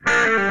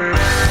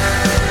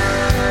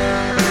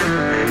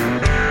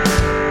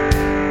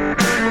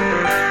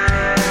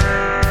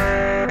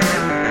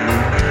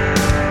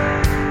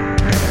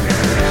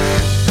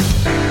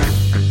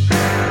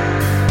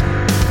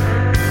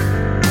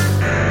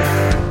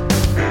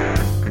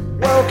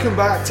Welcome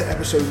back to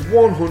episode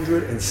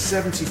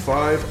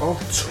 175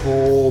 of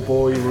Tall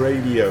Boy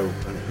Radio.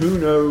 And who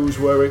knows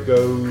where it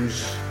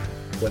goes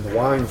when the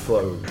wine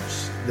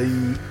flows.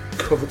 The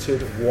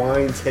coveted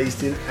wine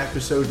tasting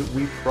episode that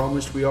we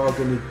promised we are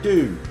going to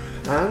do.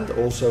 And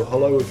also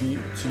hello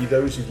to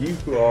those of you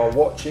who are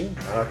watching.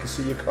 I can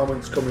see your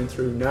comments coming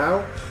through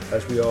now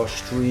as we are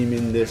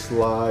streaming this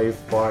live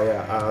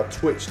via our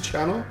Twitch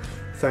channel.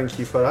 Thank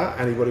you for that.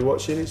 Anybody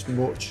watching, it's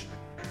much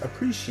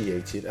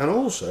appreciated. And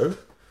also,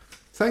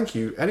 thank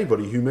you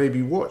anybody who may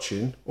be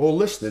watching or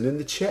listening in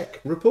the Czech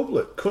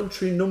Republic,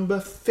 country number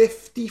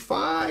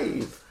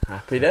 55.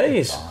 Happy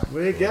days.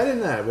 We're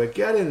getting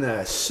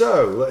there.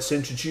 So, let's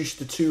introduce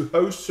the two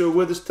hosts who are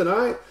with us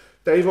tonight.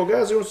 Dave or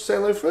Gaz, who wants to say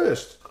hello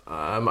first?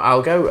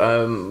 I'll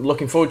go.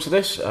 Looking forward to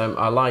this.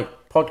 I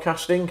like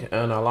podcasting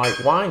and I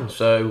like wine,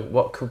 so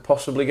what could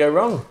possibly go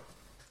wrong?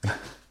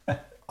 A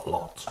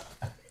lot.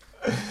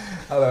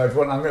 Hello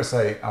everyone, I'm going to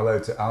say hello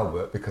to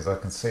Albert because I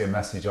can see a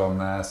message on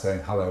there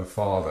saying hello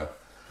father.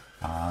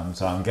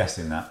 So I'm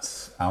guessing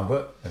that's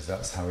Albert, as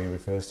that's how he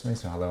refers to me,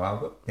 so hello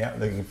Albert. Yeah,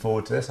 looking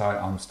forward to this.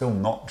 I'm still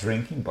not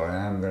drinking, but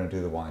I am going to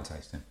do the wine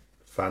tasting.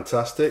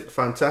 Fantastic.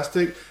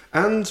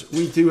 And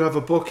we do have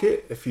a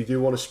bucket if you do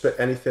want to spit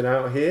anything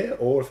out here,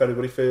 or if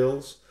anybody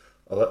feels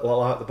a little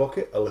like the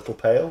bucket, a little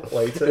pale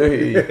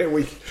later,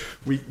 we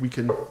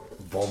can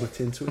vomit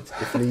into it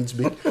if needs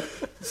be.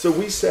 So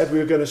we said we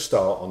were going to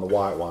start on the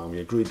white wine. We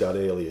agreed that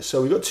earlier.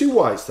 So we've got two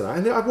whites tonight.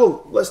 And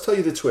let's tell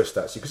you the twist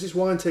actually, because it's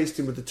wine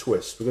tasting with the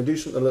twist. We're going to do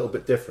something a little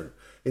bit different.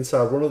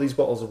 Inside one of these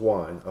bottles of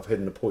wine, I've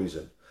hidden a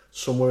poison.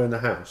 Somewhere in the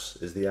house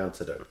is the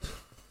antidote.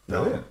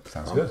 No, brilliant.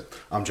 Sounds good.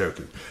 I'm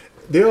joking.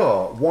 They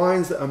are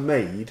wines that are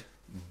made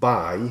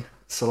by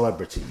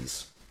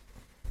celebrities.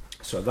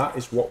 So that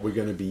is what we're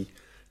going to be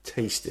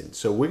tasting.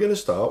 So we're going to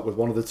start with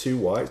one of the two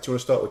whites. Do you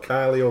want to start with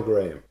Kylie or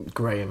Graham?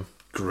 Graham.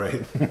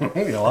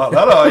 You like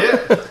that, are you?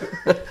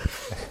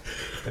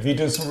 Have you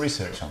done some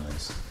research on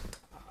this?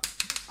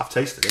 I've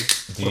tasted them.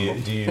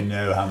 Do you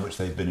know how much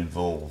they've been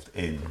involved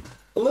in?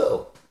 A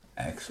little.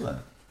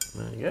 Excellent.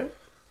 There you go.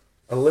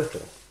 A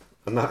little.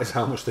 And that is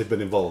how much they've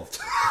been involved.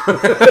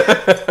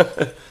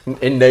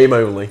 In name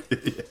only.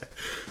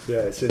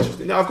 Yeah, it's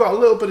interesting. Now, I've got a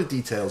little bit of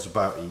details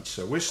about each.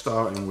 So we're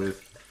starting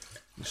with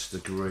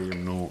Mr.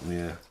 Graham Norton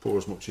here. Pour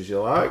as much as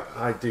you like.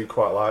 I do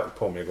quite like it.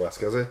 Pour me a glass,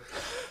 Gazzy.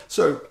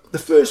 So the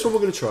first one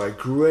we're going to try,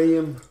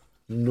 Graham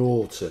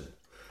Norton.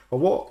 And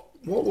what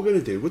we're going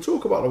to do, we'll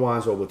talk about the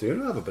wines while we're doing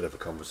and have a bit of a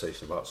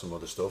conversation about some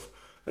other stuff.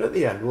 And at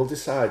the end, we'll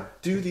decide,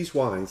 do these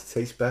wines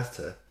taste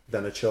better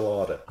than a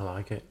Chelada? I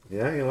like it.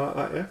 Yeah, you like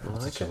that, yeah?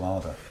 What's a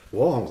Chelada?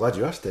 Well, I'm glad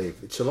you asked, Dave.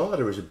 A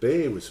Chelada is a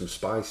beer with some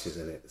spices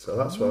in it. So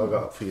that's what I've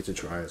got for you to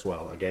try as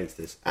well against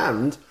this.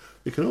 And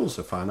we can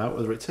also find out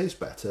whether it tastes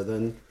better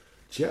than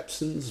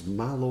Jeppson's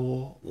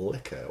Malor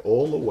Liquor,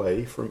 all the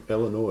way from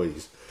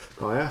Illinois.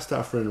 Now, I asked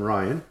our friend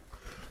Ryan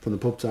from the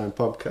Pub Time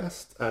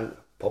podcast.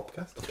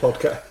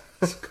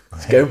 Let's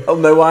go. Oh,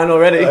 no wine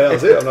already.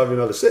 That's it. I'm having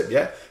another sip,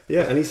 yeah.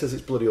 Yeah, and he says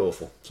it's bloody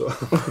awful. So,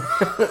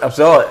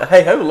 Absolutely.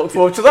 Hey ho, look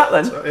forward to that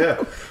then.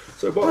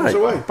 So bottoms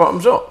away.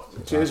 Bottoms up.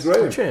 Cheers,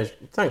 Graham. Cheers.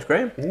 Thanks,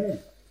 Graham.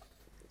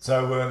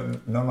 So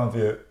none of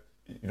you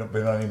not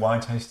been on any wine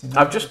tasting?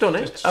 I've just done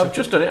it. I've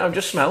just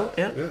smelled.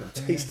 Yeah.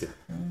 Tasted.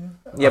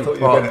 Yeah,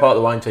 part of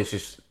the wine taste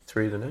is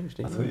through the nose,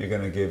 I thought you were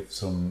going to give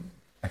some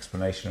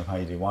explanation of how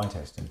you do wine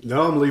tasting.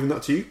 No, I'm leaving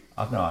that to you.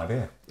 I've no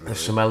idea. The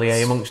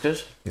sommelier amongst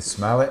us. You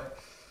smell it,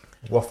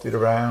 waft it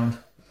around,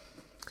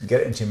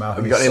 get it into your mouth.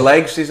 Have you got any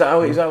legs? Is that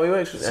how it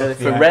works?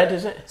 For red,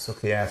 is it?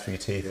 Suck the air through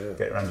your teeth,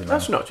 get it around your mouth.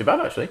 That's not too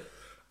bad, actually.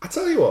 I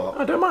tell you what.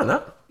 I don't mind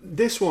that.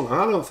 This one,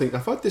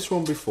 I've had this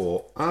one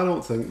before. I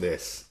don't think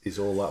this is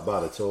all that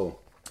bad at all.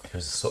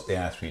 Because suck the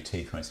air through your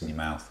teeth when it's in your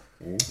mouth.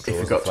 If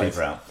you've got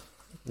flavour out.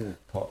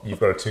 You've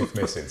got a tooth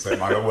missing, so it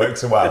might not work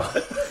so well.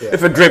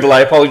 If I dribble,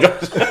 I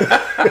apologise. What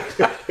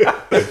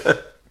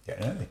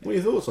are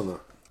your thoughts on that?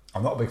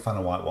 I'm not a big fan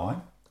of white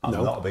wine. I'm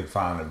not a big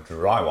fan of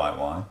dry white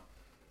wine.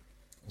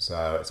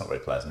 So it's not very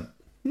pleasant.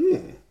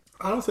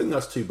 I don't think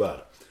that's too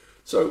bad.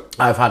 So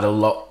I've had a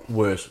lot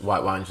worse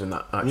white wines than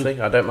that, actually.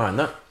 I don't mind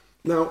that.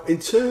 Now, in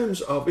terms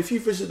of, if you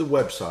visit the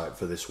website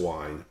for this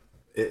wine,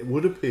 it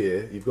would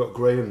appear you've got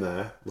Graham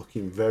there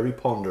looking very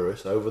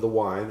ponderous over the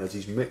wine as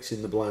he's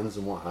mixing the blends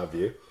and what have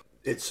you.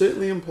 It's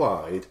certainly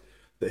implied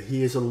that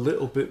he is a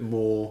little bit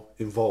more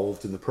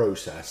involved in the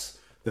process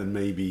than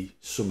maybe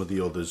some of the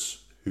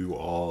others who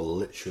are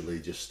literally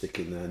just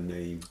sticking their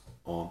name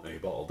on a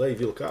bottle. Dave,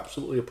 you look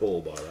absolutely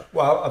appalled by that.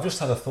 Well, I've just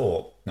had a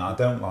thought. Now, I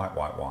don't like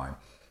white wine,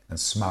 and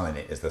smelling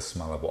it is the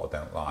smell of what I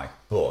don't like.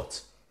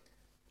 But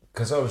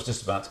because I was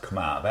just about to come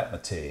out, I've ate my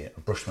tea, I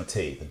brushed my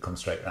teeth and come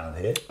straight around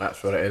here.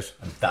 That's what it is.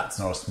 And that's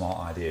not a smart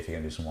idea if you're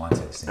going to do some wine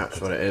tasting.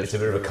 That's what it is. It's a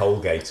bit of a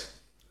Colgate.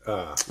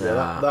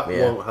 That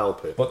won't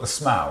help it. But the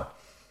smell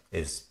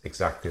is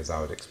exactly as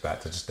I would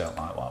expect. I just don't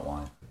like white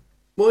wine.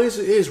 Well,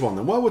 here's one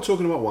then. While we're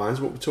talking about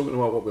wines, we're talking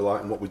about what we like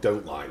and what we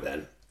don't like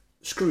then.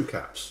 Screw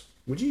caps.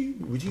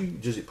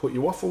 Does it put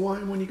you off a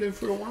wine when you go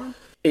for a wine?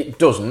 It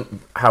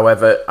doesn't.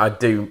 However, I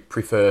do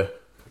prefer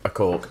a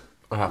cork.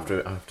 I have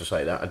to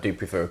say that I do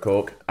prefer a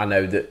cork. I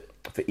know that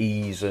for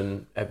ease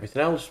and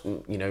everything else,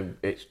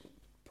 it's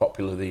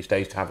popular these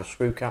days to have a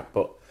screw cap,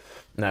 but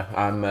no,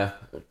 I'm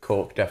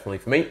cork definitely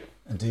for me.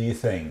 And do you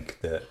think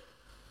that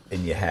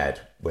in your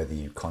head, whether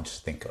you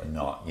consciously think it or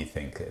not, you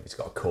think that if it's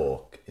got a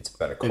cork, it's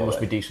better quality? It must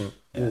be decent.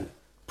 Yeah.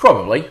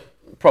 Probably.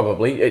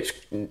 It's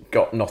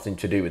got nothing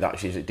to do with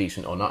actually is it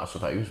decent or not, I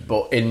suppose.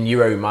 But in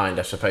your own mind,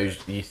 I suppose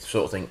you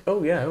sort of think,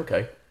 oh yeah,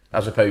 okay,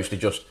 as opposed to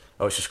just,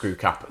 oh, it's a screw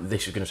cap.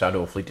 This is going to sound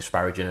awfully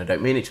disparaging. I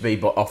don't mean it to be,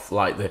 but off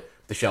like the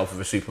shelf of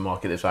a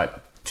supermarket, there's like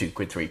 £2,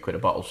 £3 a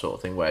bottle sort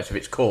of thing. Whereas if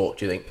it's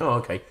corked, you think, oh,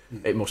 okay,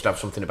 it must have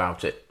something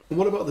about it. And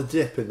what about the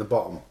dip in the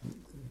bottom?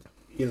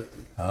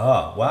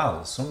 Oh,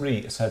 wow.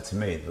 Somebody said to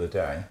me the other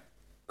day,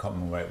 can't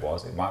remember where it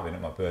was, it might have been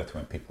at my birthday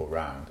when people were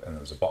around, and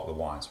there was a bottle of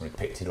wine. Somebody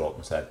picked it up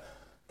and said,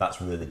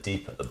 that's really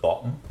deep at the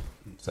bottom.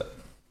 So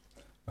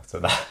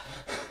that.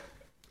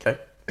 Okay.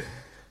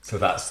 So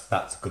that's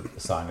a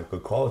sign of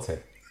good quality.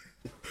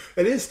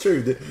 It is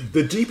true.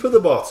 The deeper the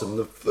bottom,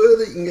 the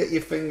further you can get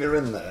your finger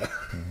in there,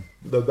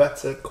 the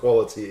better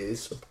quality it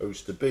is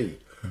supposed to be.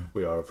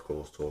 We are, of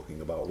course,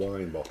 talking about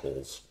wine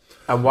bottles.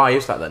 And why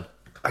is that then?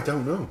 I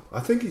don't know. I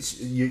think it's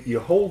you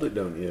hold it,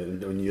 don't you?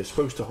 And you're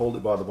supposed to hold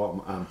it by the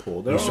bottom and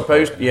pour. You're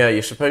supposed to.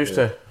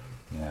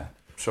 Yeah.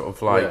 Sort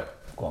of like. Yeah.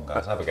 Go on,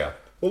 guys, have a go.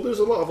 Well, there's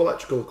a lot of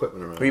electrical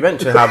equipment around. Well, you meant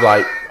to have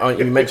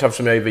you meant to have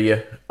some over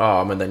your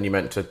arm, and then you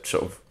meant to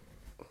sort of,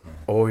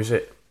 or is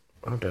it?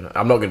 I don't know.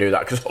 I'm not going to do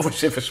that because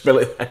obviously if I spill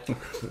it, then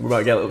we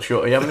might get a little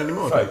short. Are you having any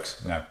more?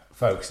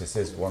 Folks, this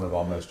is one of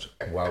our most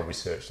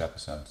well-researched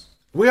episodes.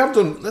 We have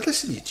done.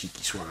 Listen, you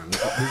cheeky swine.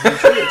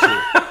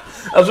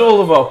 As all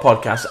of our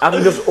podcasts,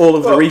 Adam does all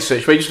of the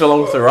research. We're just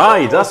along for the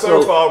ride. That's so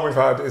all. far we've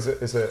had is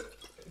it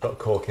got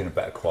cork in a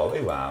better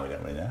quality? Wow, we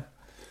don't really know.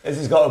 Is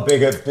it's got a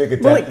bigger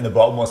dent in the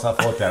bottom? What's that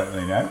for? Don't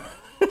really know.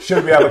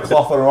 Should we have a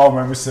cloth on our arm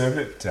when we serve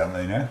it? Don't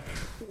really know.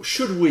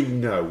 Should we?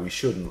 No, we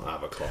shouldn't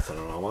have a cloth on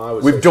our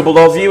arm. We've doubled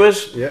our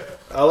viewers. Yeah.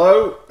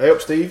 Hello. Hey up,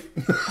 Steve.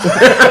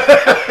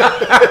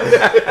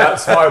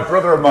 That's my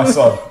brother and my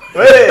son.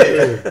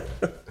 Hey.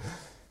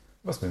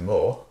 Must be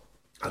more.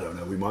 I don't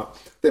know.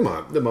 There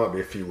might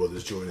be a few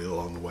others joining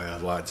along the way.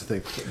 I'd like to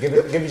think. Give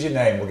us your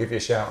name. We'll give you a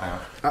shout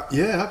out.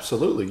 Yeah,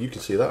 absolutely. You can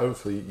see that.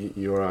 Hopefully,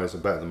 your eyes are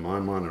better than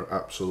mine. Mine are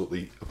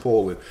absolutely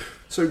appalling.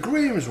 So,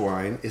 Graham's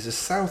wine is a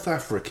South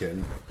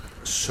African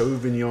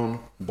Sauvignon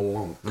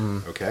Blanc.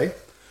 Okay.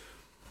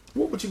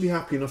 What would you be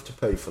happy enough to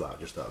pay for that?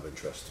 Just out of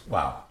interest.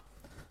 Well,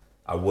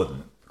 I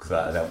wouldn't because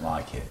I don't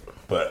like it.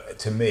 But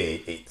to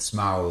me, it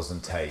smells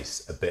and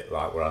tastes a bit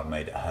like what I've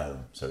made at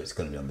home. So it's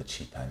going to be on the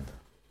cheap end.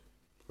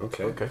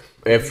 Okay.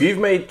 If you've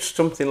made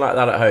something like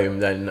that at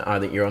home, then I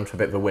think you're onto a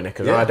bit of a winner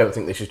because I don't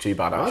think this is too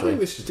bad, actually. I think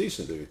this is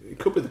decent, dude. It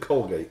could be the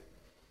Colgate.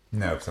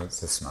 No, because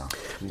it's the smell.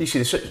 You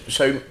see,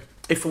 so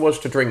if I was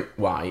to drink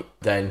white,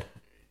 then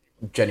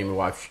Jenny, my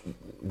wife,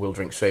 will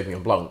drink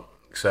Sauvignon Blanc.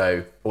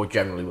 Or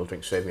generally will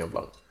drink Sauvignon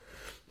Blanc.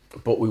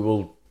 But we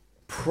will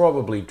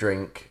probably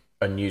drink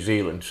a New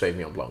Zealand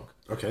Sauvignon Blanc.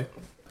 Okay.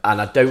 And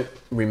I don't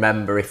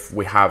remember if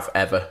we have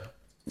ever,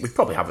 we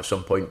probably have at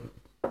some point,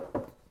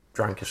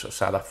 drank a sort of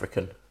South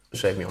African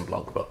Sauvignon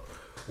Blanc, but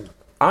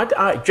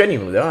I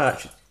genuinely,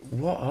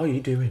 what are you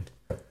doing?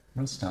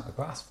 Rinsing out the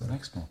glass for the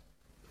next one.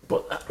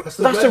 But that's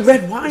a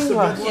red wine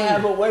glass.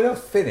 Yeah, but when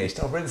I've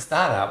finished, I'll rinse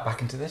that out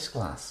back into this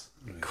glass.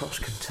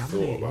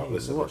 Cross-contaminated.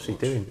 What's he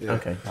doing? Yeah.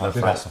 Okay. I'll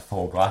do that for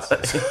 4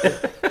 glasses.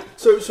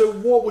 So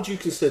what would you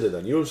consider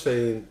then? You're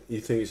saying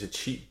you think it's a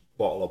cheap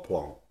bottle of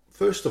Blanc.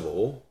 First of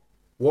all,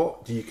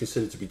 what do you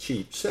consider to be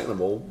cheap? Second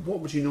of all,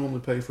 what would you normally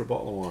pay for a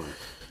bottle of wine?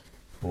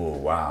 Oh,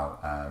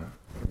 wow.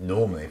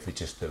 Normally, if it's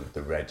just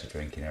the red you're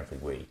drinking every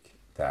week,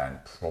 then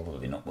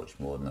probably not much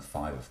more than a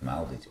 £5 from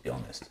Aldi, to be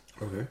honest.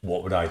 Okay.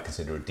 What would I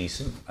consider a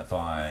decent?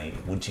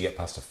 Once you get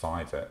past a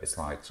 £5, it's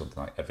like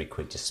something like every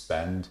quid you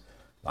spend,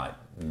 like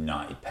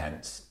 90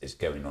 pence is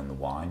going on the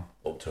wine.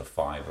 Up to a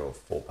 £5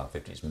 or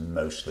 £4.50 is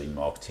mostly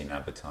marketing,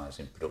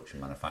 advertising, production,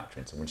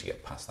 manufacturing. So once you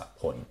get past that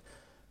point,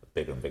 a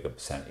bigger and bigger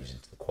percentage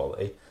into the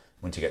quality.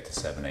 Once you get to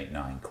 7, 8,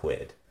 9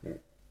 quid,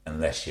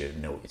 unless you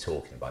know what you're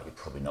talking about, you're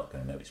probably not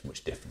going to notice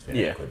much difference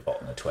between a £8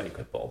 bottle and a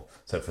 £20 bottle.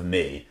 So for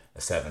me,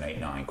 a 7, 8,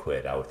 9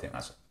 quid, I would think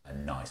that's a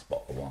nice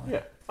bottle of wine.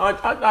 Yeah,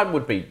 I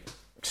would be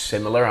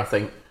similar. I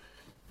think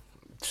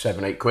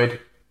 7, 8 quid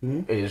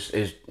is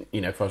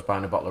if I was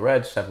buying a bottle of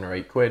red, 7 or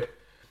 8 quid.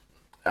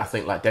 I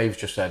think, like Dave's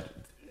just said,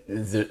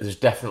 there's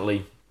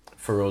definitely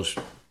for us,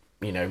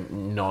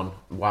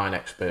 non-wine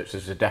experts,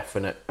 there's a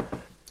definite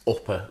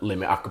upper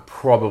limit. I could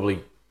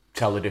probably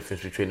tell the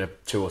difference between a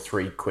 2 or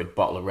 3 quid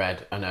bottle of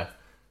red and a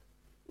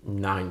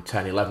 9,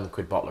 10, 11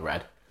 quid bottle of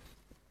red.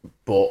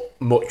 But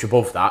much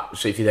above that,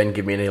 so if you then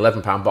give me an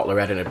 £11 bottle of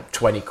red and a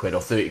 20 quid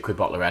or 30 quid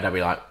bottle of red, I'd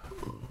be like,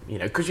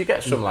 because you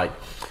get some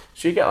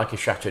you get like a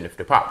Chateau Neuf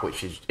de Pape,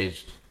 which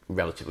is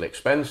relatively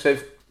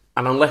expensive.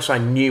 And unless I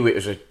knew it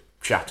was a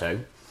Chateau,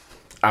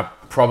 I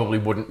probably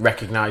wouldn't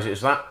recognise it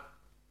as that.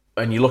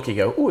 And you look, you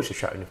go, oh, it's a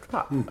Chateau Neuf de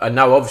Pape. And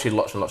now obviously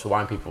lots and lots of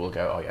wine people will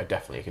go, oh yeah,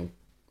 definitely,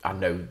 I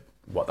know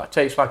what that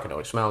tastes like, I know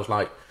what it smells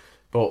like.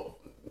 But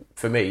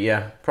for me,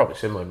 yeah, probably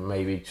similar.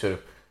 Maybe sort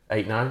of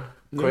 8-9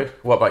 quid.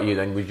 What about you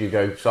then? Would you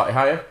go slightly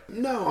higher?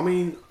 No, I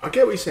mean, I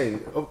get what you're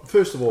saying.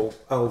 First of all,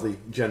 Aldi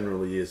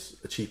generally is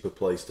a cheaper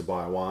place to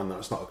buy wine.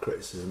 That's not a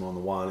criticism on the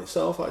wine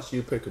itself. Actually,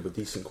 you pick up a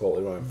decent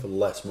quality wine for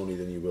less money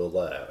than you will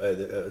there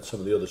at some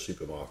of the other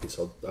supermarkets.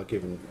 I'll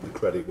give them the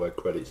credit where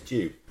credit's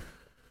due.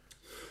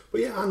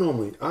 But yeah, I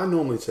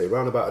normally say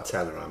around about a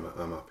tenner.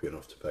 I'm happy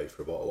enough to pay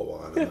for a bottle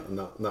of wine, and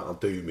that'll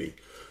do me.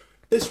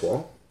 This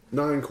one,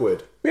 9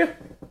 quid. Yeah.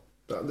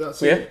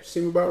 That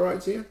seem about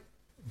right to you?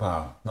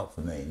 Well, not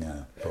for me,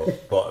 no.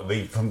 But I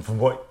mean, from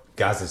what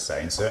Gaz is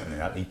saying, certainly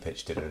that he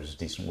pitched it as a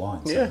decent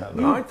wine. So Yeah,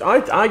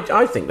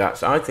 I think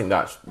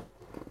that's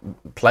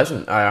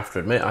pleasant. I have to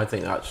admit, I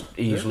think that's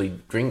easily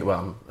drinkable. Well,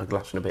 I'm a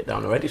glass and a bit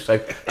down already, so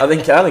I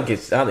think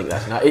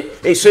that's nice.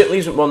 It certainly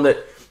isn't one that,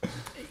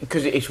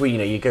 because it's where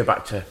you go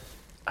back to.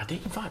 I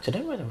don't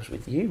know whether it was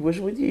with you. Was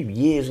it with you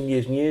years and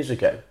years and years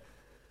ago?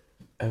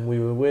 And we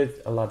were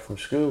with a lad from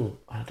school.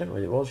 I don't know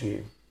whether it was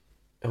you.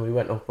 And we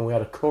went up and we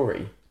had a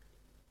curry.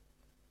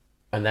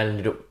 And then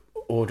ended up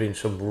ordering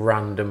some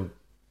random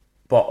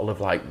bottle of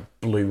like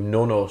Blue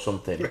Nun or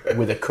something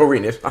with a curry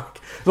in it. Like,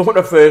 one of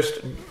the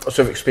first sort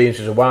of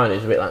experiences of wine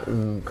is a bit like,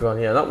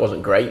 God, yeah, that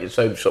wasn't great.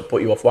 So sort of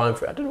put you off wine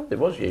for it. I don't know if it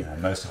was you. Yeah,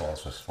 most of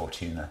ours was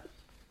Fortuna,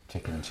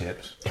 chicken and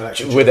chips.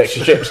 With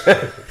extra chips.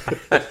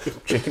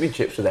 Chicken and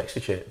chips with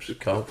extra chips.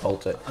 Can't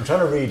fault it. I'm trying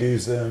to read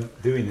who's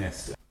doing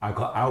this. I've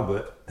got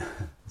Albert.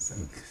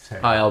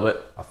 Hi,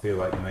 Albert. I feel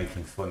like you're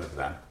making fun of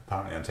them.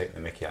 Apparently I'm taking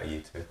the mickey out of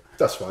you two.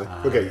 That's fine.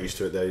 We'll get used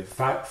to it, Dave.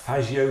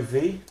 Fazio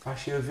V.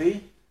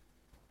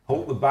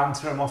 Halt the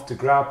banter, I'm off to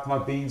grab my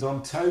beans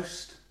on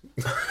toast.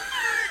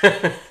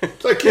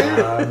 Thank you.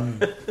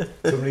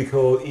 Somebody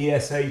called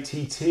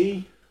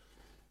ESATT.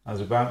 I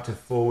was about to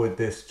forward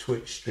this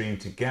Twitch stream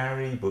to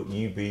Gary, but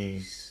you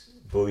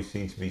boys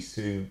seem to be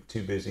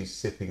too busy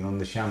sipping on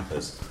the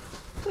champers.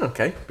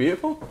 Okay,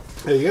 beautiful.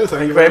 There you go.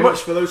 Thank you very much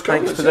for those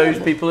comments. Thanks for those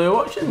people who are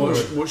watching.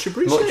 Much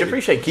appreciated. Much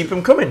appreciated. Keep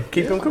them coming.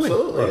 Keep them coming.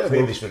 Absolutely. Well,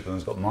 clearly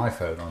Strickland's got my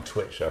phone on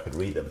Twitch so I could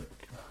read them.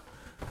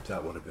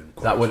 That would have been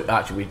quite That would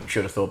actually, we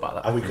should have thought about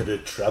that. And we could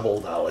have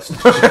trebled our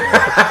listeners.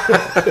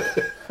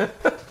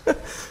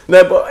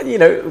 No, but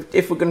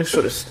if we're going to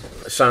sort of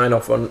sign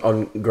off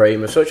on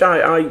Graham and such,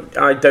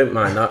 I don't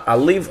mind that. I'll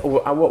leave.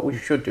 What we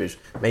should do is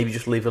maybe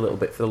just leave a little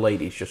bit for the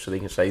ladies, just so they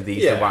can say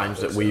these are wines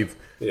that we've.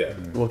 Yeah,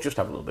 we'll just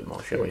have a little bit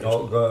more, shall we?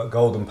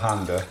 Golden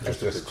Panda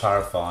just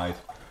clarified.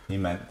 You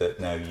meant that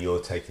no, you're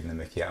taking the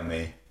mickey out of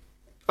me.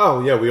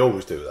 Oh yeah, we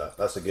always do that.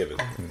 That's a given.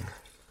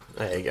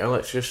 There you go.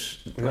 Let's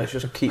just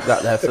keep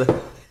that there for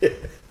the.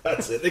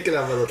 That's it. They can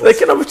have a little. They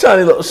can have a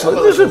tiny little slip.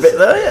 There's a bit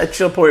there. Yeah,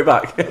 she'll pour it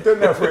back. I don't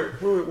know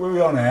if were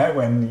we on air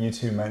when you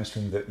two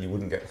mentioned that you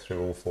wouldn't get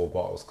through all 4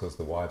 bottles because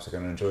the wives are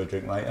going to enjoy a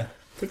drink later.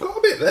 We've got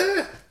a bit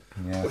there.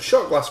 Yeah. A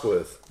shot glass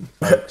worth.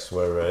 Folks,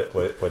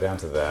 we're down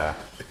to there.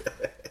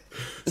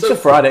 It's a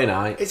Friday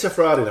night. It's a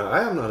Friday night.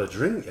 I haven't had a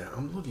drink yet.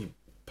 I'm bloody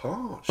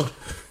parched.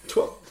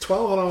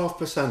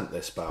 12.5%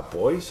 this bad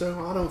boy,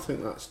 so I don't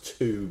think that's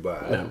too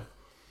bad. No.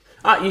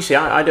 You see,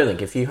 I don't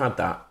think if you had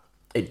that,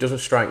 it doesn't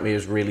strike me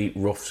as really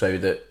rough, so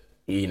that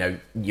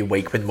you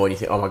wake up in the morning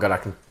and you think, oh my God, I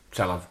can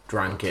tell I've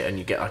drank it, and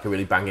you get like a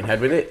really banging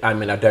head with it. I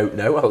mean, I don't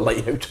know. I'll let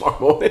you know tomorrow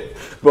morning.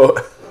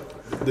 But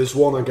there's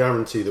one I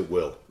guarantee that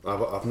will.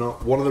 I've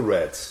not one of the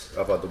reds.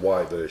 I've had the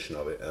white version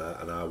of it,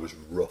 and I was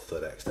rough the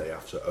next day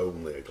after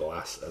only a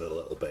glass and a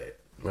little bit.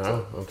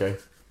 Oh, okay.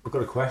 We've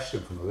got a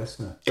question from a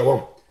listener. Go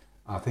on.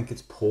 I think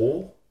it's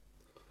Paul.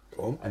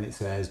 Go on. And it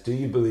says, do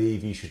you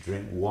believe you should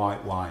drink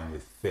white wine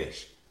with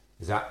fish?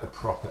 Is that the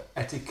proper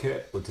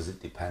etiquette, or does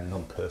it depend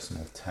on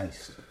personal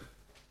taste?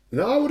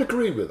 No, I would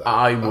agree with that.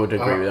 I would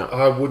agree with that.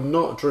 I would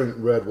not drink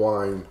red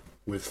wine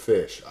with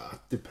fish.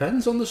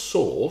 Depends on the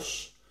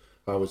sauce,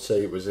 I would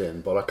say it was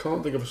in, but I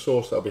can't think of a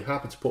sauce that I'd be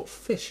happy to put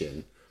fish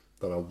in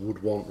that I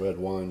would want red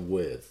wine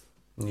with.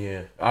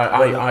 Yeah,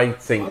 I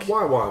think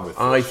white wine with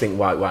fish. I think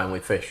white wine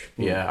with fish.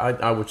 Yeah,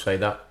 I would say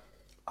that.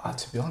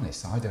 To be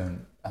honest, I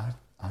don't. I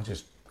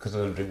just, because I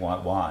don't drink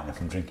white wine. If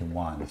I'm drinking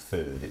wine with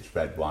food, it's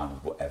red wine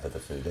with whatever the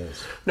food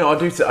is. No, I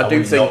do would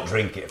think not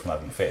drink it from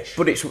having fish.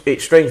 But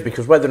it's strange,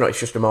 because whether or not it's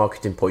just a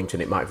marketing point,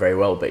 and it might very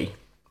well be,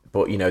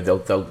 but they'll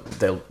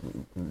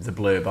the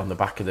blurb on the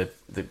back of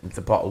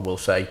the bottle will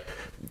say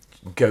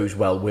goes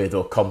well with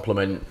or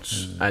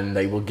complements, and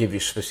they will give you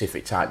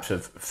specific types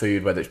of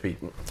food, whether it's be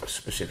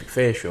specific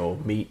fish or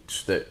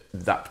meats that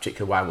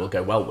particular wine will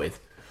go well with,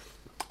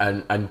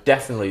 and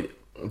definitely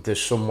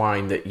there's some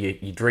wine that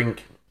you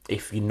drink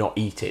if you're not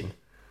eating,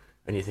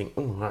 and you think,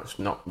 oh, that's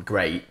not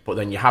great, but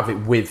then you have it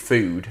with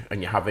food,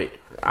 and you have it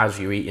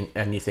as you're eating,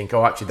 and you think,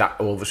 oh, actually that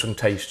all of a sudden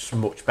tastes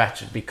much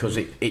better because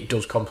it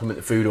does complement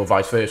the food, or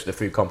vice versa, the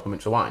food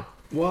complements the wine.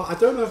 Well, I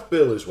don't know if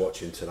Bill is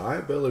watching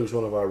tonight. Bill, who's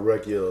one of our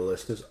regular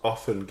listeners,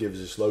 often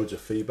gives us loads of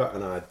feedback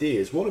and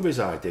ideas. One of his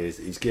ideas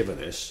that he's given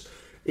us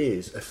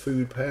is a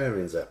food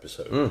pairings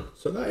episode.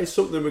 So that is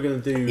something we're going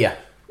to do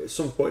at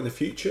some point in the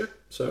future.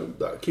 So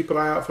keep an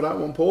eye out for that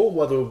one, Paul.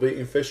 Whether we're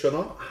beating fish or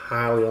not,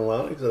 highly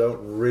unlikely because I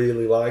don't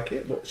really like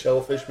it. But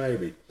shellfish,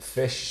 maybe.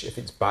 Fish, if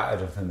it's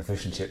battered from the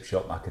fish and chip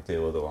shop, I could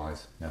do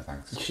otherwise. No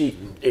thanks. See,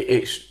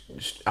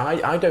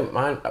 I don't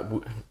mind.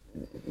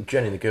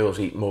 Jenny and the girls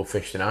eat more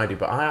fish than I do,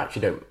 but I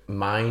actually don't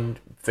mind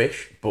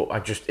fish. But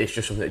it's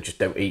just something that I just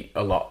don't eat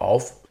a lot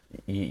of.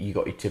 You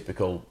got your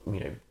typical,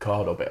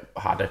 cod or bit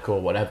of haddock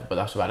or whatever, but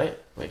that's about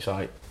it. It's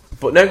like,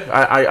 but no,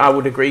 I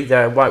would agree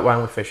there. White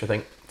wine with fish, I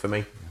think, for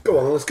me. Go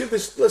on, let's give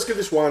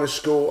this wine a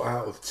score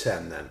out of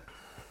 10 then.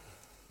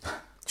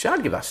 See,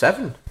 I'd give that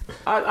 7.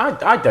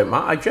 I don't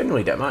mind. I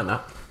genuinely don't mind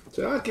that.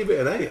 So I'd give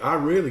it an 8. I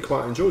really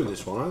quite enjoyed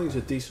this one. I think it's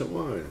a decent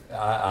wine.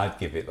 I'd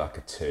give it like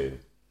a 2.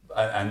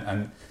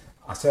 And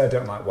I say I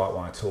don't like white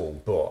wine at all,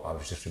 but I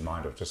was just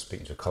reminded of just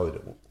speaking to a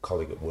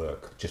colleague at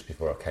work just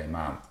before I came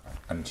out,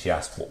 and she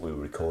asked what we were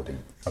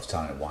recording. I was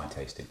telling her wine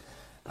tasting.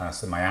 And I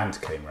said my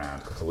aunt came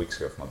round a couple of weeks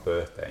ago for my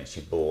birthday, and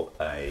she bought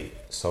a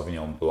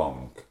Sauvignon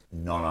Blanc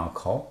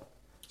non-alcohol.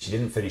 She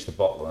didn't finish the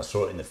bottle, and I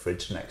saw it in the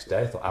fridge the next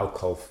day. I thought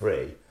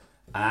alcohol-free,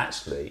 and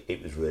actually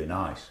it was really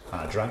nice.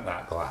 And I drank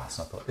that glass,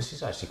 and I thought, this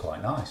is actually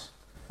quite nice.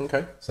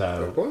 Okay.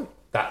 So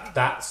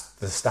that's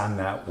the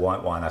standout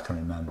white wine I can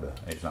remember.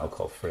 It's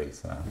alcohol-free.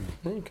 So.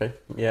 Okay.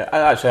 Yeah,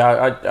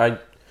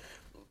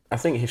 I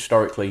think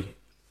historically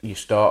you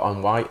start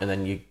on white and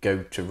then you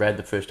go to red.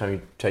 The first time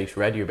you taste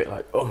red, you're a bit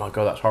like, oh my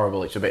God, that's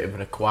horrible. It's a bit of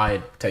an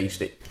acquired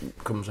taste. It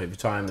comes over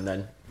time and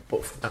then,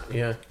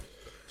 yeah.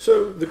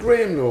 So the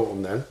Graham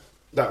Norton then,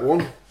 that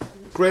one.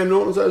 Graham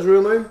Norton, is that his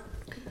real name?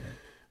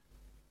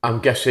 I'm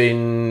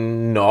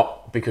guessing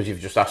not, because you've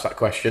just asked that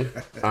question.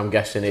 I'm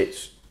guessing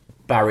it's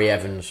Barry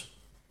Evans.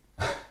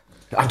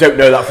 I don't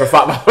know that for a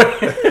fact, by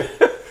the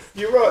way.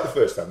 You're right the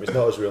first time, it's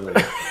not his real name.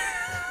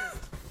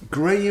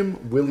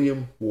 Graham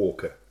William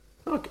Walker.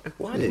 Okay,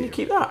 why didn't you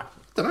keep that? I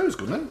don't know, it's a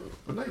good name.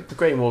 Good name.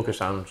 Graham Walker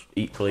sounds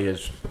equally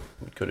as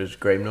good as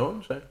Graham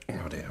Norton, so.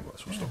 Oh dear,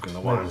 what's stuck in the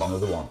Maybe wine there's bottle?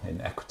 another one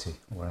in Equity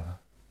or wherever.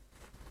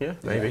 Yeah,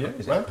 maybe. Yeah,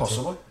 is it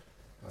Possibly.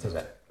 Is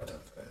it? I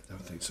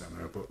don't think so,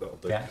 no, but that'll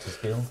do. The Actors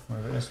Guild,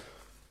 whatever it is.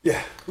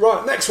 Yeah,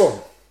 right, next one.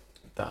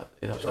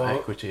 That's not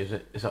Equity, is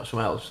it? Is that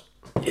something else?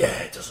 Yeah,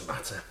 it doesn't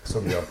matter.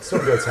 Somebody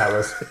will tell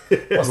us. What's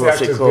the What's it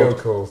Actors called? Guild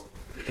called?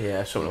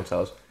 Yeah, someone will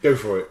tell us. Go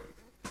for it.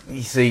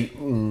 You see,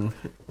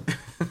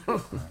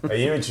 Are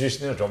you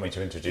introducing it or do you want me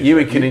to introduce you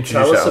it? can introduce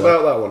Tell us it.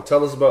 about that one.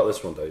 Tell us about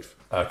this one, Dave.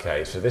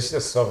 Okay, so this is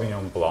a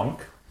Sauvignon Blanc.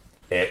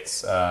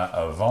 It's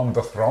a Vin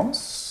de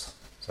France.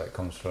 So it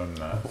comes from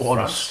What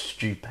a France,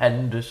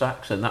 stupendous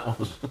accent that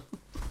was.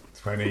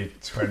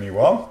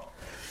 2021.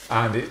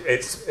 And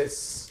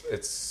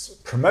it's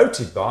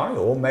promoted by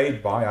or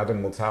made by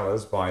Adam will tell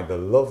us by the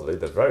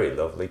very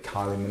lovely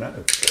Kylie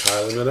Minogue.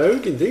 Kylie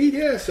Minogue, indeed,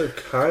 yeah. So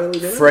Kylie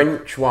Minogue.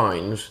 French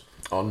wines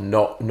are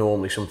not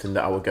normally something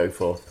that I would go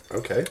for.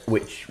 Okay.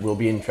 Which will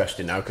be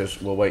interesting now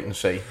because we'll wait and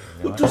see.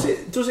 Look, does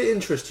it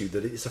interest you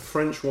that it's a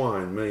French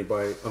wine made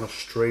by an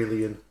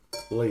Australian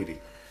lady?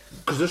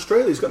 Because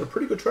Australia's got a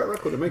pretty good track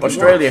record of making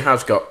Australia wines.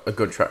 has got a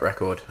good track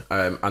record,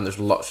 and there's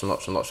lots and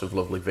lots and lots of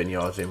lovely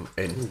vineyards in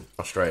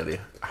Australia.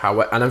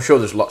 And I'm sure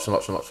there's lots and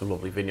lots and lots of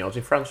lovely vineyards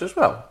in France as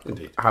well.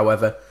 Indeed.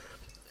 However,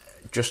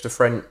 just the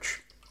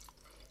French,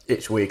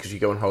 it's weird because you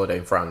go on holiday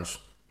in France,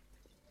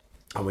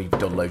 and we've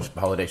done loads of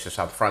holidays to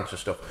South France and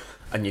stuff,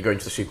 and you go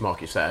into the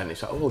supermarkets there, and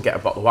it's like, oh, we'll get a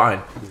bottle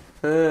of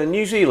wine.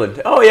 New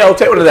Zealand. Oh, yeah, I'll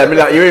take one of them. And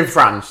like, you're in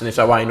France, and it's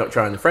like, why are you not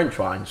trying the French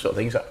wine? Sort of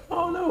thing. It's like,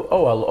 oh, no.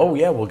 Oh,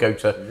 yeah, we'll go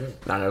to,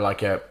 I don't know,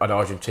 like an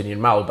Argentinian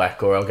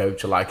Malbec, or I'll go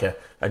to like a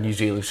New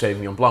Zealand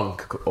Sauvignon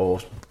Blanc, or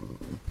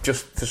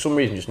just, for some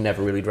reason, just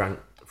never really drank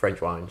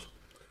French wines.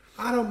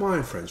 I don't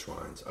mind French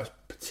wines. I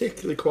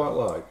particularly quite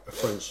like a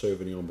French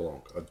Sauvignon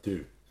Blanc. I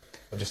do.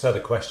 I just had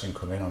a question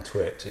come in on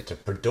Twitch. It's a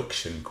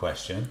production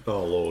question.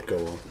 Oh, Lord,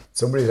 go on.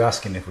 Somebody's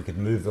asking if we could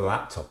move the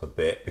laptop a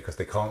bit because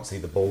they can't see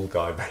the bald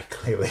guy very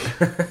clearly.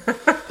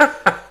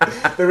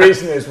 The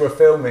reason is we're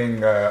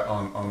filming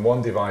on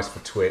one device for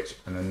Twitch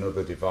and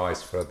another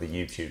device for the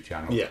YouTube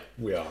channel. Yeah,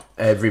 we are.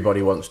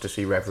 Everybody wants to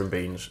see Reverend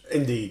Beans.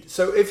 Indeed.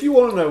 So if you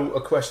want to know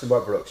a question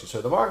about production,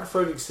 so the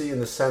microphone you can see in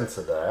the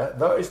centre there,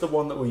 that is the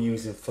one that we're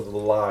using for the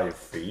live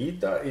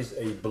feed. That is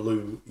a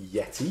Blue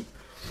Yeti.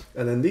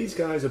 And then these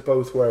guys are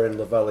both wearing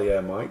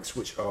lavalier mics,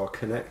 which are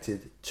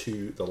connected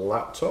to the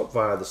laptop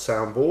via the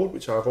soundboard,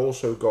 which I've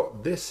also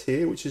got this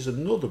here, which is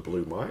another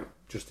Blue mic,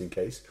 just in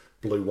case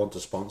Blue want to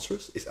sponsor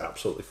us. It's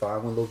absolutely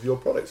fine. We love your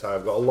products.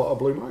 I've got a lot of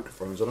Blue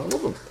microphones and I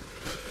love them.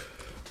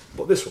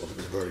 But this one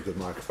is a very good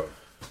microphone.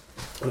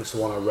 And it's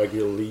the one I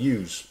regularly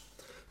use.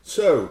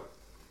 So,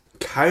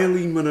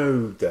 Kylie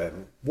Minogue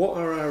then. What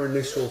are our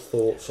initial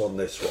thoughts on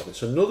this one?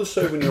 It's another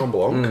Sauvignon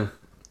Blanc.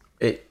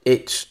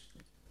 It's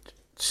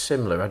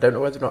similar. I don't know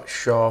whether or not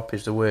sharp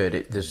is the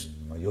word.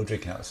 Well, you're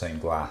drinking out the same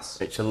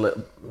glass. It's a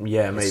little,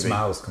 yeah, maybe. It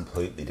smells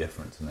completely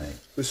different to me.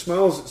 It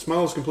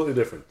smells completely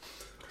different.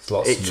 It's a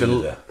lot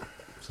smoother.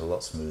 It's a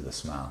lot smoother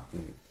smell.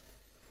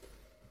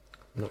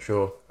 not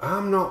sure.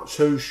 I'm not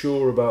so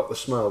sure about the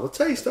smell. The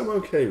taste I'm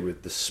okay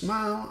with. The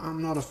smell,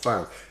 I'm not a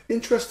fan.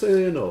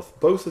 Interestingly enough,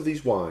 both of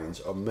these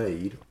wines are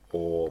made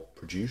or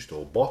produced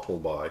or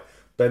bottled by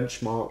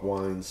Benchmark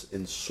Wines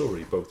in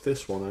Surrey, both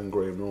this one and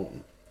Graham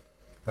Norton.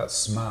 That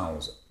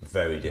smells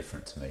very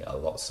different to me, a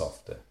lot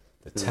softer.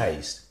 The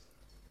taste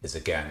is,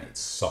 again, it's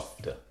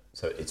softer.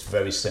 So it's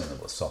very similar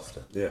but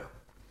softer. Yeah.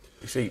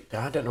 You see,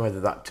 I don't know whether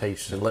that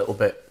tastes a little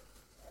bit...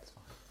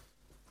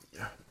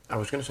 I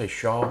was going to say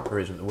sharper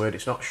isn't the word.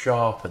 It's not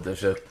sharper.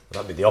 There's a...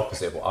 That'd be the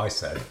opposite of what I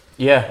said.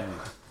 Yeah.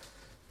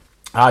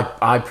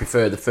 I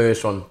prefer the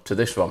first one to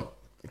this one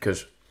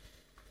because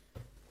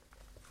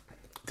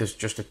there's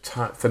just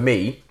for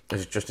me,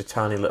 there's just a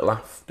tiny little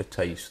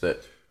aftertaste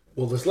that...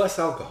 Well, there's less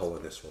alcohol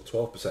in this one,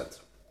 12%.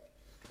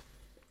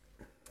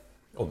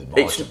 Only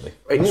marginally.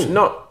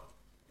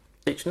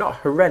 It's not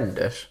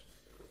horrendous.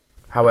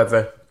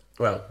 However,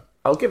 well,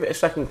 I'll give it a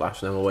second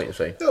glass and then we'll wait and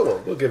see. Oh,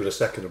 well, we'll give it a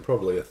second and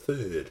probably a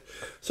third.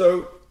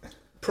 So,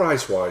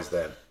 price-wise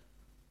then,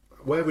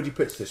 where would you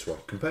pitch this one?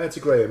 Compared to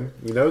Graham,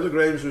 we know that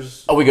Graham's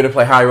was... Are we going to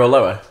play higher or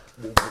lower?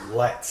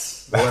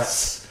 Let's.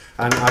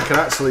 And I can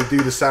actually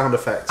do the sound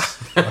effects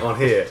on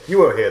here. You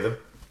won't hear them.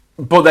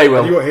 But they will.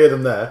 And you won't hear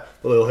them there,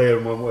 but you'll hear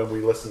them when we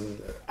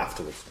listen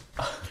afterwards.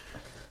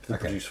 The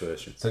produced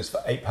version. So it's for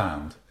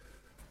 £8.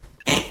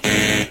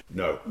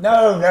 No.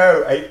 No,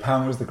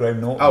 £8 was the Graham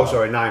Norton. Oh, one.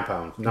 sorry,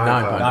 £9.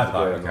 £9,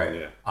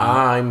 okay. Yeah.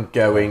 I'm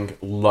going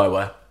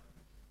lower.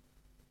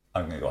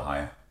 I'm going to go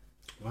higher.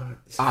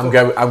 I'm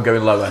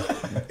going lower.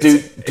 Do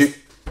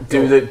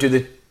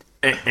the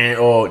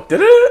or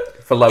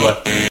for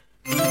lower.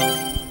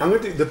 I'm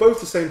going to do... They're both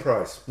the same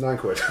price. £9.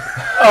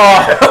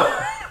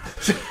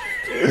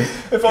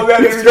 If I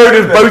only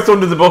Thrown us both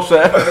under the bus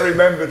there. I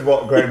remembered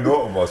what Graham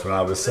Norton was when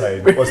I was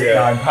saying, was it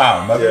 £9?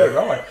 That's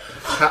right.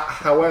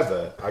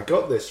 However, I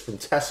got this from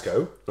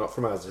Tesco, not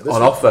from Asda.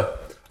 On offer.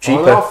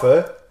 Cheaper. On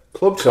offer.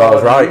 Club So I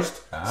was card right.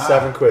 used,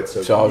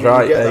 £7. So I was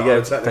right. There you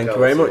go. Thank you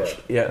very much.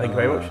 Yeah, thank you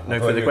very much. No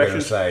further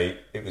questions. Say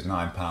it was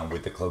 £9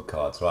 with the club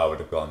card, so I would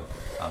have gone.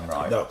 I'm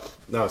right.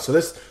 No. So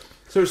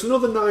it's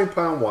another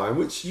 £9 wine,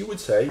 which you would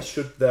say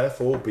should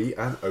therefore be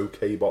an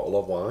okay bottle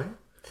of wine.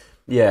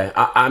 Yeah,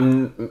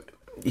 I'm.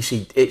 You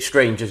see, it's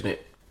strange, isn't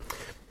it?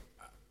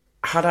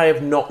 Had I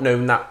have not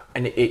known that,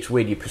 and it's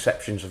weird your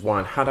perceptions of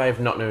wine. Had I have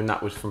not known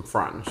that was from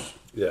France,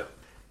 Yeah.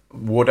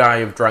 would I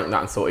have drank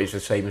that and thought it's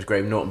the same as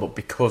Graham Norton? But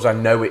because I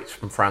know it's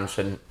from France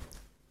and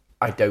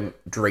I don't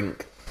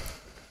drink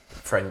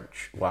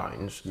French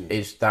wines,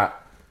 is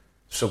that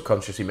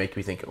subconsciously making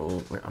me think,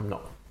 oh,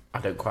 I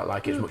don't quite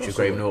like it as much as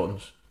Graham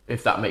Norton's,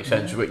 if that makes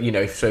sense. But, you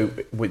know, so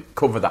we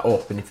cover that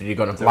up, and if you're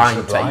going to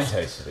blind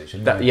taste of it,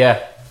 shouldn't that, you?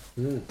 yeah.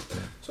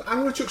 So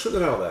I'm going to chuck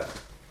something out there.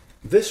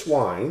 This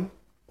wine,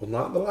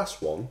 unlike the last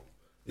one,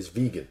 is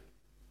vegan.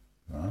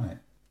 Right.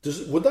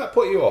 Would that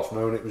put you off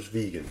knowing it was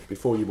vegan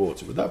before you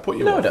bought it? Would that put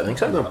you off? No, I don't think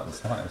so. Not the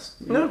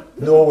slightest. No.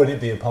 Nor would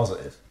it be a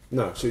positive.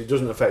 No, so it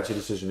doesn't affect your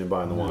decision in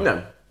buying the wine?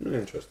 No.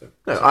 Interesting.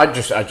 No, I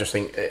just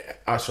think,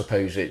 I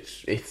suppose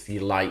it's, if you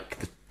like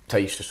the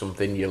taste of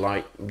something, you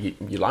like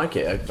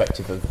it,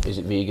 irrespective of, is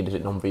it vegan, is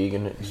it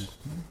non-vegan,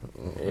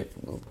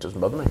 it doesn't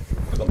bother me.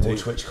 We've got more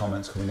Twitch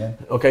comments coming in.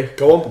 Okay,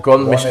 Go on,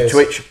 One Mr. is-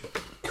 Twitch.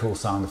 Cool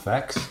sound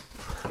effects.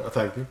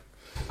 Thank you.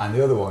 And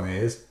the other one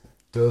is,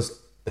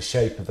 does the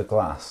shape of the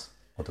glass,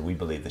 or do we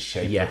believe the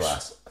shape of Yes. the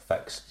glass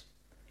affects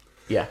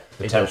Yeah,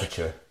 the it does.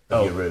 temperature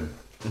of your room?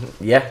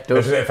 Yeah, it Or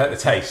does. does it affect the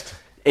taste?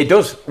 It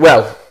does.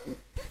 Well,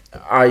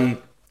 I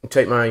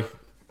take my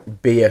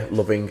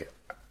beer-loving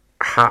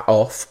hat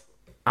off,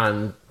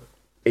 and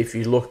if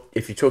you're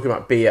talking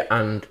about beer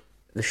and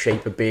the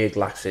shape of beer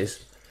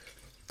glasses,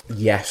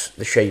 yes,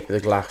 the shape of the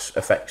glass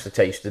affects the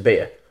taste of the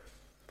beer.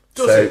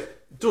 Does So- it?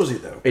 Does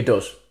it though? It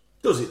does.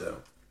 Does it though?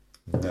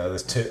 No,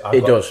 there's two.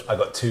 It does. I've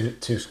got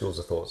two schools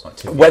of thoughts on it.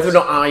 Two Whether or views.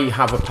 not I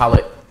have a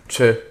palate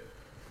to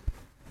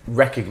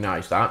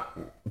recognise that,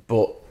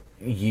 but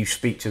you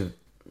speak to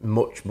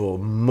much more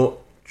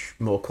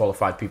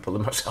qualified people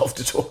than myself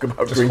to talk about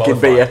Just drinking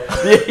qualified.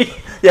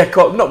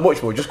 beer. not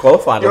much more, just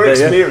qualified. You're I think,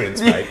 yeah.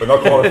 experienced, mate, but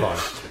not qualified.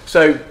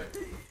 So,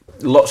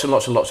 lots and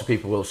lots and lots of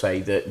people will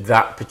say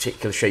that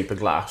particular shape of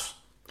glass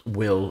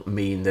will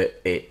mean that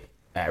it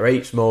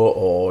aerates more,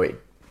 or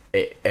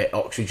it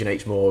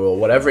oxygenates more, or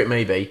whatever it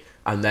may be,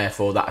 and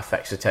therefore that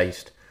affects the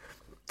taste.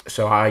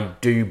 So I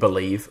do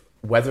believe,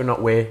 whether or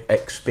not we're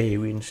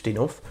experienced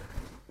enough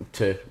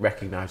to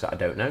recognise that, I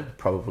don't know,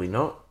 probably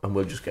not, and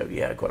we'll just go,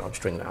 yeah, go on, I'll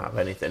string that out of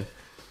anything.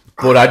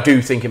 But I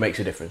do think it makes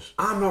a difference.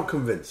 I'm not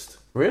convinced.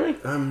 Really?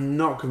 I'm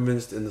not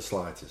convinced in the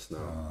slightest, no.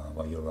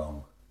 Well, you're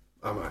wrong.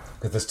 Am I?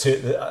 Because there's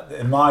two.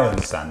 In my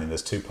understanding,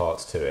 there's two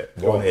parts to it.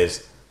 One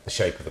is the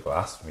shape of the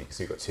glass. You can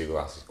see you've got two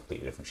glasses,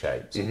 completely different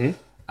shapes. Mm-hmm.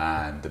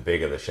 And the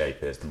bigger the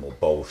shape is, the more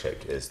bowl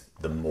shaped it is,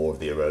 the more of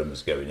the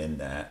aromas going in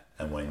there.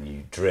 And when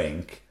you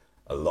drink,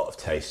 a lot of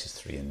taste is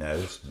through your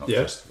nose, not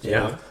just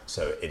Yeah.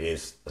 So it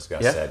is, as I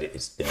Yeah. said,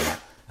 it's in that.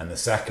 And the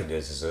second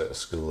is a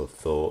school of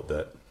thought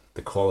that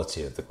the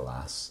quality of the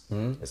glass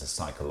is a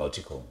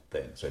psychological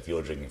thing. So if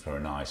you're drinking from a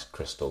nice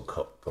crystal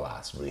cup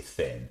glass, really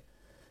thin,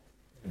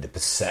 the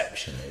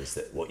perception is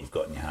that what you've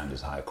got in your hand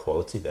is higher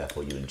quality,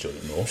 therefore you enjoy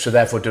it more. So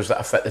therefore, does that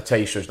affect the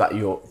taste, or is that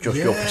your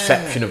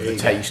perception of the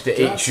taste? It's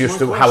That's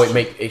just my how it question.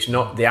 makes. It's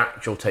not the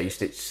actual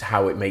taste; it's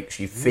how it makes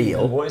you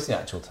feel. What is the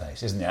actual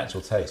taste? Isn't the actual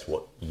taste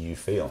what you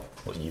feel,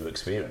 what you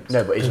experience?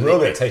 No, but isn't we're all it-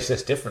 going to taste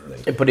this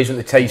differently. But isn't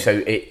the taste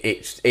so?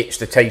 It's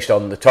the taste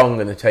on the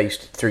tongue and the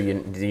taste through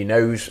your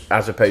nose,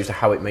 as opposed to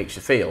how it makes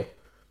you feel.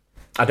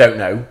 I don't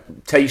know.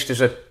 Taste is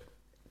a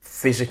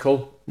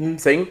physical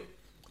thing.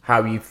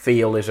 How you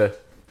feel is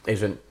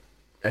an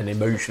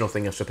emotional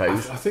thing, I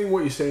suppose. I think what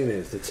you're saying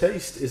is the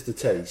taste is the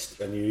taste,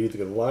 and you're either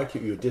going to like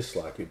it or you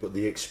dislike it, but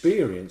the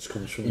experience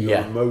comes from your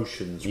Yeah.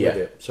 emotions Yeah. with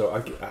it. So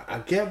I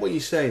get what you're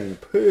saying.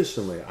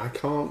 Personally, I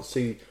can't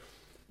see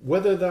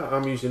whether that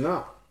I'm using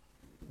that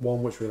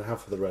one which we're going to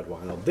have for the red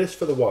wine or this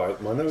for the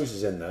white. My nose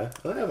is in there,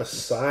 and I have a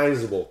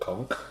sizable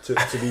conch to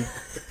be.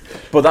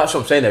 But that's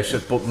what I'm saying though. So,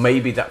 but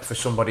maybe that for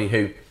somebody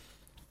who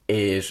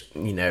is,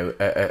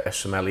 a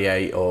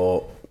sommelier,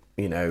 or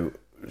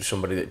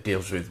somebody that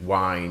deals with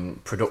wine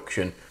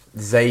production,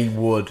 they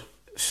would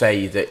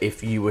say that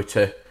if you were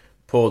to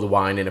pour the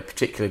wine in a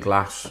particular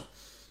glass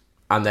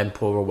and then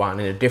pour a wine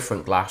in a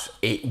different glass,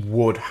 it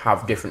would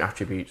have different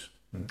attributes.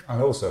 I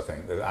also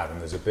think that, Adam,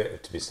 there's a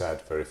bit to be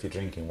said for if you're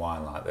drinking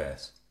wine like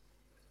this,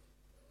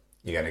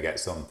 you're going to get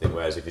something,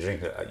 whereas if you're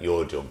drinking it like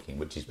you're drinking,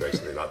 which is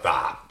basically like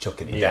that,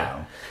 chucking it Yeah.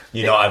 down,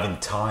 you're not having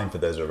time for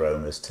those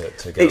aromas to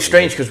get... It's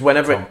strange because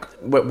whenever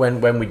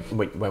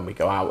when we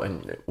go out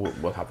and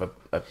we'll have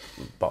a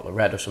bottle of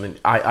red or something,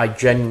 I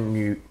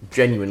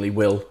genuinely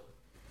will.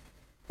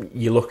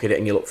 You look at it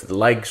and you look for the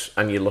legs,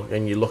 and you look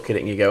at it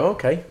and you go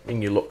okay,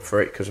 and you look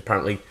for it because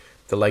apparently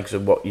the legs are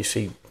what you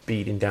see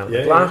beading down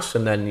the glass,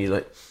 and then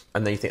you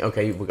think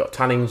okay, we've got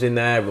tannins in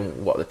there,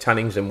 and what are the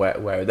tannins and where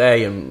are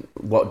they, and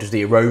what does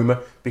the aroma?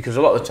 Because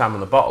a lot of the time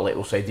on the bottle it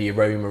will say the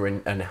aroma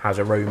and has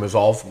aromas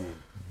of.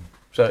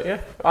 So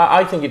yeah,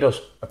 I think it does.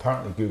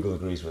 Apparently Google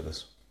agrees with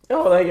us.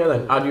 Oh, there you go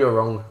then. And you're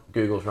wrong.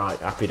 Google's right.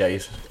 Happy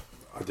days.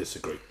 I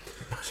disagree.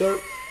 So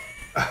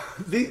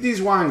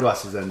these wine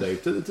glasses, then,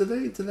 Dave, do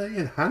they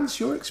enhance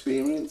your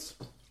experience?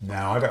 No,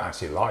 I don't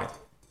actually like...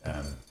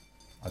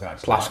 I don't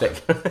actually Plastic.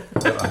 like them.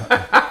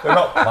 They're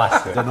not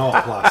plastic. They're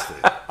not plastic.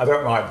 I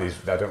don't like these.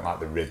 I don't like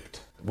the ribbed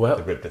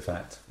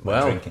effect when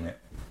well. drinking it.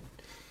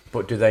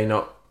 But do they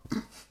not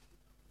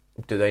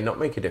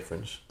make a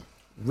difference?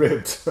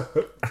 Ribbed.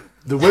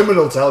 The women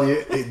will tell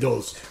you it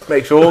does.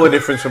 Makes all the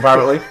difference,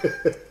 apparently.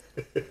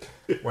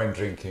 When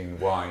drinking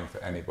wine for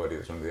anybody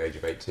that's under the age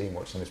of 18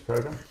 watching this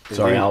programme.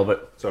 Sorry,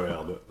 Albert. Sorry,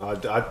 Albert.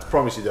 I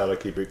promise you, Dad, I'd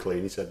keep it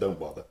clean. He said, don't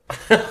bother.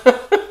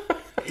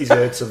 He's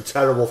heard some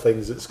terrible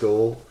things at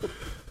school.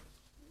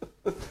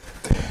 But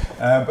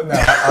no,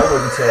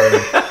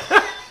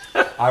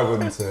 I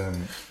wouldn't.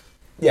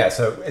 Yeah.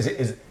 So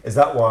is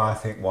that why I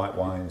think white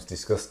wine's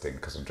disgusting?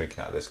 Because I'm drinking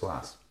out of this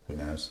glass. Who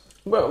knows?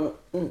 Well,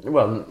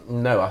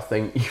 no. I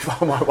think you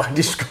find white wine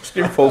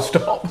disgusting. Full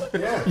stop.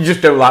 Yeah. You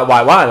just don't like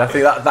white wine. I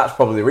think that's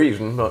probably the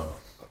reason. But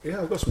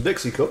Yeah, I've got some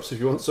Dixie cups if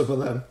you want some of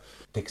them.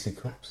 Dixie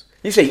cups.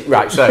 you see,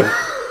 right? So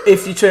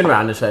if you turn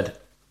around and said,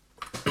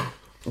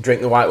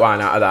 "Drink the white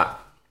wine out of that,"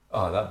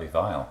 Oh, that'd be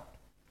vile.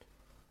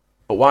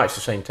 but white's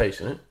the same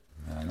taste, isn't it?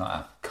 No, not out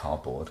of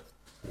cardboard.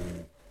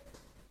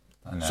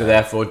 I know. So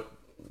therefore.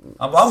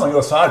 I'm on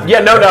your side. Yeah,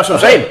 no, that's what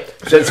I'm saying.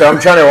 So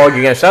I'm trying to argue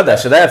against that there.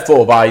 So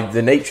therefore, by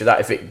the nature of that,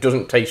 if it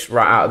doesn't taste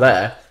right out of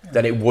there,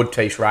 then it would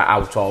taste right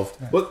out of.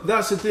 But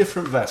that's a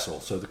different vessel,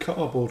 so the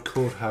cardboard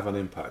could have an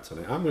impact on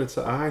it. I'm going to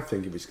say, I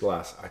think if it's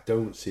glass, I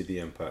don't see the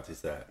impact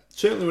is there.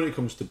 Certainly when it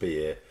comes to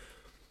beer,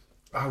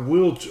 I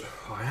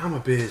am a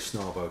beer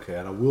snob, okay,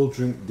 and I will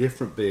drink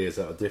different beers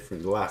out of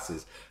different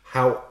glasses.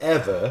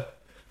 However,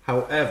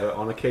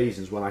 on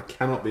occasions when I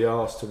cannot be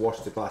asked to wash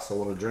the glass I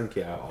want to drink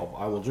it out of,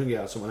 I will drink it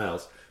out of someone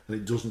else, and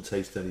it doesn't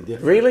taste any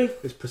different. Really?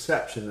 It's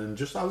perception, and I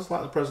just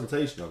like the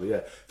presentation of it, yeah.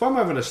 If I'm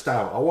having a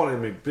stout, I want it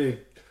to be big,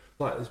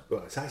 like this,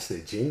 well, it's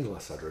actually a gin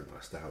glass I drink my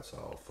stouts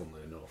out of,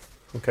 funnily enough.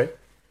 Okay.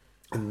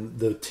 And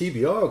the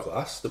TBR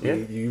glass that Yeah.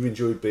 you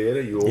enjoyed beer,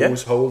 you Yeah.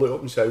 always hold it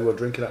up and say we're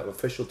drinking out of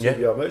official Yeah.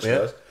 TBR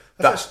merchandise.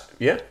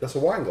 Yeah. That's a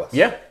wine glass.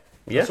 Yeah.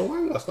 Yeah. That's a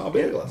wine glass, not a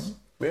beer glass.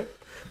 Yeah.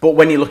 But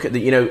when you look at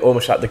the,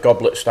 almost like the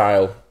goblet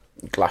style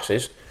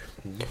glasses,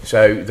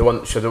 so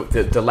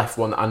the left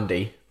one,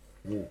 Andy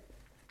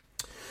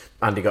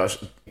got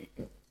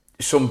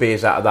some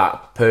beers out of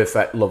that,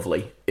 perfect,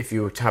 lovely. If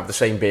you were to have the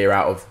same beer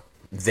out of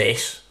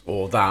this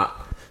or that,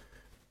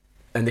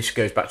 and this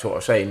goes back to what I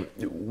was saying,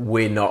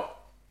 we're not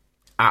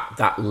at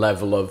that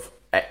level of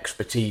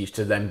expertise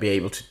to then be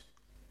able to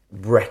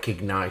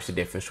recognise the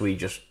difference. We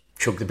just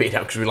chug the beer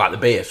down because we like the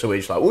beer, so we're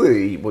just like,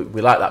 we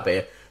like that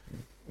beer.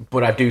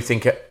 But I do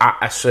think at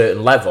a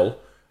certain level,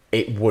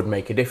 it would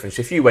make a difference.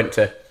 If you went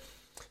to,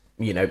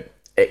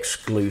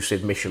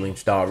 exclusive Michelin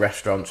star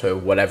restaurants or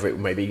whatever it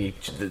may be,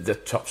 the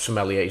top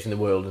sommeliers in the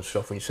world and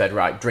stuff, and you said,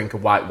 right, drink a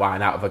white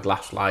wine out of a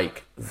glass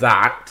like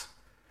that,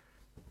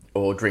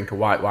 or drink a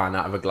white wine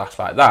out of a glass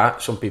like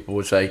that, some people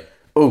would say,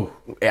 oh,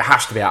 it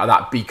has to be out of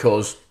that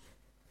because,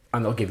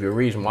 and they'll give you a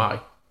reason why.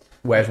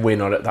 whereas we're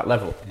not at that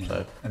level.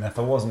 So. And if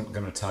I wasn't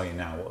going to tell you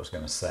now what I was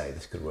going to say,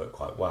 this could work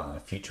quite well. In a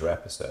future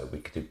episode, we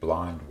could do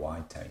blind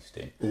wine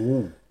tasting.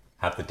 Ooh.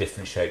 Have the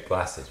different shaped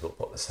glasses, but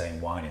put the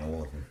same wine in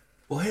all of them.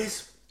 Well,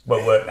 here's...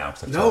 Won't work now.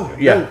 No,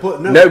 Yeah,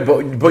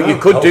 but you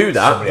could do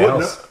that. Somebody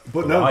else.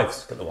 But the no.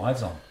 wives. Get the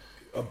wives on.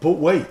 But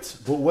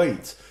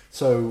wait.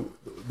 So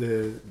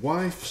the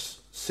wife's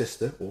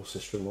sister or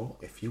sister-in-law,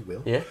 if you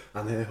will, Yeah.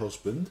 and her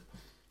husband,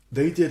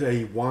 they did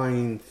a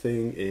wine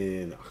thing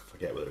in, I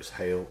forget whether it's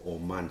Hale or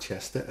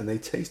Manchester, and they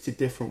tasted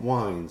different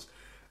wines,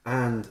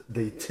 and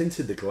they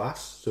tinted the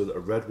glass so that a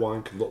red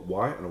wine could look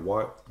white and a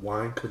white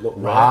wine could look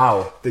red.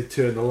 Wow. They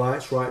turned the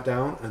lights right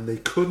down, and they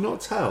could not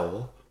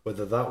tell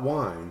whether that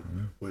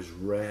wine was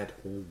red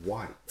or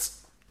white.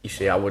 You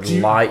see, I would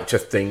like to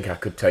think I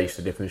could taste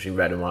the difference between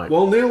red and white.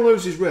 Well, Neil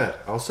knows he's red.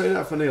 I'll say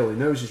that for Neil. He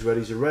knows he's red.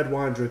 He's a red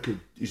wine drinker.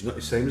 He's not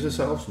the same as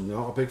himself. He's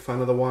not a big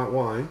fan of the white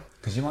wine.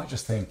 Because you might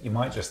just think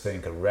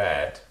a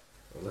red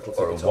little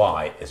or a tippy top.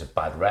 white is a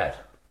bad red.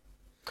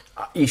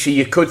 You see,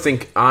 you could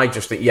think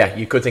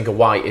you could think a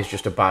white is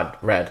just a bad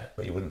red.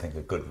 But you wouldn't think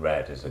a good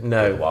red is a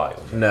No, good white.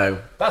 would you?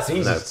 no. That's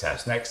easy No. to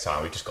test. Next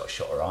time, we just got to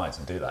shut our eyes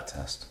and do that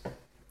test.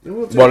 Yeah,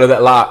 we'll do One of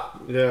that, like,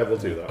 Yeah, we'll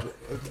do that.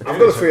 I've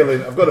got a feeling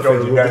we'll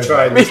nose be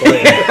trying back. this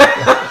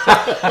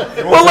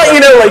later. we'll let you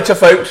know later,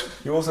 folks.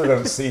 You also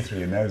don't see through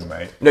your nose,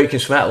 mate. No, you can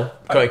smell,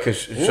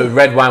 because so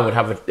red wine would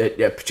have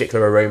a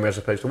particular aroma as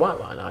opposed to white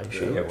wine, I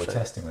assume. Yeah, we're so.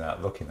 testing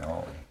without looking, though,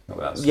 aren't we? Not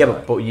without Yeah,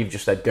 smelling. but you've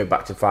just said go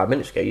back to 5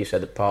 minutes ago. You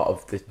said that part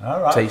of the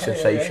All right, taste okay,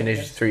 sensation yeah.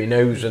 is through your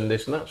nose and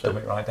this and that. Dumb So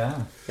it right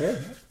down.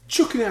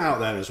 Chucking it out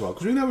then as well,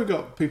 because we know we've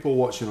got people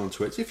watching on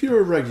Twitch. If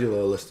you're a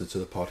regular listener to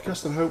the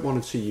podcast, and I hope one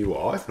or two you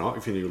are. If not,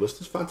 if you're new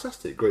listeners,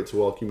 fantastic. Great to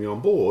welcome you on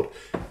board.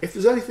 If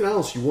there's anything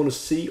else you want to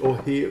see or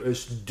hear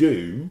us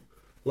do,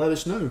 let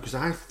us know, because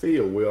I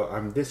feel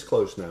I'm this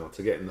close now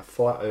to getting the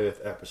Flat Earth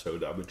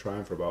episode that I've been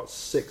trying for about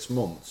 6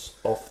 months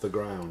off the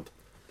ground.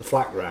 The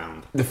flat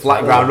ground. the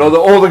flat ground or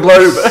the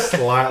globe,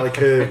 Slightly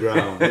curved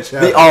ground.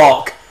 the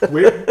arc.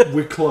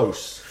 We're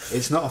close.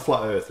 It's not a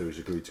flat earther who's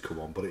agreed to come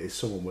on, but it is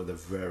someone with a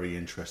very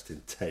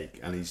interesting take,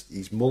 and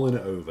he's mulling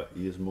it over.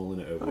 He is mulling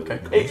it over.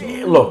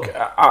 Okay. Look,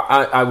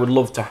 I would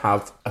love to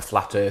have a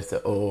flat earther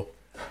or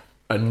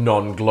a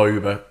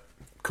non-glober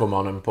come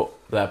on and put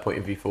their point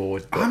of view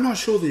forward. But I'm not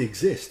sure they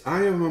exist.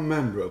 I am a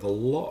member of a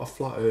lot of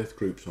flat earth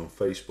groups on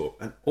Facebook,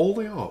 and all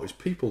they are is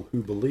people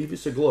who believe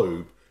it's a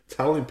globe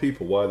telling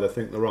people why they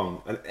think they're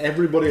wrong, and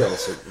everybody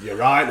else says, "You're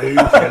right, dude, you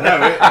know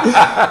it."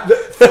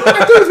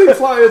 I don't think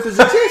flat earthers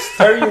exist.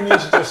 Don't you need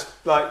to just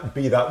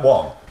be that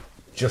one,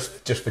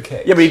 just for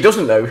kicks? yeah, but he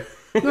doesn't know.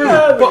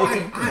 No, but but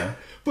you can,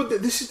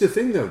 but this is the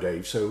thing though,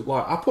 Dave. So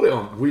I put it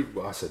on.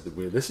 I said that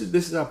this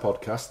is our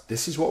podcast.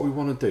 This is what we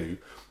want to do.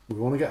 We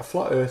want to get a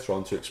flat earther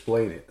on to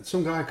explain it. And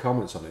some guy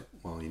comments on it.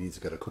 Well, you need to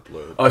get a couple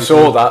of. I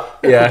saw that.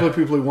 A Yeah. couple of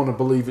people who want to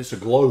believe it's a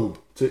globe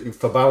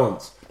for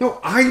balance. No,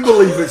 I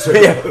believe it's a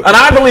globe. Yeah, and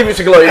I believe it's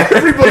a globe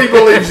Everybody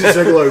believes it's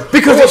a globe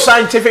because it's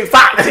scientific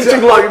fact. It's a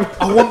globe.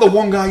 I want the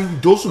one guy who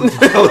doesn't to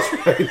tell us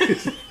what it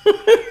is.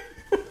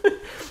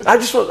 I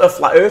just want a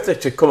flat earther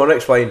to come on and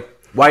explain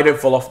why you don't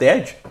fall off the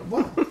edge.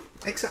 Well,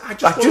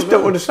 exactly. I just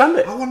don't understand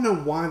it. I want to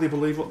know why they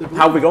believe what they believe.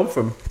 How have we gone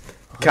from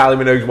Kylie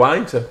Minogue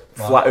wine to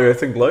flat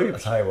earth and I'll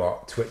globes? tell you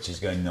what, Twitch is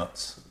going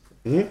nuts.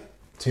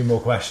 2 more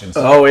questions.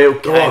 Oh,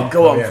 okay.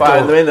 Go on, Yeah,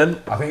 fire go them in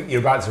then. I think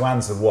you're about to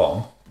answer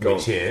one, Go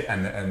which here,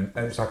 and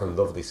it's like a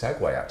lovely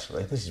segue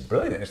actually. This is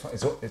brilliant.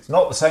 It's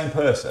not the same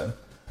person,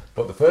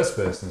 but the first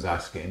person's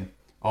asking,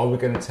 are we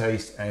going to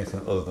taste anything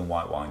other than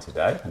white wine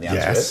today? And the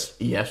answer is,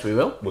 Yes, we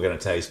will. we're going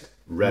to taste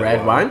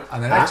Red wine.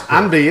 And the next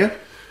and beer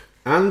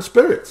and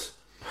spirits.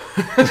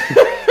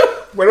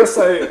 when I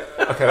say,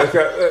 okay,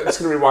 let's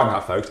going to rewind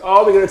that, folks.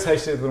 Are we going to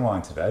taste other than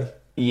wine today?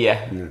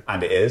 Yeah.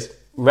 And it is,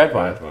 Red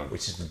wine.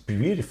 which is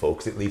beautiful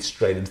because it leads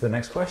straight into the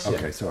next question.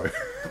 Okay, sorry.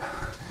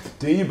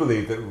 Do you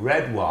believe that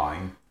red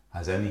wine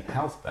has any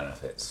health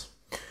benefits?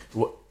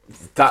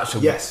 That's a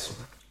Yes.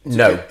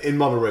 no, In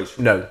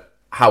moderation. no.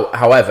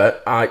 However,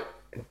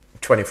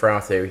 24-hour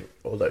theory,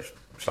 although it's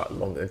slightly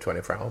longer than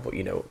 24 hour, but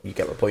you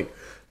get my point.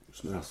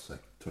 Something else to say.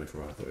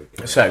 24 hour theory.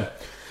 So,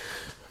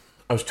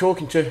 I was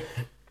talking to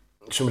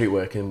somebody at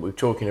work, and we were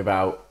talking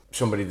about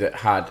somebody that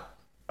had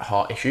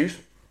heart issues,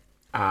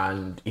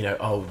 and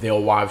the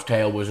old wives'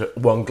 tale was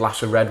 1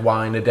 glass of red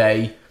wine a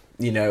day,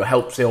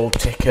 helps the old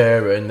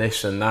ticker and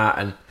this and that,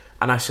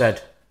 and I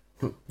said,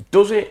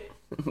 does it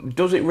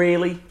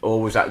really,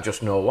 or was that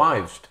just an old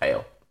wives'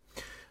 tale?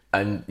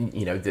 And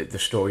the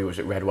story was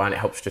that red wine, it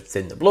helps to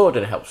thin the blood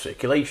and it helps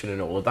circulation and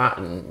all of that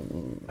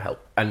and help.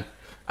 And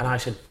I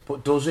said,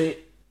 but does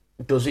it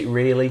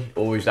really,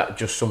 or is that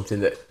just something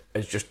that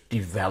has just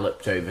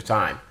developed over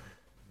time?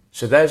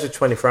 So there's a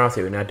 24-hour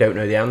theory, and I don't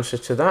know the answer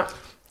to that.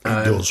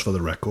 It does, for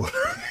the record.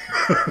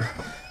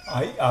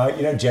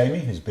 Jamie,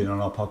 who's been on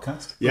our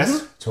podcast,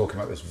 Yes. talking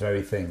about this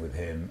very thing with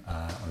him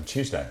on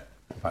Tuesday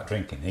about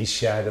drinking. He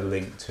shared a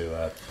link to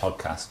a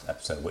podcast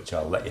episode, which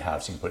I'll let you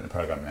have so you can put it in the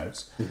program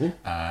notes.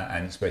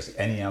 And it's basically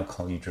any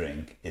alcohol you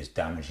drink is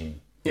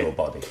damaging your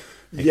body.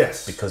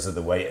 Yes. Because of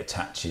the way it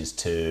attaches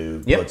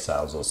to Yep. blood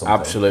cells or something.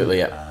 Absolutely,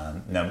 yeah.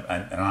 No,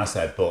 and I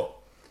said, but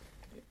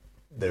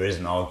there is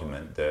an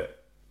argument that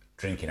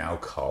drinking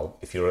alcohol,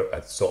 if you're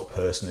a sort of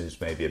person who's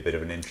maybe a bit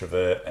of an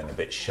introvert and a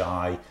bit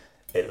shy,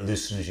 it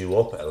loosens you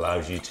up, it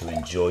allows you to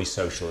enjoy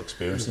social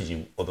experiences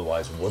you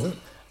otherwise wouldn't,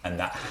 and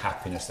that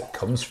happiness that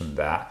comes from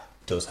that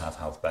does have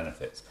health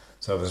benefits.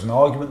 So there's an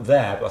argument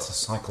there, but that's a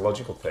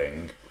psychological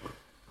thing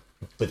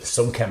with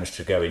some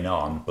chemistry going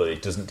on, but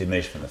it doesn't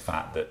diminish from the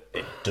fact that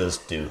it does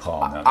do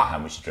harm no matter how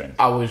much you drink.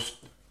 I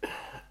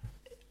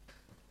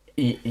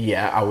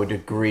would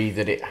agree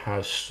that it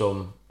has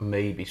some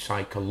maybe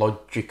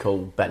psychological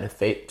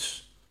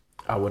benefits.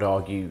 I would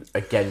argue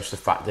against the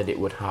fact that it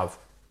would have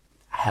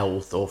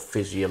health or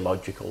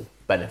physiological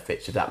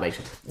benefits, if that makes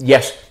sense.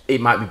 Yes, it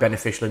might be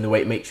beneficial in the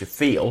way it makes you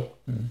feel,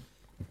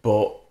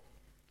 but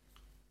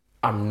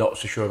I'm not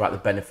so sure about the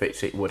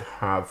benefits it would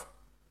have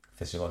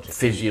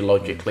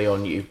physiologically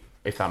on you,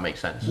 if that makes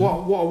sense.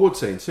 What I would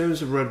say, in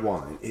terms of red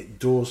wine, it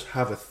does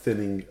have a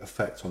thinning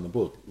effect on the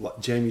blood. Like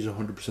Jamie's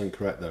 100%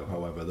 correct, though.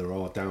 However, there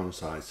are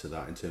downsides to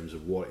that in terms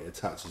of what it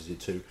attaches you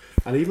to.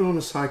 And even on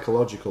a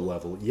psychological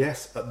level,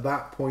 yes, at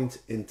that point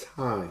in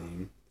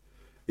time,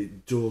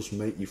 it does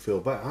make you feel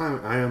better.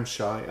 I am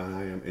shy and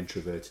I am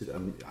introverted,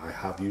 and I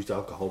have used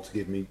alcohol to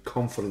give me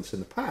confidence in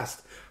the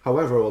past.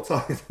 However, I will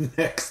tell you the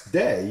next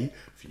day,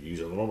 if you use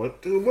a little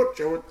bit too much,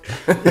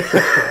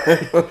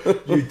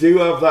 you do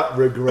have that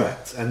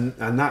regret, and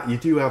that you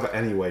do have it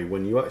anyway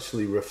when you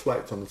actually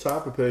reflect on the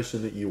type of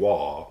person that you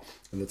are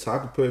and the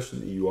type of person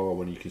that you are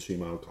when you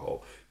consume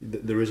alcohol.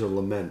 There is a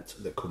lament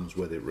that comes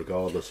with it,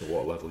 regardless of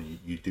what level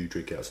you do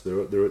drink it.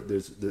 So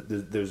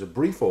there's a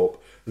brief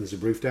up and there's a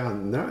brief down,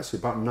 and actually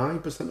about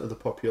 9% of the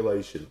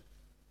population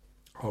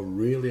are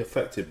really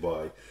affected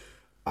by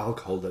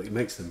alcohol, that it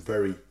makes them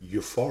very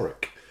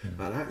euphoric.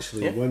 And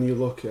actually, when you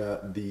look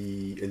at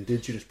the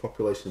indigenous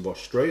population of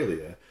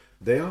Australia,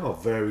 they are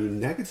very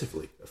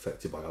negatively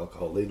affected by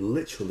alcohol. They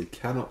literally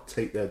cannot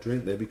take their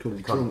drink. They become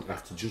drunk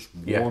after just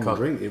one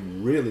drink. It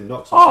really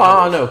knocks them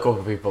I know a couple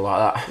of people like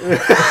that.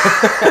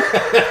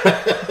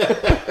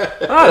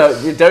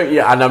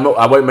 And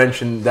I won't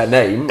mention their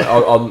name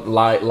on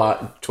like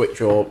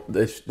Twitch or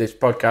this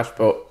podcast,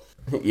 but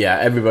yeah,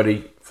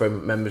 everybody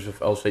from members of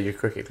Alsager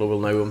Cricket Club will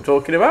know who I'm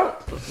talking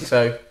about.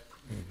 So,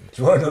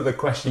 do you want another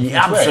question?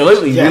 Yeah,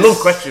 absolutely. Yes. We love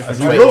questions from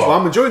Twitch.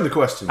 I'm enjoying the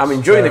questions. I'm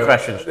enjoying the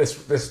questions.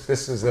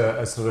 This is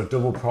a sort of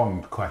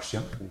double-pronged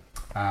question.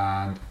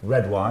 And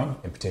red wine,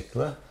 in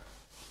particular,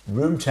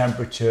 room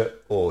temperature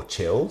or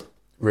chilled?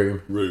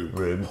 Room.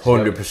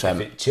 100%.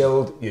 If it's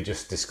chilled, you're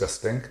just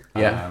disgusting.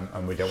 Yeah.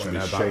 And we don't want to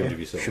know about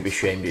you. Should be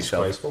ashamed of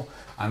yourself. Disgraceful.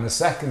 And the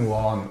second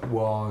one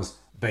was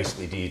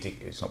basically,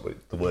 it's not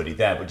the wordy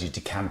there, but do you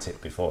decant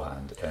it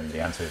beforehand? And the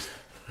answer is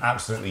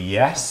absolutely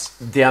yes.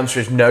 The answer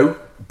is no,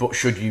 but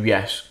should you?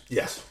 Yes.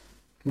 Yes.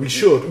 We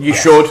should. You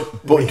should,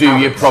 but do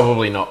you?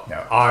 Probably not. No,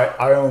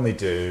 I only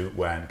do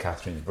when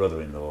Catherine's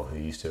brother-in-law, who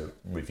used to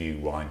review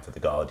wine for The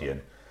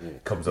Guardian,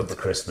 comes up for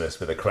Christmas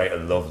with a crate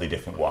of lovely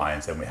different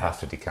wines, and we have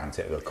to decant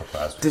it a couple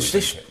of hours. There's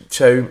this,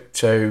 so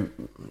you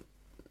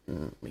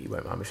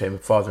won't mind me saying, my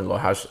father-in-law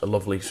has a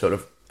lovely sort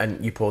of,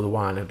 and you pour the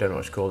wine, I don't know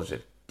what it's called, is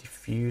it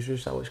diffuser,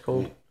 is that what it's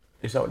called?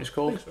 Is that what it's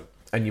called? I think so.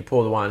 And you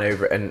pour the wine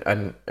over it,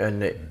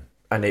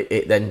 and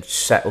it then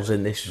settles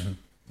in this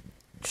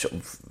sort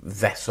of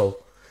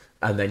vessel,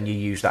 and then you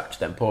use that to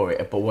then pour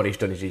it. But what he's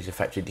done is he's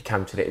effectively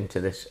decanted it into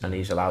this, and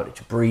he's allowed it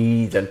to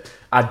breathe. And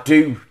I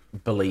do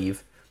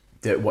believe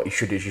that what you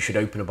should do is you should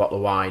open a bottle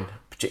of wine,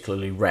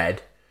 particularly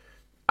red,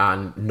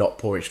 and not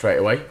pour it straight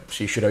away.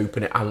 So you should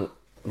open it and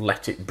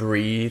let it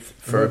breathe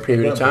for a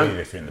period of time. Breathe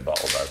if you're in the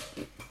bottle, though.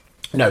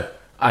 No,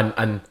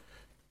 and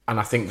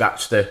I think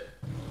that's the.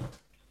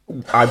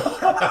 Whoa!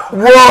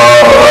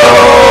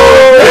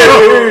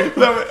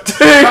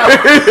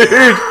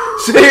 Dude!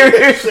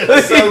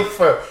 Seriously?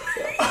 Sofa.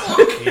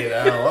 Fucking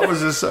hell, that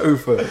was a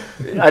sofa.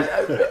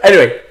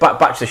 Anyway,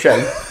 back to the show.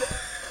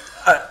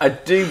 I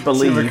do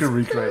believe. See if I can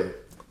recreate it.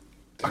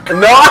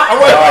 No!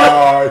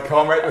 I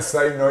can't make the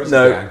same noise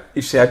again.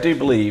 You see, I do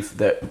believe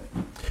that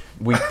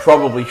we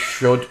probably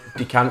should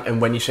decant,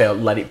 and when you say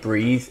let it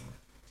breathe,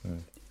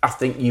 I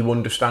think you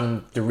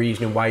understand the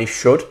reasoning why you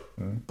should,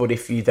 but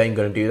if you're then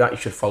going to do that, you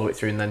should follow it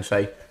through and then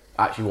say,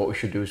 actually what we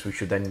should do is we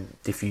should then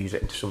diffuse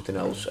it into something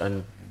else.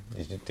 And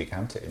you just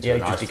decant it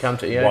into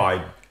decant it,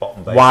 wide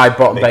bottom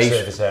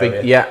base,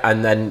 big,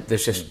 and then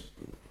there's this,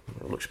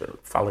 it looks a bit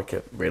phallic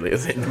really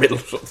in the middle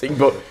of something,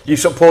 but you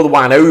sort of pour the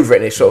wine over it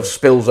and it sort of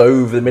spills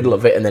over the middle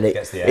of it, and then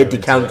it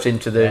decants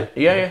into the,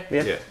 yeah.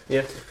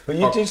 But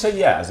you do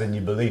say as in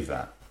you believe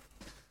that?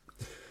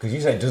 Because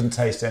you say it doesn't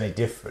taste any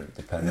different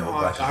depending on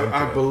what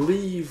I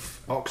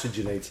believe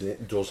oxygenating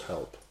it does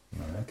help.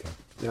 Oh, okay.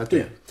 Yeah, I do.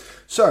 Yeah.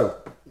 So,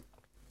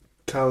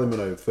 Kylie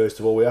Minogue, first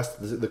of all, we asked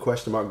the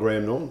question about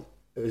Graham Norton.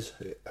 Is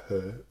it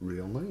her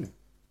real name?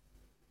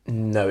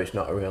 No, it's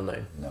not a real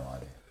name. No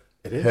idea.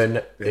 It is.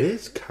 It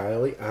is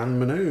Kylie Ann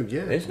Minogue,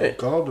 yeah. Is it?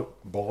 God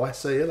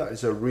bless her, that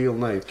is a real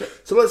name.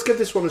 So let's give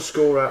this one a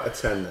score out of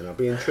 10 then. I'd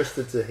be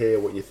interested to hear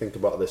what you think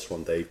about this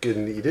one, Dave,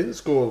 given that you didn't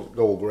score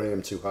Old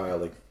Graham too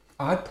highly.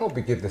 I'd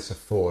probably give this a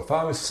 4. If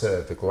I was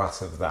served a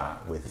glass of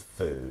that with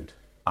food,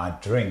 I'd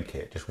drink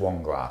it, just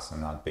one glass,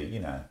 and I'd be,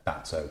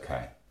 that's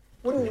okay.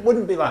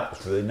 Wouldn't be like,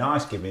 it's really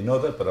nice, give me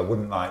another, but I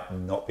wouldn't like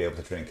not be able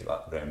to drink it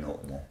like Graham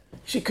Norton more.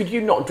 See, could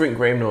you not drink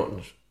Graham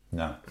Norton's?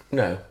 No.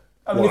 No.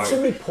 I mean, if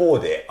somebody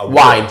poured it, I would.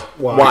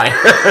 Wine.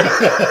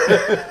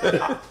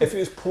 If it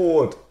was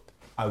poured,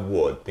 I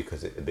would,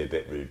 because it'd be a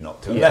bit rude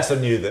not to. Unless I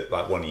knew that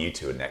like one of you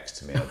two are next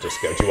to me, I'd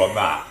just go, do you want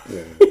that?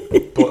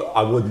 But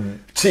I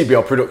wouldn't.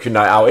 TBR production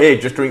night out here,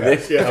 just drink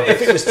this. Yeah.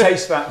 If it was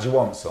taste that, do you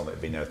want some?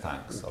 It'd be no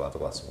thanks. I'll have a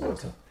glass of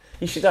water.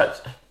 You see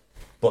that?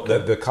 But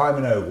the Kylie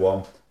Minogue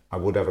one, I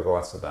would have a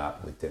glass of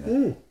that with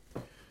dinner.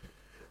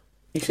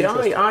 You see,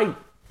 I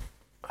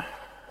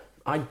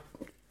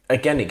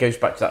again, it goes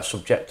back to that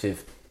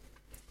subjective.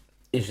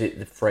 Is it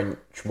the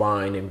French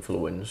wine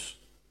influence?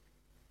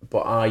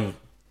 But I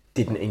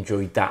didn't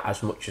enjoy that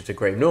as much as the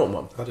Graham Norton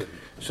one. I didn't.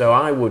 So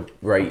I would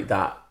rate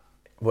that.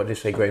 What did I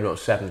say? Graham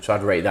Norton 7. So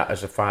I'd rate that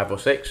as a 5 or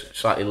 6,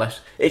 slightly less.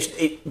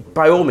 It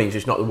by all means,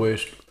 it's not the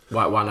worst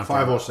white wine I've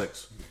 5 had. or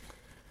 6?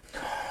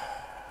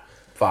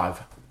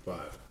 5.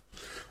 5.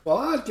 Well,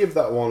 I'd give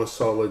that one a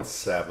solid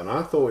 7.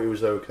 I thought it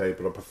was okay,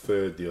 but I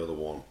preferred the other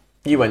one.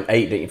 You went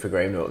 8, didn't you, for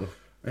Graham Norton?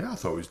 Yeah, I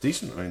thought it was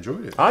decent. I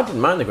enjoyed it. I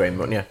didn't mind the Graham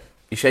Norton. Yeah,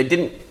 you say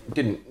didn't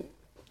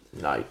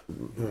like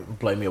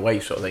blow me away,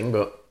 sort of thing.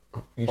 But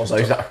although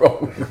is that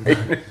wrong?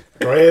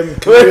 Graham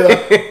can do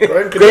that.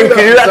 Graham can Graham do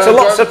can do that to sometimes.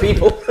 lots of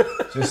people.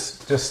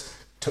 Just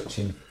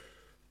touching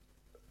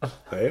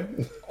Yeah.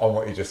 on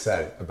what you just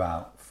said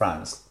about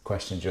France.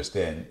 Question just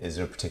in: is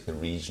there a particular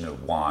region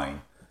of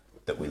wine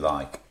that we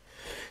like?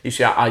 You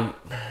see,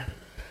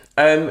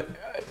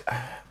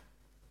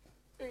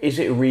 is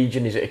it a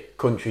region? Is it a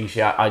country? You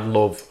see, I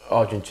love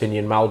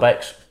Argentinian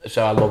Malbecs.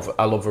 So I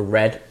love a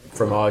red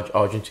from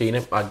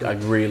Argentina. I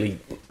really,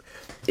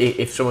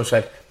 if someone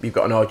said you've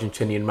got an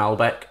Argentinian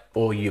Malbec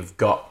or you've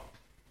got,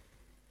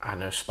 I don't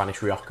know,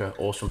 Spanish Rioja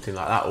or something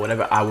like that or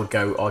whatever, I would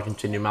go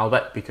Argentinian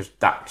Malbec because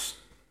that's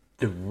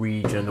the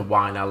region of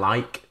wine I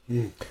like.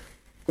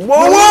 Whoa!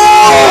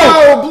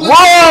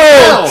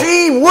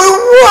 Gee,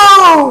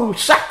 whoa!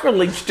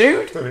 Sacrilege,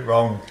 dude! Got it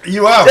wrong.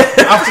 You have.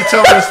 After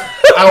telling us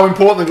how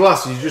important the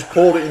glass is, you just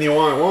poured it in your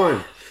white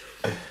wine.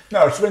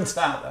 No, it's rinsed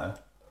out though.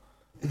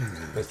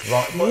 It's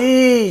right.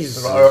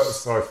 Jeez!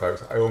 Sorry,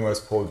 folks. I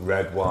almost poured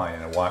red wine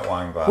in a white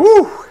wine glass.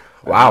 Woo.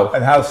 Wow.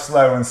 And how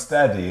slow and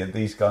steady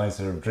these guys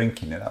are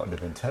drinking it. That would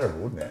have been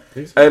terrible, wouldn't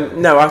it?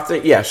 No, I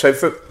think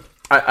So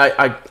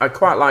I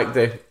quite like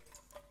the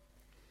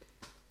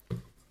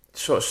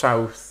sort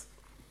of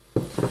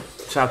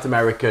South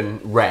American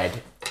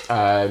red,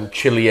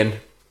 Chilean,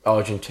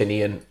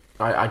 Argentinian.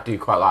 I do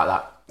quite like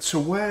that. So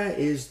where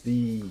is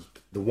the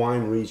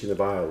wine region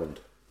of Ireland?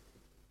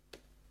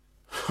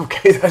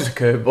 Okay, that's a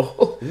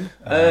curveball.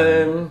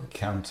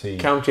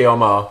 County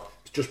Armagh.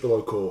 It's just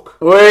below Cork.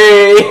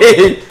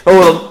 Wait,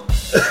 hold on.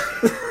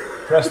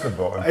 Press the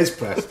button. It's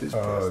pressed.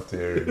 Oh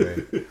dear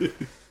me.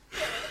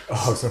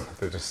 Oh, so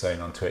they're just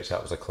saying on Twitch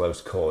that was a close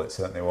call. It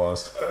certainly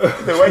was.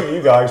 The way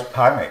you guys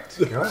panicked.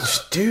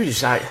 Dude,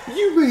 it's like...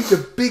 You made a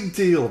big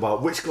deal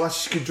about which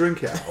glass you could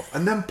drink it out of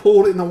and then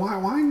poured it in a white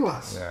wine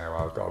glass. Yeah,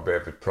 well, I've got a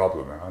bit of a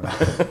problem now.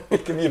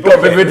 Can you Got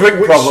a bit of a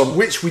drink problem.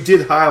 Which we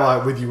did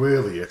highlight with you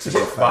earlier, to be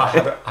fair.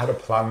 I had a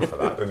plan for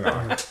that, didn't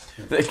I?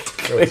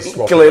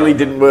 Clearly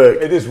didn't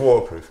work. It is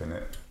waterproof, isn't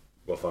it?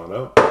 We'll find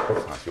out.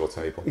 Oh, that's your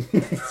table.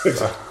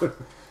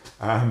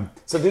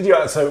 So did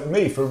you? So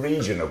me for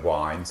region of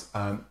wines.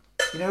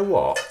 You know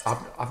what?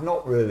 I've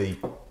not really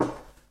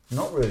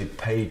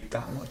paid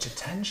that much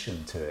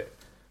attention to it.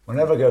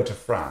 Whenever I go to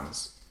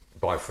France,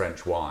 buy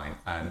French wine,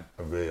 and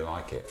I really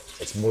like it.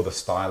 It's more the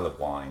style of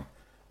wine.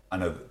 I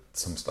know that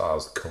some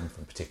styles come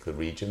from particular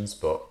regions,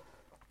 but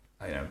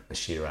you know, a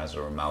Shiraz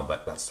or a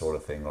Malbec, that sort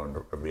of thing,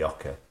 or a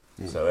Rioja.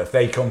 So if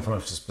they come from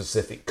a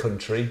specific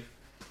country,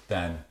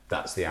 then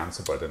that's the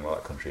answer. But I don't know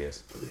what that country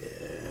is.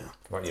 Yeah.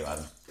 What about you,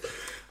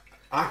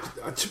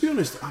 Adam? To be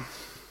honest,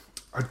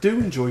 I do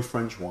enjoy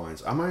French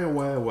wines. Am I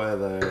aware where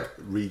their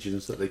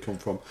regions that they come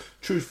from?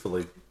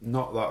 Truthfully,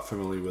 not that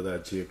familiar with their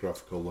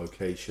geographical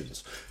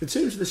locations. In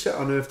terms of the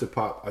Chateauneuf du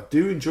Pape, I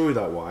do enjoy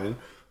that wine,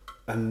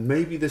 and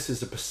maybe this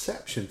is a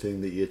perception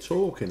thing that you're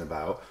talking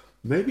about.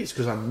 Maybe it's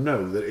because I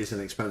know that it's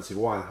an expensive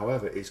wine.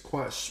 However, it's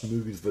quite a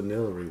smooth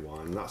vanilla-y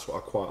wine, and that's what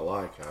I quite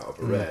like out of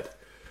a red.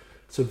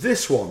 So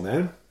this one,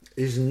 then,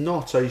 is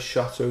not a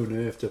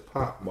Chateauneuf du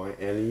Pape by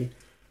any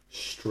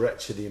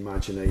stretch of the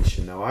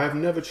imagination. Now, I have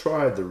never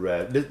tried the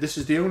red. This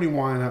is the only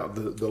wine out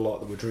of the lot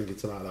that we're drinking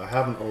tonight that I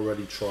haven't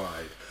already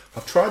tried.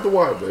 I've tried the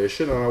white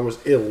version, and I was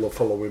ill the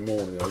following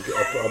morning.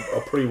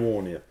 I'll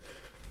pre-warn you.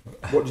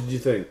 What did you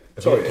think?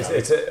 Sorry,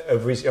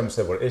 have we haven't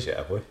said what it is yet,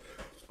 have we?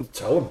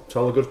 Tell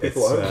the good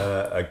people It's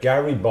at home. a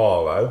Gary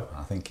Barlow.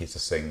 I think he's a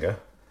singer.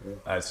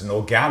 It's an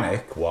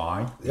organic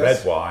wine, Yes.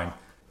 red wine.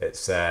 It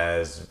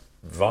says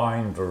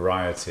vine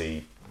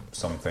variety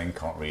something,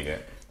 can't read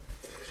it.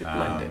 Is it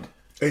blended?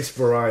 It's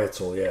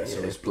varietal, yeah.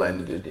 Yeah, it's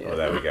blended. Yeah. Oh,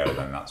 there we go.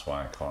 Then that's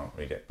why I can't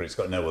read it. But it's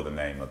got no other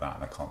name of that,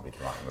 and I can't read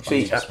it right on the back.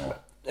 See, It's small.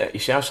 you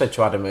see, I said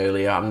to Adam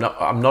earlier, I'm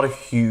not a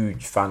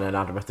huge fan, and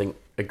Adam I think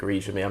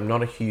agrees with me. I'm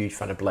not a huge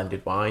fan of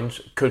blended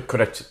wines.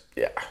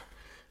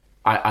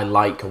 I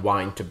like a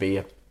wine to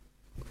be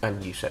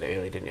and you said it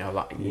earlier, didn't you? I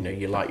like,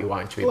 you like your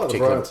wine to be a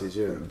particular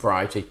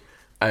variety.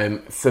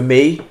 For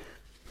me,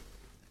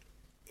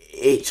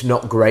 it's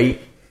not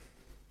great.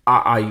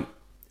 I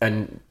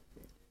and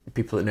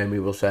people that know me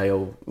will say,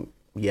 "Oh,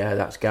 yeah,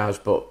 that's Gaz,"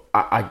 but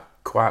I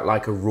quite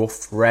like a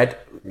rough red,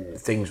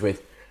 things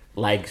with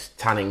legs,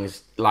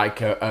 tannings,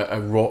 like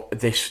a raw.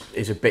 This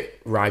is a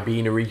bit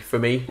Ribenery for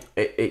me.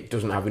 It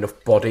doesn't have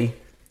enough body.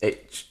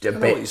 It's a bit.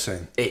 What you're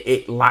saying.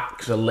 It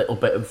lacks a little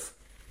bit of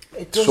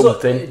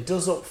something. It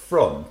does up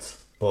front,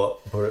 but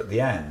at the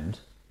end,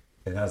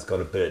 it has got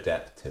a bit of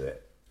depth to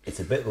it. It's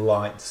a bit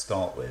light to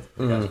start with.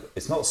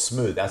 It's not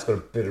smooth. That's got a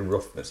bit of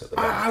roughness at the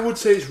back. I would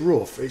say it's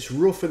rough. It's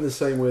rough in the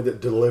same way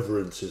that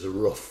Deliverance is a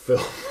rough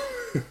film.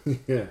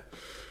 Yeah.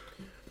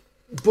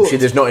 But see,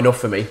 there's not enough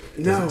for me.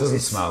 No, it doesn't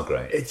smell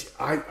great.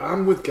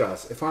 I'm with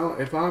Gaz. If I'm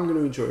going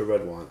to enjoy a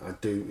red wine, I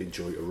do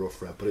enjoy a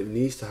rough red, but it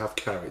needs to have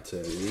character.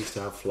 It needs to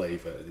have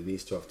flavour. It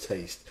needs to have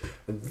taste.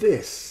 And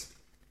this,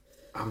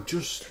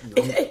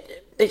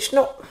 it's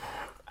not.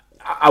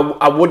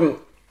 I wouldn't.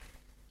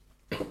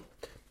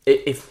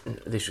 If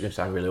this is going to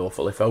sound really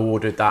awful, if I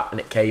ordered that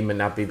and it came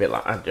and I'd be a bit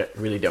like, I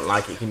really don't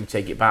like it, can you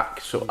take it back?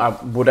 So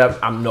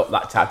I'm not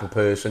that type of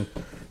person,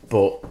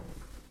 but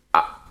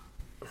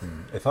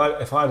if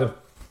I'd have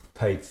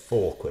paid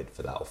 £4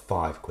 for that or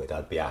 £5,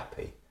 I'd be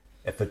happy.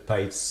 If I'd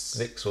paid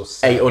 £6 or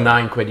 £7, £8 or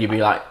 £9, you'd be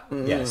like,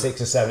 yeah, £6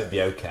 or £7, it'd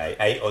be okay.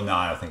 8 or 9,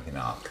 I'm thinking,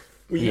 Well,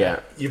 yeah.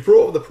 You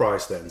brought up the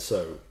price then,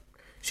 so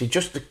see,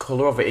 just the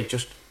colour of it. It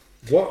just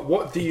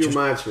what do you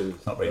imagine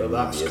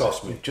that's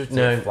cost me? Just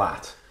no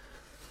flat.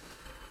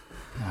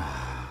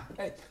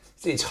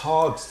 It's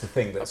hard to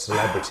think that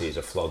celebrities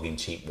are flogging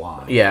cheap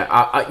wine.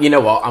 Yeah, you know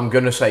what? I'm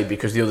going to say,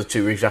 because the other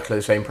two are exactly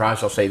the same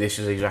price, I'll say this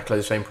is exactly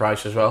the same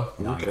price as well.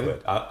 Okay.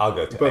 I'll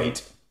go to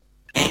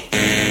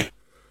 8.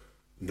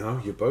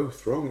 No, you're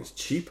both wrong. It's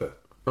cheaper.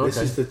 Okay. This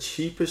is the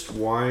cheapest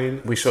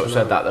wine. We sort of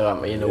said that, though,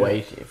 haven't we, in a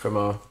way, from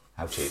our...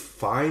 How cheap?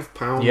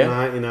 £5.99.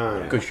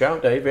 Yeah. Good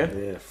shout, Dave, yeah.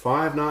 Yeah,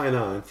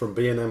 $5.99 from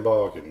B&M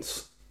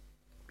Bargains.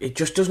 It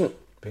just doesn't...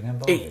 B&M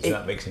Bargains?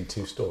 That makes in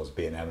 2 stores,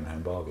 B&M and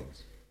Home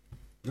Bargains.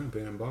 No,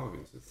 B&M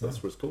Bargains.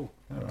 That's what it's called.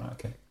 Oh, right,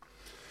 okay.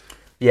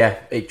 Yeah,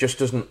 it just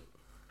doesn't...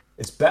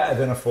 It's better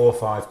than a 4 or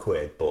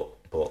 £5,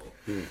 but...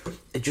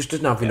 It just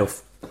doesn't have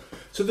enough...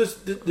 So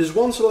there's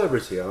one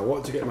celebrity, and I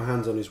wanted to get my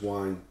hands on his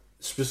wine,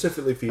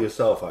 specifically for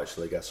yourself,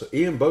 actually, I guess. So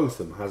Ian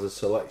Botham has a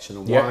selection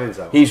of wines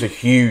out. He's a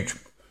huge...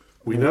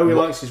 We know he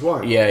likes his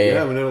wine. Yeah,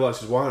 we know he likes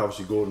his wine.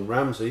 Obviously, Gordon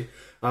Ramsay.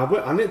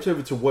 I nipped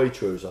over to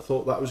Waitrose. I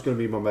thought that was going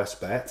to be my best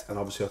bet, and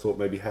obviously I thought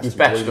maybe Heston... Your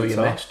best or your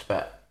best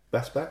bet?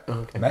 Best bet. Oh,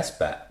 okay. Best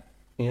bet?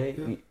 Yeah.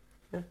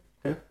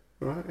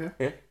 Right, yeah.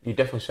 Yeah, you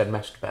definitely said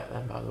best bet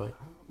then, by the way.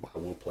 Well,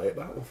 we'll play it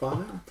back, we'll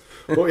find out.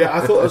 But yeah,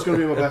 I thought that was going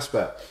to be my best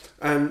bet.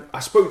 And I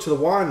spoke to the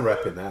wine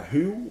rep in there,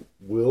 who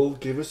will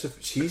give us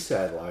she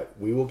said, like,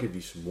 we will give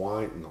you some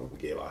wine. No,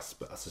 I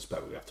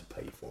suspect we have to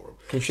pay for them.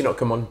 Can she not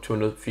come on to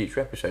another future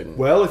episode?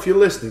 Well, if you're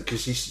listening,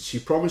 because she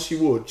promised she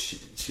would,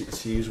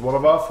 she's one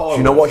of our followers.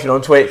 She's not watching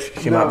on Twitch,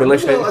 she might be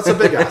listening. Well, that's a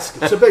big ask.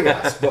 It's a big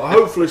ask. But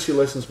hopefully she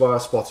listens via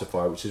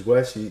Spotify, which is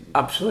where she...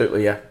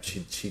 Absolutely, yeah.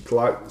 She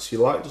liked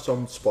us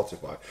on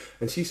Spotify.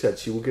 And she said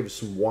she will give us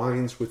some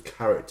wines with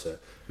character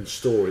and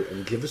story,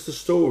 and give us the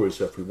stories.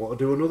 So if we want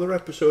to do another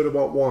episode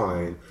about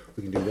wine,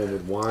 we can do one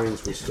with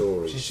wines with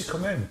stories. She should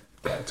come in.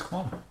 Yeah, come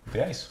on.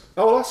 The ace.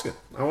 I will ask her.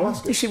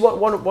 You see,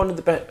 one of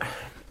the best...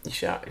 You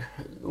see,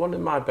 one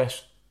of my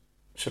best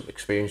sort of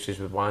experiences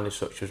with wine as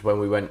such was when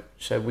we went...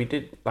 So we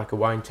did like a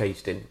wine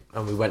tasting,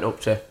 and we went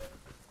up to...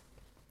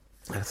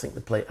 I think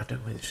the place... I don't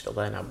know whether it's still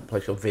there now. A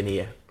place called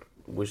Vinia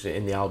was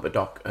in the Albert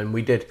Dock, and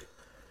we did...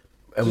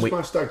 And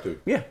my stag do?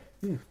 Yeah.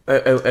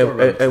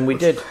 And we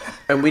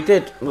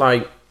did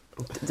like...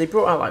 They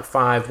brought out like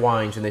 5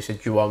 wines, and they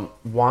said, do you want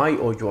white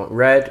or do you want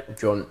red?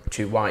 Do you want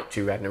 2 white,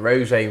 2 red and a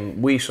rosé?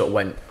 And we sort of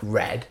went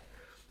red.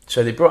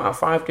 So they brought out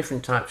 5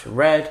 different types of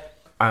red,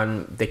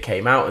 and they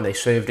came out and they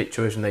served it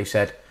to us, and they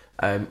said,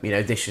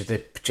 this is the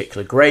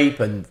particular grape,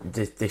 and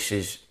this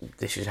is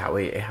how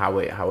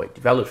it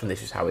develops, and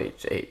this is how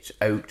it's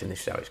oaked, and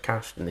this is how it's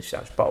cast, and this is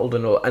how it's bottled,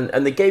 and all.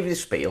 And they gave you the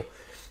spiel,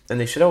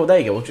 and they said, oh, there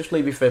you go, we'll just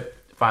leave you for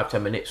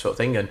 5-10 minutes sort of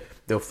thing. And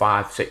there were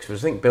 5-6 of us.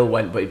 I think Bill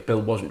went, but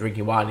Bill wasn't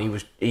drinking wine. He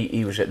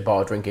was at the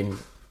bar drinking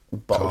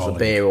bottles of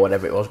beer or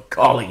whatever it was,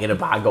 calling in a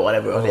bag or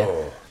whatever it was.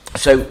 Yeah.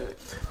 So,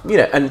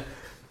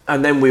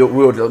 and then we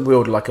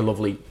ordered like a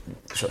lovely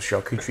sort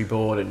of charcuterie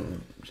board,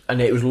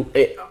 and it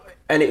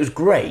was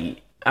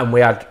great. And we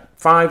had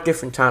 5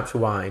 different types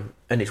of wine,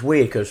 and it's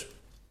weird because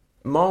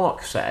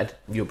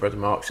your brother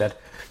Mark said,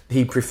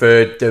 he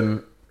preferred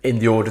them in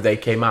the order they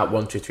came out,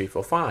 1, 2, 3,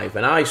 4, 5.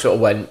 And I sort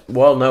of went,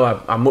 well,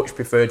 no, I much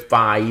preferred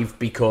 5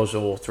 because,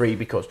 or 3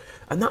 because.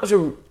 And that was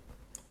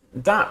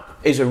that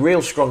is a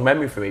real strong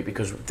memory for me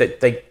because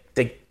they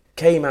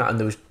came out and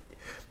there was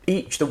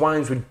the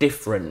wines were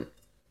different,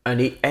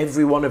 and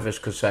every one of us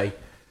could say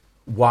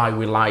why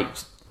we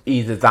liked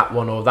either that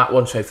one or that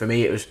one. So for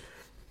me, it was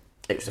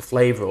the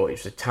flavour, or it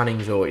was the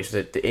tannins, or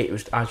it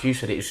was as you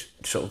said, it was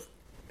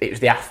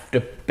the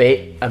after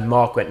bit. And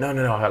Mark went, no,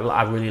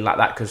 I really like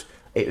that because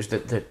it was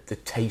the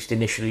taste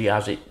initially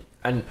as it,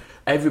 and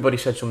everybody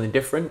said something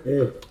different.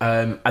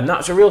 And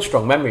that's a real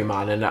strong memory of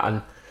mine.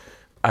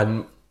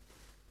 And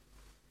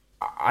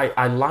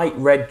I like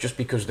red just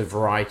because of the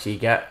variety you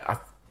get.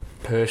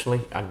 Personally,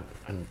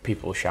 and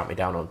people will shout me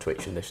down on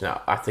Twitch and this and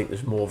that, I think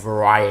there's more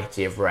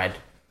variety of red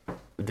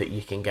that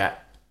you can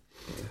get.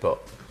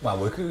 But well,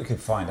 we could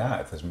find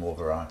out if there's more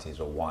varieties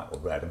of white or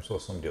red. I'm sure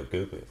somebody will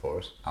Google it for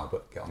us.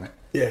 Albert, get on it.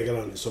 Yeah, get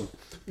on it some.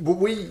 But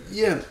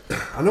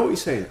I know what you're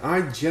saying. I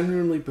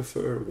genuinely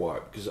prefer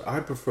white because I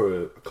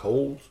prefer a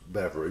cold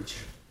beverage,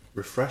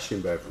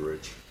 refreshing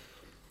beverage.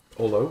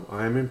 Although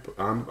I'm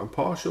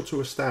partial to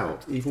a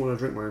stout. Even when I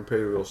drink my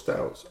imperial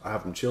stouts, I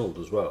have them chilled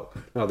as well.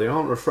 Now they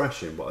aren't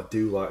refreshing, but I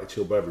do like a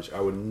chilled beverage. I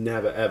would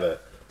never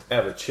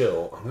ever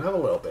chill. I'm gonna have a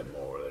little bit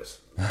more of this.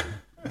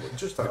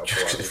 Just out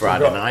of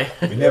Friday night.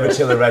 We never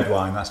chill a red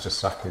wine. That's just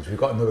sacrilege. We've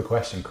got another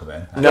question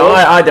coming. No,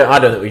 I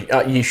don't think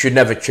you should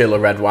never chill a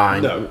red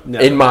wine. No,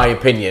 never. In my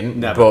opinion.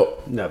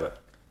 Never.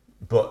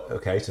 But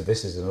okay, so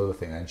this is another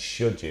thing. Then,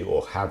 should you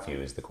or have you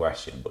is the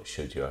question? But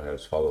should you,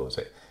 as follows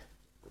it,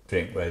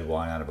 drink red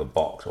wine out of a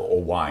box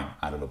or wine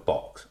out of a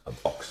box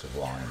of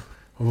wine?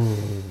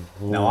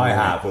 Now I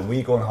have when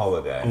we go on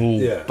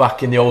holiday.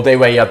 Back in the old day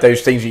where you had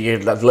those things you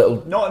had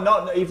little.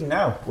 Not even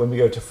now when we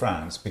go to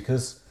France,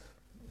 because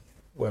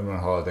when we're on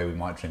holiday we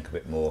might drink a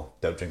bit more.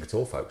 Don't drink at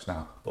all, folks,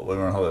 now. But when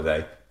we're on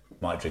holiday, we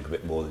might drink a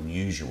bit more than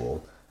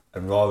usual,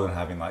 and rather than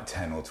having like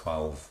 10 or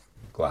 12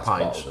 glass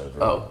pints. bottles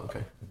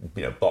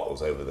over,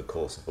 bottles over the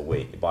course of a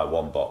week, you buy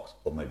one box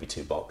or maybe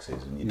two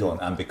boxes, and you're done.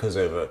 And because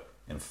over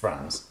in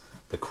France,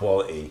 the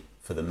quality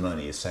for the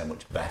money is so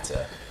much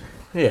better.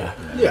 Yeah.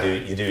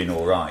 You're doing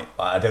all right.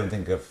 I don't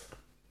think I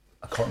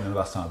can't remember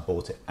last time I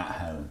bought it at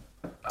home.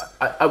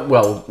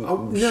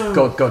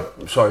 No.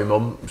 God, sorry,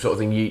 Mum. Sort of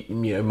thing. You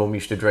know, Mum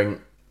used to drink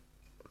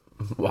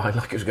wine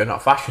like it was going out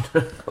of fashion,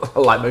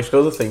 like most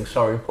other things.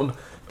 Sorry, Mum.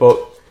 But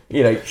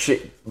you know,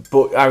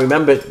 but I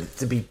remember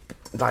to be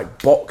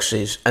like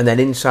boxes, and then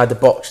inside the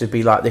box there'd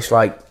be like this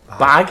like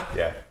bag.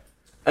 Yeah.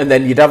 And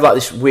then you'd have like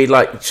this weird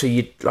so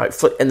you'd like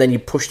flip, and then you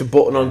push the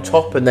button on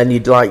top, and then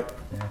you'd like.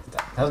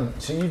 Yeah.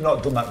 So you've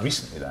not done that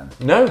recently then?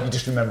 No. You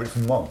just remember it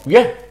from Mum?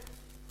 Yeah.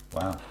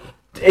 Wow.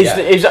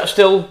 Is that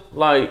still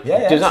like?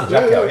 Yeah. Does that?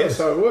 That's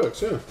how it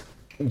works. Yeah.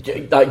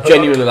 Like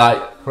genuinely,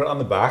 like put it on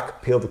the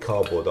back, peel the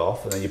cardboard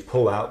off, and then you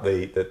pull out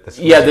the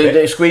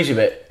squeezy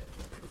bit.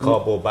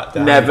 Cardboard back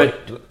down. Never.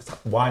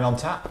 Wine on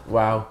tap.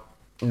 Wow.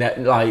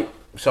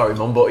 Sorry,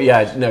 Mum, but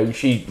yeah, no,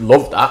 she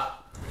loved that.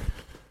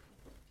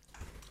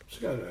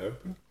 Just got it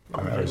open.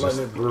 Letting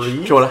it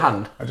breathe. Do you want a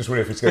hand? I just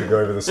wonder if it's going to go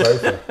over the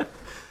sofa.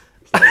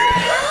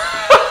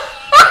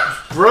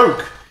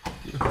 Broke.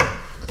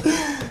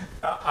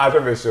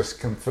 Adam has just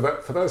for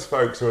those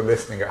folks who are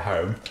listening at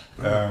home.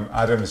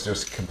 Adam has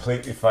just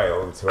completely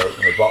failed to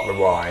open a bottle of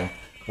wine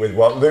with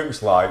what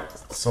looks like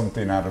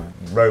something out of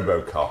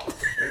RoboCop.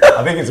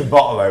 I think it's a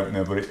bottle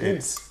opener, but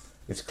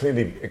it's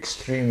clearly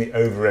extremely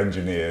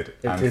over-engineered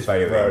and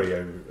failing. Very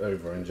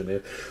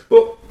over-engineered.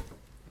 But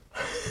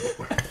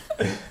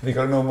have you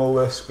got a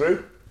normal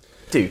screw?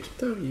 Dude,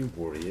 don't you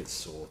worry, it's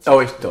sorted. Oh,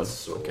 it's done.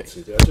 Okay.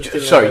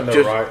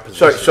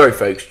 Sorry,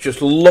 folks.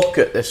 Just look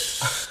at the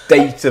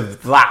state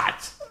of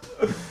that.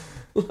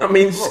 I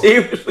mean,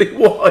 seriously,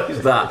 what is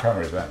The that?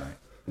 camera's there,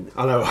 mate.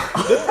 I know.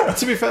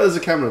 To be fair, there's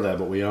a camera there,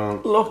 but we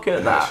aren't. Look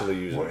at that. Actually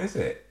using What is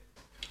it?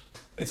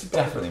 It's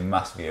definitely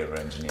massively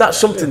over-engineered. That's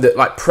something that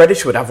like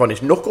Predator would have on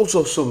his knuckles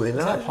or something.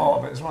 Is that part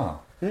of it as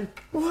well?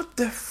 What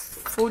the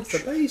fudge? the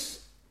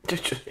base.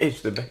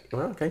 It's the base.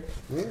 Well, okay.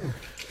 Yeah.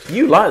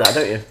 You like that,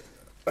 don't you?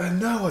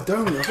 No, I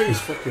don't. I think it's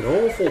fucking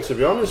awful, to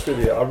be honest with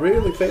you. I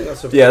really think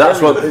that's a. Yeah,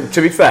 that's what.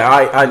 To be fair,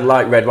 I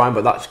like red wine,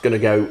 but that's going to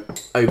go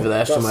over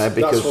there somewhere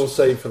because that's one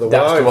saved for the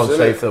wives. That's the one isn't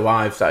saved it? for the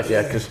wives. That's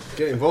because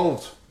Get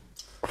involved.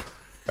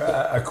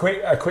 A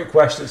quick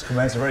question that's come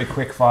in. It's a very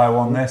quick fire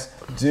one. This: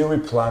 do we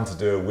plan to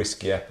do a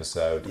whiskey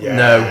episode?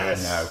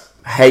 Yes. No.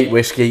 Hate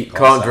whiskey,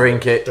 can't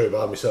drink it. Do it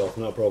by myself,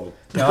 no problem.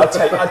 No,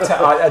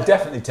 I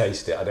definitely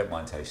taste it. I don't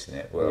mind tasting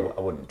it. Well,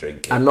 I wouldn't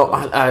drink it. I'm not.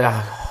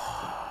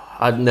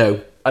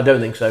 No, I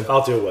don't think so.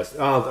 I'll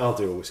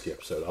do a whiskey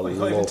episode. You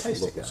can't even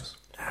taste it, guys.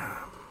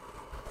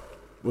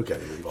 We're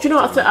getting involved. Do you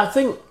know what I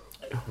think?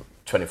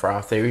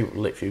 24-hour theory.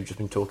 Literally, we've just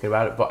been talking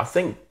about it, but I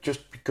think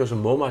just because of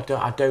Mum, I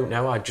don't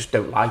know. I just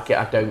don't like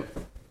it.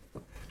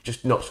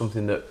 Just not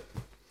something that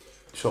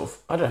sort of.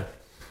 I don't know.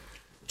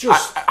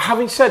 Just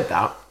having said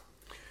that,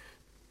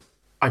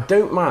 I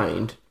don't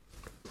mind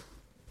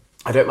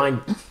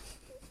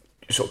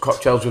sort of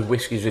cocktails with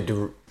whiskey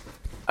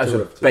as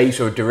a base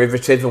or a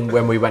derivative. And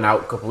when we went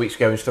out a couple of weeks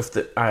ago and stuff,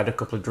 that I had a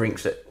couple of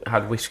drinks that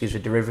had whiskey as a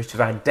derivative.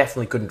 I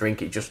definitely couldn't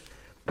drink it just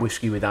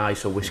whiskey with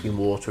ice or whiskey and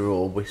water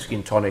or whiskey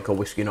and tonic or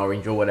whiskey and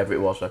orange or whatever it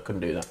was. I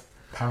couldn't do that.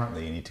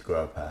 Apparently, you need to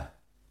grow a pair.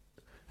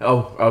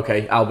 Oh,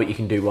 okay. Albert, you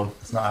can do one.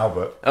 It's not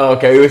Albert. Oh,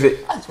 okay. Who is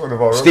it? That's one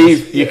of our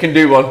Steve, you can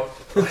do one.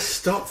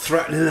 Stop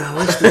threatening our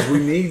listeners. We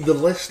need the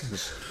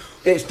listeners.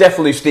 It's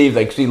definitely Steve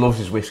then, because he loves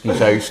his whiskey.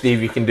 So,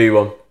 Steve, you can do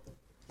one.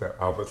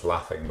 Albert's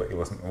laughing, but he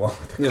wasn't the one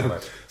with the Yeah.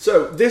 comment.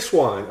 So this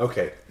wine,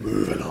 okay,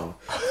 moving on,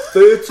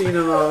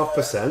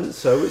 13.5%.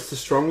 So it's the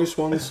strongest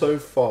one so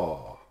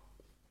far.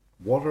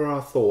 What are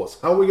our thoughts?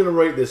 How are we going to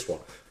rate this one?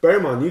 Bear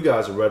in mind, you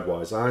guys are red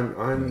wines. I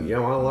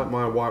like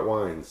my white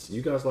wines.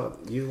 You guys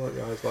like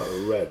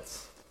the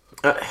reds.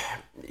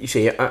 You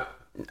see, am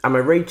I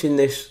rating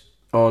this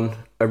on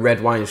a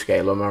red wine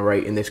scale, or am I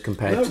rating this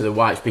compared to the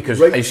whites? Because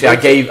you see, I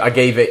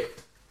gave it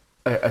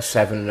a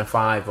 7 and a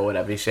 5 or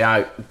whatever. You see,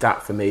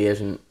 that for me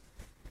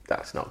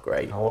that's not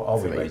great.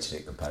 I'll be rating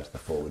it compared to the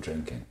 4 we're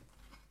drinking.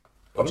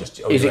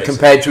 Is it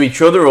compared to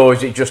each other, or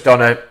is it just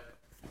on a?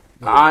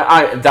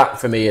 That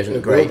for me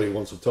isn't great. Will be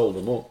once I've told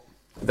them up.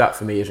 That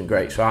for me isn't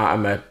great. So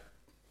I'm a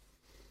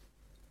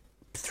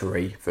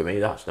 3 for me.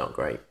 That's not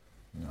great.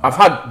 No. I've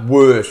had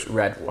worse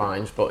red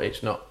wines, but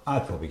it's not.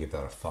 I'd probably give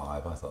that a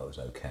 5. I thought it was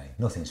okay.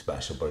 Nothing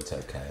special, but it's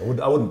okay.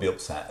 I wouldn't be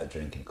upset at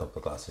drinking a couple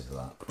of glasses of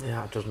that.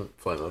 Yeah, it doesn't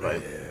float my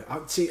boat.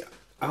 Yeah,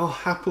 I'll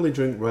happily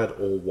drink red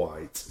or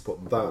white,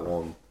 but that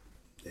one,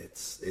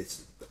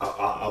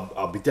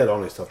 I'll be dead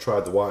honest. I've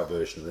tried the white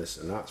version of this,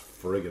 and that's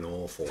friggin'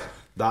 awful.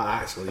 That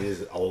actually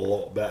is a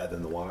lot better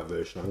than the white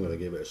version. I'm going to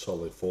give it a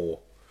solid 4.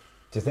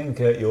 Do you think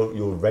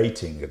your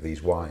rating of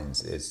these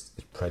wines is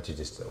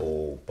prejudiced at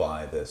all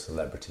by the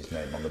celebrity's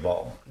name on the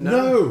bottle?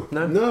 No,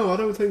 I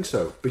don't think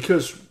so.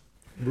 Because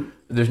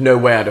there's no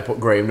way I'd have put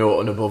Graham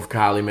Norton above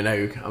Kylie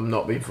Minogue. I'm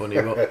not being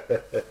funny,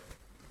 but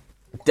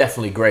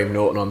definitely Graham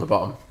Norton on the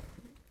bottom.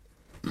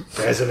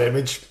 There's an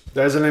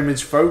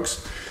image,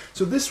 folks.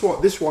 So this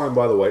wine,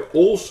 by the way,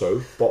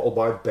 also bottled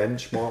by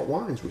Benchmark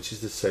Wines, which is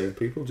the same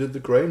people who did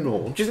the Graham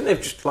Norton. Do you think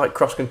they've just like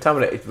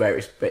cross-contaminated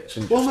various bits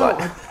and just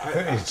I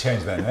think they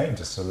changed their name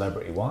to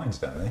Celebrity Wines,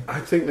 don't they? I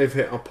think they've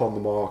hit upon the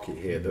market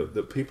here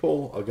that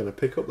people are going to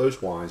pick up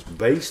those wines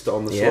based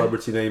on the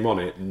celebrity name on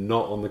it,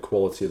 not on the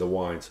quality of the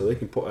wine. So they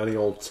can put any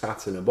old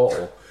tat in a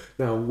bottle.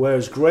 Now,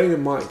 whereas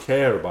Graham might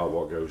care about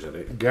what goes in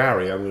it,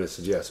 Gary, I'm going to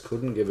suggest,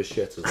 couldn't give a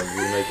shit as long as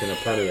you're making a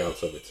penny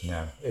out of it.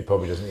 No, he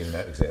probably doesn't even know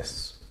it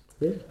exists.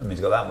 Yeah. I mean, he's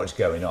got that much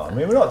going on. I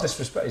mean, we're not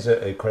disrespecting. He's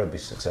an incredibly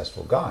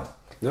successful guy.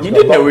 No, you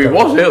didn't know who he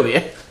was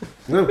earlier.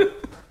 No.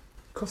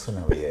 Of course I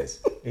know who he is.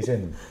 He's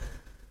in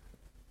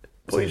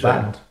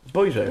Boyzone.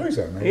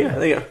 Boyzone, maybe. Yeah,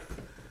 there you go.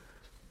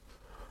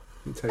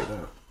 You take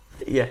that.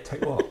 Yeah.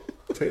 Take what?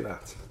 Take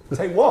that.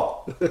 Take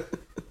what?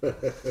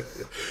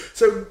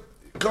 So,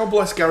 God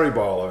bless Gary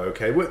Barlow,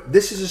 okay?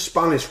 This is a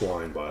Spanish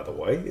wine, by the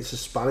way. It's a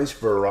Spanish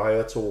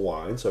varietal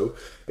wine, so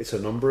it's a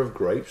number of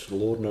grapes.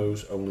 Lord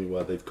knows only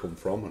where they've come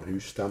from and who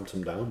stamped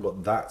them down,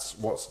 but that's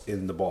what's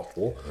in the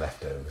bottle.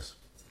 Leftovers.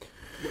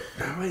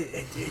 No,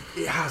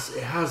 it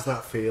has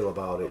that feel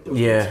about it.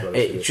 Yeah,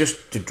 it's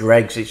just the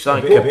dregs. It's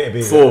like It'd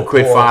be £4,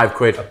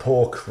 £5. A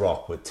poor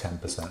crop with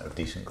 10% of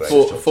decent grapes.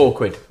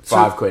 £4,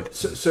 £5.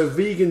 So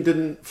vegan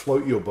didn't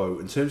float your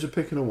boat in terms of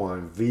picking a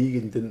wine.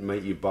 Vegan didn't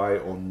make you buy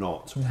it or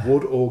not.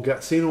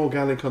 Seen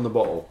organic on the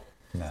bottle?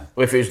 No.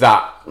 Well, if it was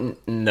that,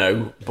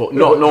 no, but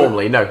not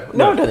normally. No, I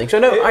don't think so.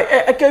 No,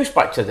 it goes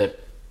back to the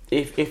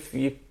if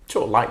you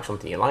sort of like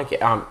something, you like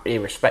it.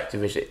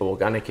 Irrespective, is it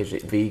organic? Is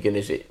it vegan?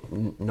 Is it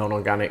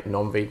non-organic,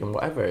 non-vegan?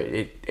 Whatever.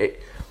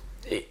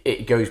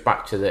 It goes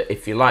back to the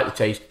if you like the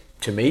taste.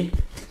 To me,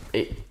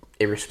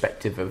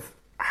 irrespective of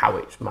how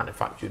it's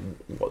manufactured,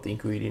 what the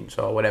ingredients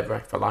are, whatever.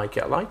 If I like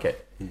it, I like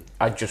it.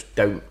 I just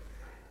don't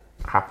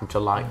happen to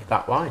like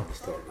that wine.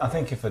 I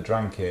think if I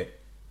drank it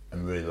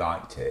and really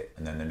liked it,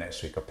 and then the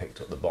next week I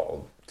picked up the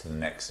bottle to the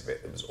next of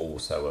it that was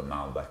also a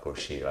Malbec or a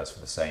Shiraz for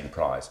the same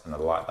price, and I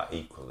liked that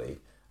equally,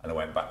 and I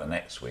went back the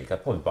next week,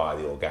 I'd probably buy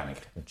the organic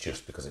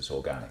just because it's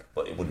organic,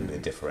 but it wouldn't be a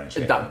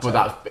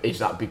differentiator. Is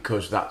that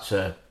because that's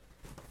a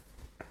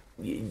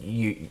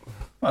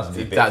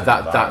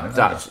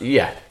that's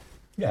yeah.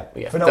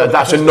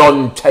 That's a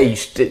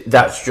non-taste.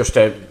 That's just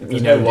a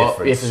you know what?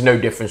 Difference. If there's no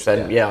difference,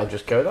 then I'll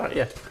just go with that.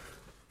 Yeah.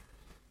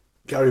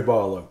 Gary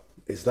Barlow,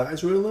 is that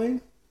his real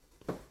name?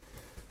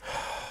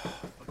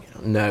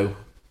 No.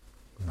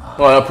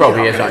 Well, it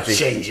probably is actually.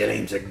 Change your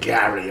name to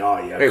Gary,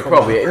 are you? It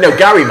probably is. No,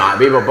 Gary might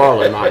be, but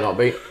Barlow might not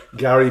be.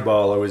 Gary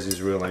Barlow is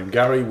his real name.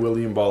 Gary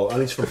William Barlow,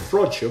 and he's from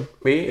Frodsham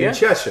in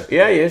Cheshire.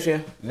 Yeah, he is.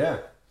 Yeah. Yeah.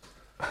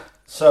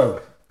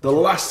 So the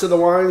last of the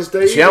wines,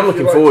 Dave. See, I'm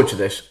looking forward to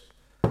this.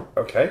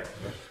 Okay.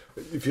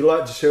 If you'd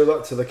like to show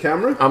that to the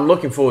camera, I'm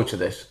looking forward to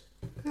this.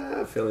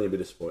 I'm feeling a bit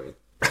disappointed.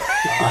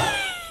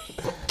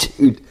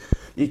 Dude.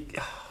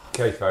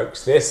 Okay,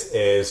 folks, this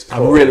is.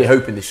 I'm really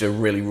hoping this is a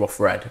really rough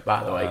red,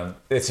 by the way.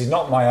 This is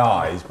not my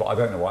eyes, but I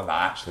don't know what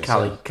that actually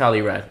says.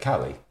 Cali red.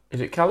 Cali? Is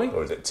it Cali?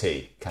 Or is it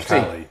T?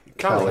 Cali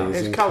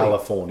is in Cali.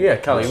 California. Yeah,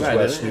 Cali Which red. is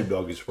where Snoop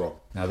Dogg is from.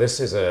 Now, this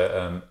is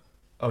a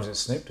Oh, is it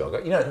Snoop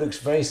Dogg? You know, it looks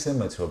very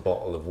similar to a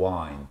bottle of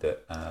wine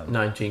that...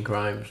 19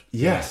 Crimes.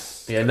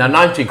 Yes. Yeah, now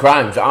 19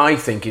 Crimes I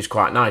think is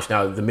quite nice.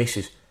 Now the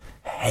missus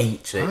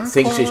hates it,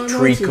 thinks it's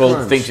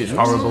treacle, thinks it's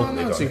horrible.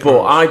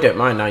 But I don't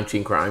mind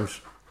 19 Crimes.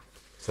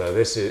 So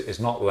this is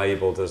not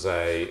labelled as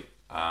a...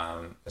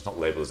 it's not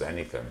labelled as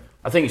anything.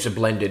 I think it's a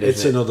blended, It's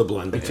isn't it? another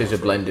blended. It is a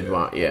blended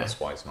one, yeah. That's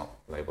why it's not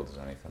labelled as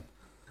anything.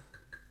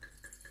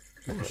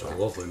 It's a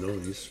lovely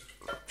noise.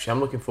 See, I'm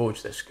looking forward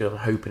to this because I'm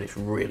hoping it's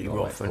really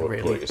rough and pour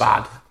really it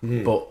bad,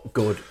 but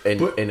good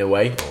in a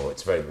way. Oh,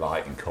 it's very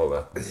light in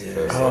colour.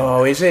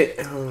 Oh, is it?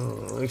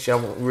 Oh, see, I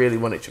really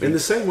want it to be. In the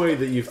same way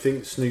that you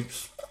think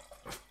Snoop's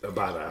a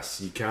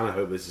badass, you kind of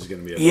hope this is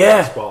going to be a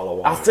Yeah, badass bottle of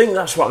wine. I think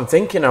that's what I'm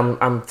thinking.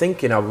 I'm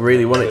thinking I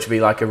really want it to be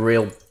like a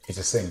real... He's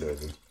a singer,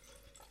 is he?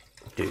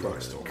 Dude,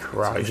 Christ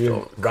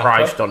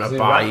Christ on a Does he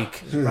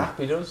bike. Rap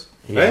he does?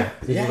 Yeah.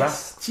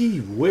 Yes.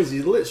 Gee whiz,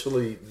 he's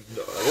literally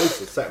the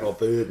second or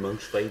third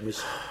most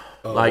famous.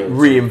 Like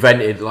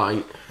reinvented,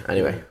 like...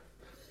 Anyway.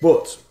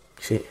 But,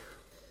 See,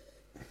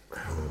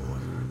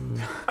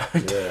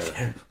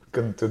 yeah,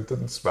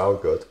 Doesn't smell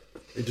good.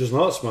 it does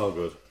not smell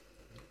good.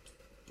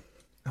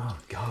 Oh,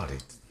 God.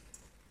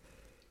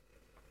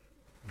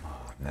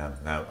 Oh,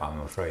 no,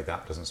 I'm afraid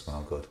that doesn't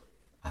smell good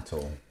at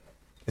all.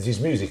 Is his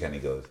music any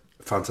good?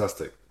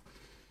 Fantastic.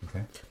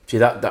 Okay. see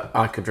that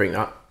I could drink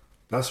that.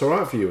 That's all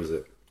right for you, is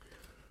it?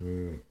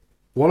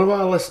 One of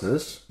our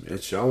listeners,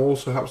 it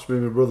also happens to be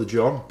my brother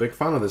John, big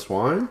fan of this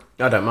wine.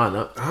 I don't mind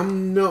that.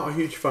 I'm not a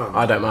huge fan.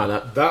 I don't mind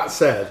that. That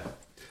said,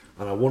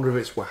 and I wonder if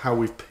it's how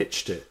we've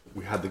pitched it.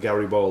 We had the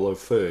Gary Barlow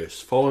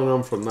first. Following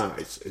on from that,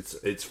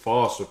 it's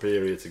far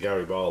superior to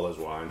Gary Barlow's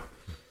wine.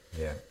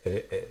 Yeah.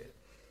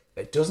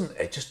 It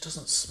just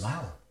doesn't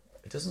smell.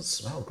 It doesn't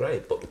smell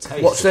great, but the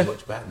taste What's is the-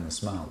 much better than the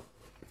smell.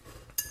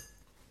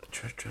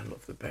 Try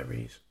love the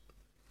berries.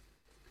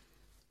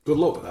 Good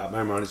luck with that,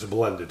 man. It's a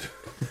blended.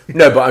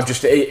 No, but I'm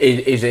just...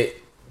 Is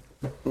it...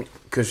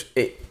 Because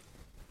it...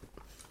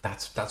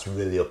 That's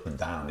really up and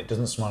down. It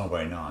doesn't smell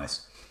very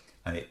nice.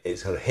 And it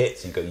sort of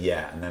hits and you go,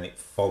 yeah, and then it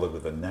followed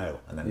with a no,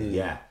 and then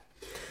yeah.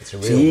 It's a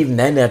real... See, even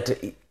then,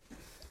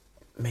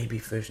 maybe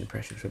first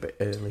impressions were a bit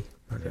early.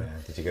 Yeah.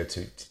 Did you go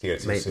too soon?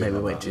 Maybe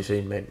on went that? too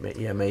soon.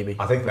 Maybe.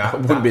 I think that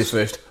wouldn't be his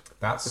first.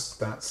 That's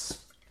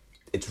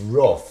it's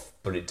rough,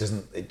 but it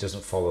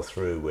doesn't follow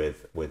through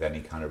with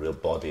any kind of real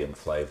body and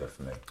flavour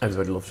for me.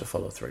 Everybody loves to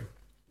follow through.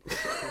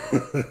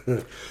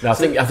 No, I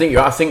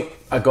think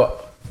I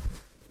got...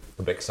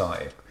 A bit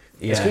excited.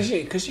 Yeah. It's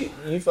because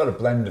you've got a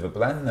blend of a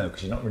blend though,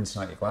 because you're not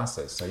rinsing out your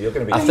glasses, so you're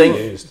going to be I think-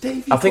 confused.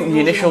 I think the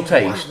initial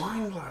taste...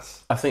 Wine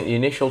glass. I think the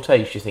initial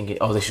taste, you're thinking,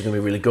 oh, this is going to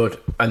be really good.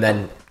 And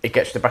then it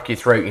gets to the back of your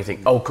throat and you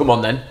think, oh, come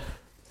on then.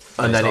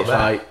 And then not it's there.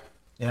 like,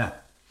 Yeah,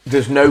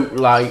 there's no,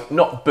 like,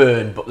 not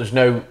burn, but there's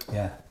no,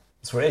 yeah.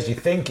 That's what it is. You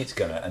think it's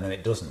gonna, and then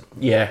it doesn't.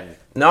 yeah.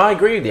 No, I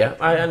agree with you.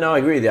 I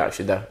agree with you,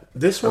 actually, there.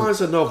 This wine's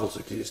a novelty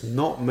because it's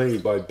not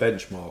made by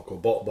Benchmark or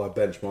bought by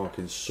Benchmark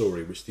in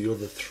Surrey, which the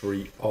other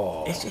three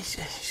are.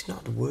 It's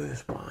not the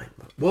worst wine.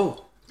 But...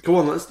 Well, go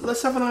on.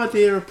 Let's have an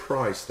idea of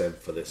price then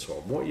for this one.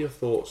 What are your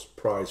thoughts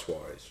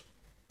price-wise?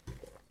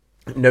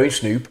 Knowing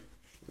Snoop,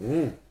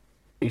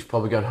 he's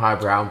probably going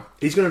highbrow.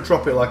 He's going to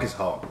drop it like it's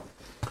hot.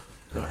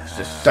 It's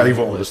just Dave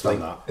won't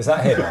understand that. Is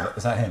that him?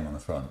 Is that him on the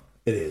front?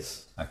 It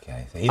is.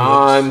 Okay. So he looks,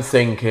 I'm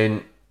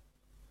thinking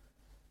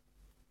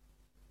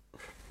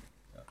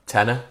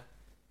tenner.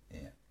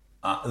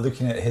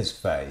 looking at his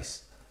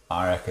face,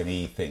 I reckon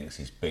he thinks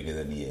he's bigger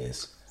than he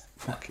is.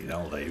 Fucking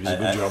hell, Dave. It's a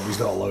good job he's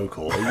not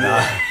local.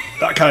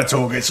 That kind of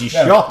talk gets you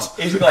shot.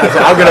 He's got,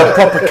 I'm going to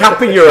pop a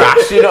cap in your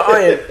ass, you know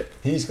what I mean?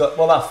 he's got.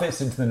 Well, that fits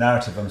into the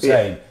narrative I'm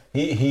saying.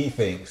 He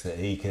thinks that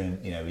he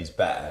can, he's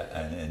better,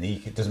 and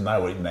it doesn't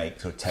matter what it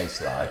makes or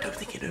tastes like. I don't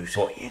think he knows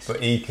who he is.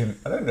 But he can.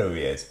 I don't know who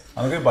he is.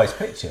 I'm going by his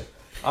picture.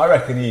 I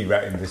reckon he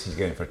reckons this is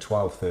going for a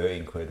 12,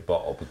 13 quid a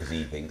bottle because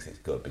he thinks it's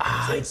good. Because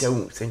I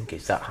don't think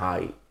it's that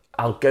high.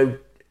 I'll go...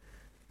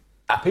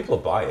 People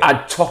will buy it.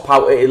 I'd top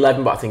out at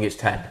 11, but I think it's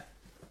 10.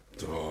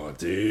 Oh,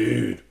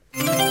 dude.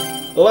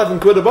 11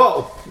 quid a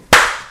bottle.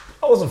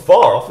 I wasn't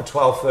far off for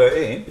 12,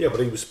 13. Yeah, but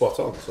he was spot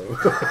on,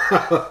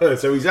 so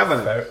so he's having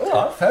it. All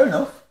right, fair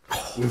enough.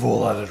 We've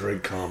all had a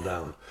drink, calm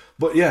down.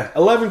 But yeah,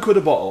 11 quid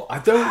a bottle. I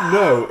don't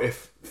know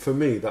if, for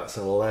me, that's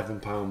an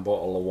 £11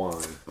 bottle of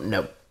wine.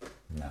 No.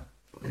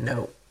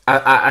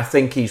 I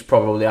think he's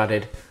probably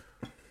added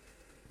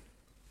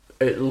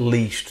at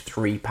least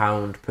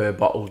 £3 per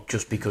bottle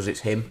just because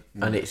it's him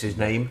and it's his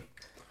name.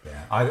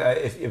 Yeah.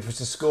 If it was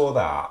to score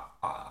that,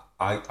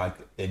 I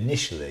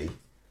initially,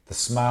 the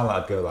smell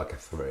I'd go like a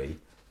 3.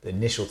 The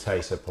initial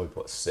taste I'd probably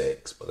put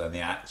 6, but then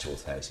the actual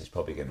taste is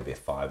probably going to be a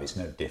 5. It's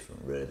no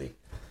different really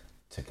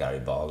to Gary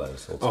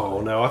Barlow's.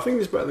 Oh no, I think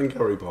it's better than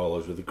Gary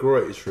Barlow's, with the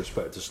greatest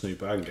respect to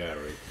Snoop and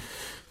Gary.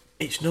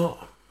 It's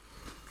not.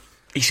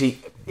 You see,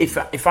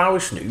 if I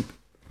was Snoop,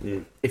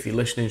 if you're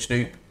listening,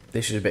 Snoop,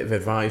 this is a bit of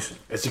advice.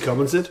 Has he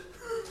commented?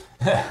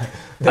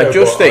 I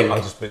just think... I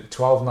just put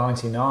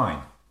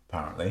 $12.99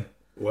 apparently.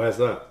 Where's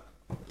that?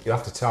 You'll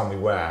have to tell me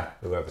where,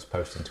 whoever's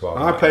posting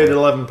 $12.99. I paid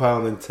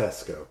 £11 in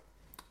Tesco.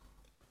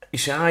 You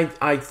see,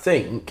 I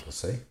think We'll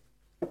see.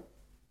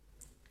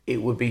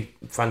 it would be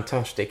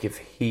fantastic if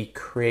he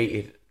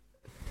created,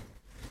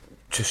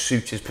 to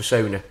suit his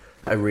persona,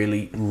 a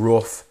really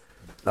rough,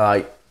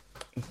 like,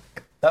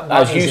 That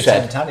might As be you his said-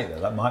 attempt, hadn't it,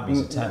 though? That might be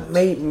his attempt.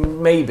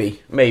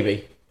 maybe.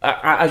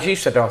 As you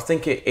said, I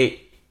think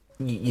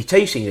you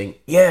taste it, you think,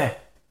 yeah.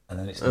 And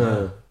then it's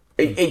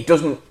It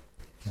doesn't.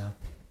 no.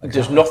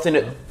 There's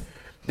nothing.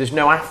 There's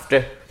no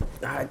after.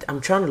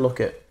 I'm trying to look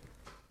at.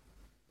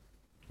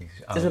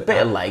 There's a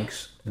bit of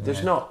legs.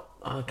 There's not.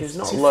 There's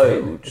not too thin.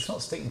 loads. It's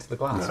not sticking to the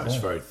glass. No, at it's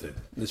all. very thin.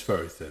 It's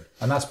very thin.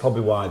 And that's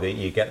probably why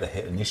you get the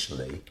hit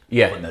initially.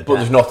 Yeah, no but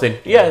there's depth. nothing.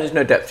 Yeah, there's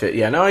no depth to it.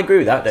 Yeah, no, I agree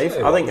with that, Dave.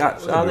 I think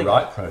that's. We'll I be think.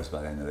 right pros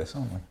by the end of this,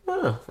 aren't we?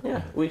 Oh,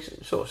 yeah, we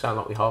sort of sound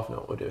like we half know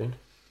what we're doing.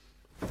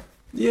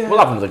 Yeah. We'll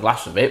have another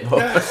glass of it, but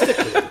Yeah, stick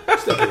with it.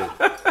 Stick with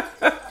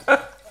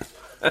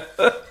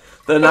it.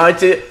 the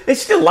night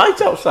it's still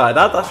light outside.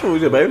 That's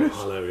always a bonus.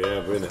 I know,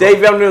 yeah, we're in it. Dave,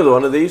 you have another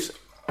one of these?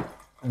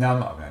 No, I'm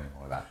not having any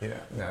more of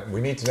that. No, we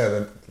need to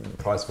know the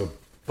price of a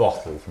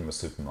bottle from a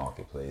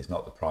supermarket, please,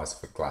 not the price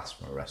of a glass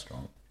from a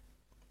restaurant.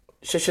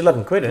 It's just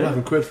 11 quid, isn't it?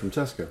 11 quid from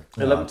Tesco.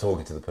 No, I'm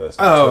talking to the person.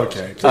 Oh,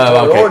 okay. To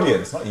our okay.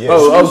 audience, not you.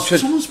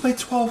 Someone's paid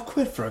 12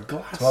 quid for a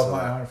glass.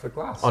 12 for a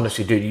glass.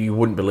 Honestly, dude, you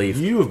wouldn't believe.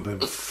 You have been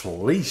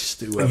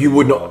fleeced. whoever You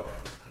would are. not.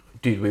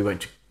 Dude, we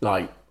went to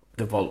like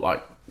the vault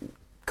like a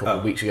couple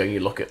of weeks ago. And you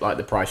look at like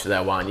the price of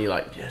their wine. You're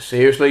like, yeah,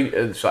 seriously,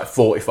 it's like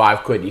 45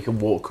 quid. You can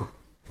walk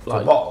For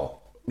like a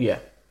bottle. yeah,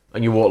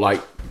 and you walk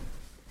like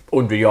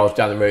 100 yards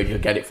down the road. You'll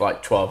get it for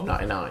like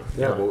 $12.99.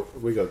 Yeah, well,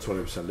 we got a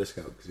 20%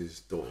 discount because his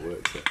daughter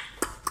works there.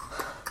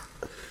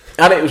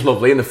 And it was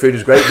lovely, and the food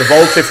was great. The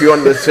vault, if you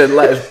wanted to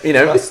let us,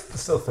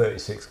 That's still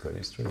 36 quid.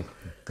 It's true.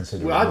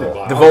 Considering Well, I did more.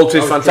 buy the I vault was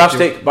is thinking-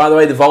 fantastic. By the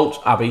way, the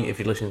vault, Abby, if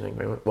you're listening, thank you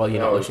very much. Well,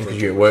 you're I not was listening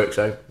because thinking- you're at work,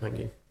 so thank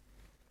you.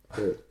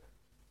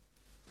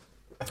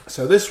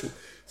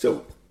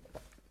 So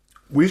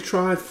we've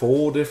tried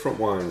 4 different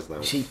wines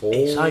now. See, 4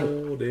 it's like-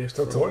 different.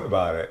 Still talking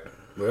about it.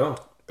 We are.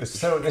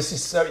 This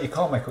is so you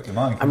can't make up your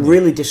mind. can I'm you?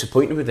 really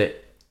disappointed with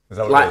it. Is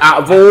that what Like it is?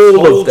 out of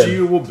all Told of them,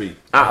 you would be.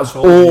 out of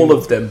Told you all would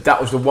of them,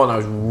 that was the one I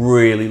was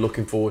really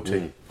looking forward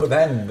to. But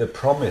then the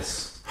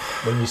promise,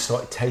 when you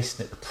started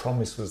tasting it, the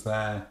promise was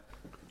there.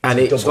 And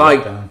To it's double like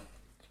it down.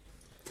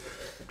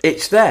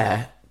 it's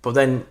there, but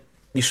then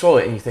you saw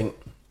it and you think,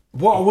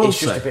 What I will It's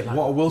just say, a bit like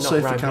what I will not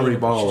say for Ribena, but Carrie it's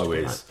just Barlow a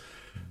bit is,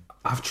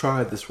 I've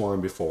tried this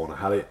wine before and I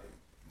had it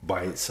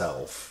by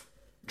itself.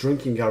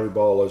 Drinking Gary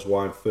Barlow's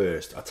wine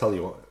first, I tell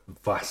you what,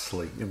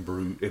 vastly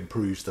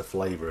improves the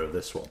flavour of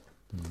this one.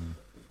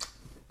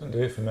 Don't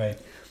do it for me. I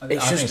It's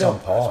think just it's on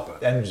par.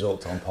 The end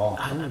result's on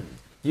par.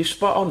 you're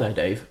spot on there,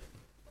 Dave.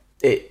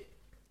 It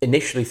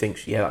initially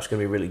thinks, yeah, that's going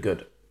to be really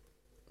good,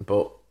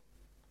 but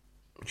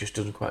it just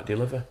doesn't quite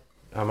deliver.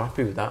 I'm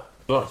happy with that.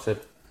 Like I said,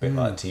 A bit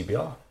like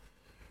TBR.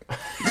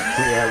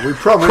 Yeah, we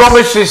promise.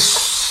 promises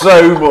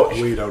so much,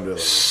 We don't do that.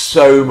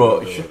 so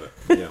much.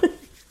 Yeah.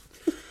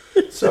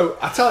 So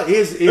I tell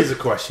you, here's a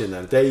question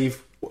then,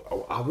 Dave.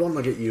 I want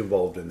to get you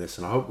involved in this,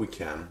 and I hope we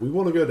can. We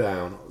want to go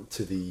down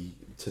to the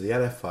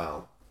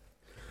NFL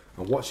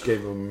and watch a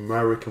game of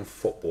American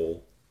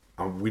football.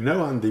 And we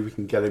know Andy, we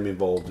can get him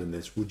involved in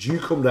this. Would you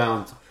come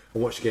down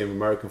and watch a game of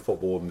American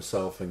football with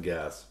myself and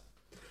Gaz?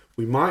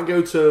 We might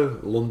go to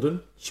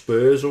London,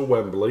 Spurs or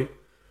Wembley.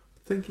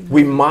 Thinking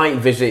We might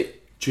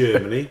visit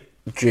Germany.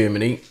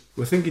 Germany.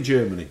 We're thinking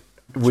Germany.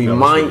 to We be honest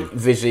might with you.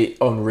 visit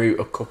en route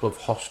a couple of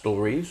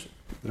hostelries.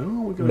 No,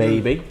 we're gonna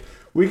Maybe.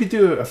 We could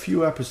do a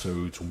few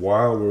episodes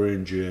while we're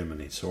in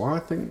Germany. So I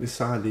think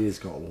this idea's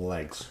got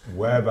legs.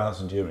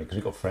 Whereabouts in Germany? Because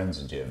we've got friends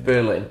in Germany.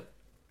 Berlin.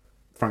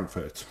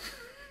 Frankfurt.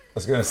 I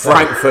was going to say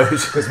Frankfurt.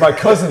 because my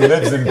cousin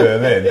lives in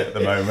Berlin at the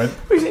moment.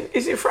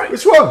 Is it Frank?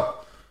 Which one?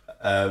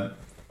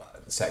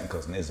 Second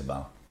cousin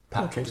Isabel,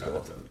 Patrick's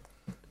daughter.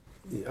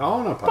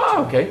 Oh, no, Patrick.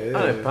 Oh, okay. Yeah, I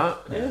know yeah. Pat.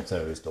 Yeah. Yeah,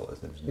 so his daughter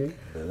lives in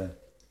Berlin.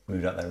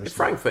 Moved out there recently.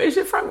 Frankfurt. Is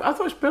it Frank? I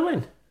thought it was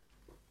Berlin.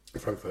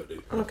 Frankfurt,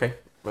 dude. Okay.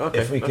 Okay.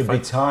 If we that's could fine.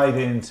 be tied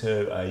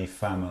into a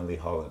family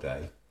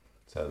holiday,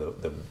 so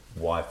the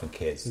wife and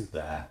kids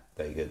there,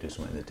 they go do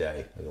something in the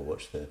day, they go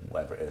watch the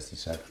whatever it is he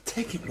said.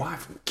 Taking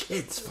wife and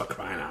kids for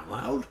crying out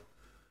loud.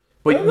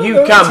 But No, you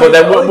no, can, but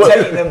then only what?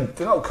 taking them,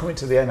 they're not coming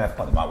to the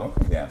NFL. They might want to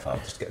come to the NFL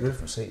just to get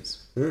different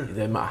seats.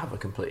 They might have a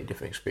completely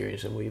different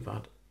experience than we've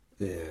had.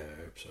 Yeah, I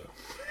hope so.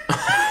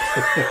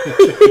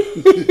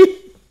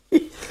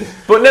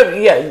 But no,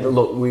 yeah.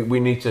 Look, we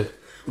need to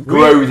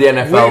grow the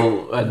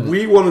NFL. and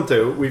We want to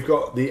do. We've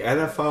got the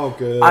NFL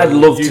girl. I'd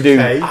love to do-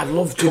 UK. I'd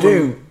love to Come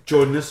do- and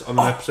join us on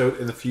an episode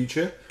in the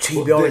future.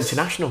 TBR But this-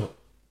 International.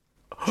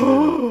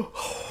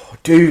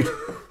 Dude,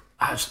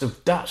 that's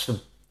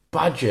the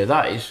badger.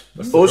 That is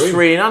the us dream.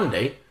 three and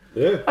Andy.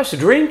 Yeah, That's the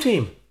dream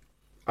team.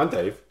 and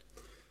Dave.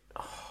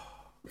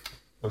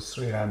 Those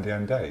three, Andy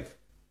and Dave.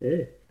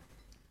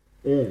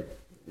 The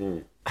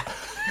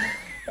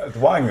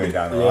wine going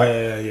down, all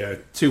right? Yeah.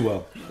 Too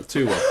well.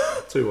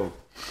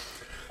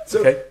 So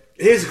Okay.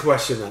 here's a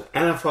question then: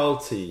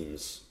 NFL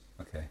teams,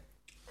 Okay.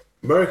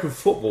 American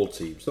football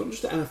teams, not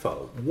just the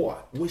NFL.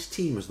 Which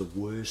team has the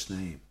worst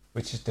name?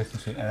 Which is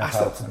different between Ask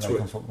NFL that to and American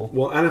Twitch. football?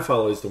 Well,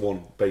 NFL is the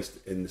one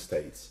based in the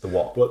States. The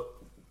what? But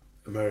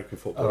American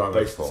football, Oh,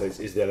 based in football. the States,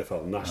 is the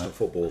NFL, National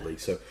Football League.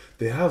 So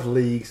they have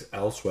leagues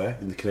elsewhere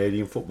in the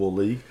Canadian Football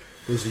League.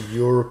 There's a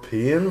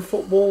European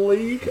Football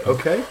League,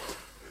 okay?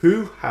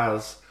 Who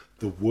has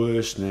the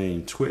worst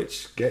name?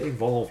 Twitch, get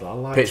involved. I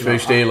like Pittsburgh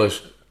to know-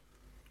 Steelers.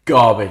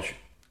 Garbage.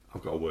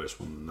 I've got a worse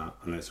one than that,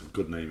 and it's a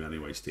good name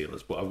anyway,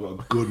 Steelers, but I've got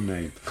a good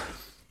name.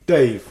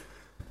 Dave.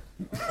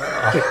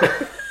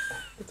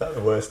 Is that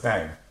the worst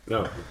name?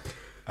 No.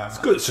 It's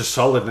good, it's a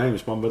solid name,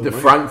 it's my middle The name.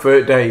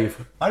 Frankfurt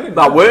Dave. I didn't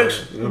That know.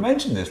 works. You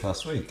mentioned this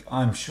last week.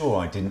 I'm sure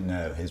I didn't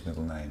know his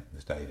middle name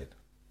was David.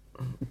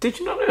 Did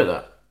you not know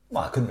that?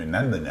 Well, I couldn't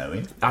remember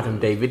knowing. Adam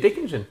David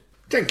Dickinson.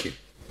 Thank you.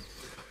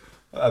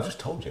 I've just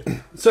told you.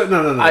 So,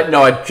 no.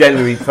 I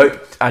genuinely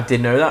thought I did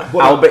know that.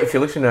 Albert, if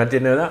you're listening, I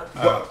did know that.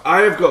 But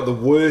I have got the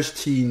worst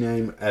team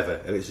name ever,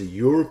 and it's a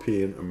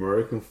European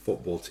American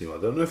football team.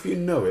 I don't know if you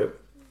know it,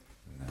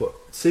 but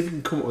see if you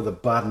can come up with a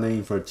bad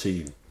name for a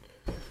team.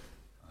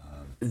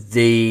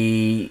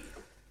 The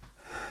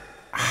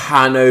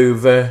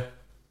Hanover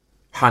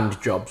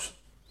hand jobs.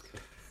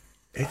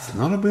 It's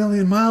not a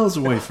million miles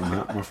away from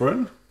that, my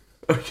friend.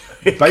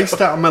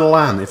 Based out of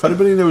Milan. If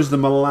anybody knows the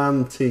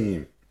Milan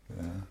team.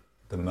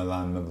 The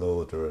Milan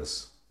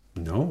Marauders.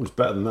 No, it's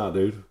better than that,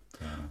 dude.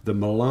 The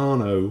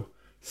Milano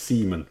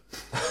Seamen.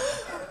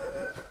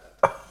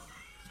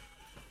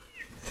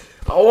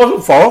 I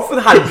wasn't far off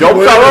with the hand jobs.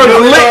 We're I a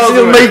million was miles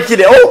literally away. making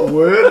it up.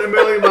 We're a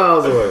million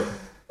miles away.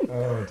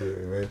 Oh, dear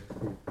me.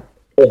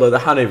 Although the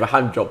Hanover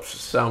hand jobs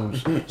sounds.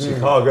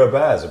 Chicago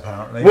Bears,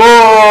 apparently.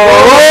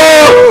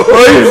 Whoa!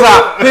 Who's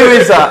that? Who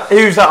is that?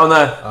 Who's that on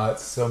there?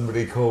 It's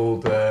somebody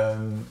called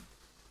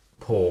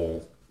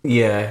Paul.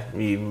 Yeah,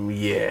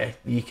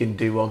 you can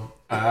do one.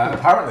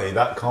 Apparently,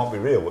 that can't be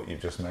real, what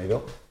you've just made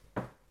up.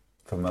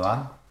 From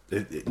Milan.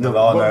 No,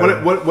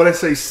 Milano. when I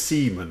say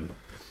seamen,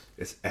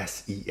 it's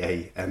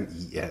Seamen.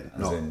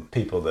 As in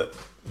people that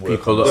work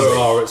People on that- the There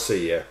sea. are at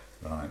sea, yeah.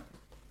 Right.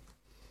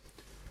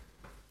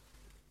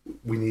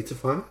 We need to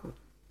find out.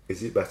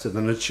 Is it better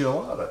than a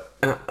chilada?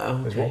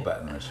 Is what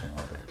better than a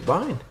chilada?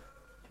 Fine.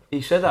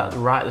 You said that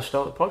right at the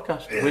start of the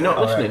podcast. We're not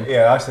listening.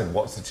 Yeah, I said,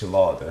 what's a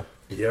chilada?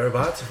 You're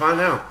about to find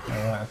out. All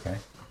right, okay.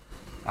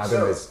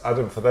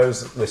 Adam, for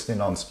those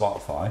listening on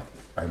Spotify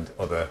and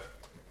other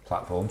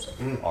platforms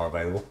are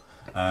available,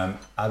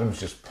 Adam's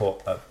just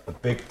put a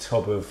big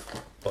tub of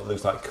what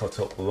looks like cut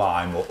up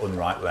lime or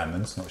unripe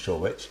lemons, not sure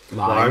which.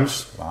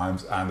 Limes.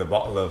 Limes, and a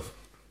bottle of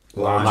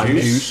Lime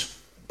juice.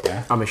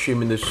 Yeah. I'm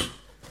assuming there's.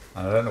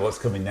 And I don't know what's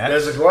coming next.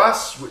 There's a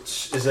glass,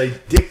 which is a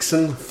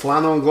Dixon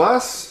flannel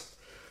glass.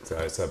 So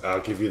it's a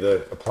I'll give you the...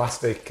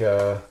 plastic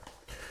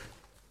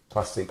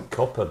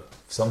cup of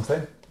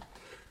something.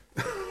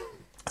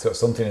 So it's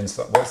something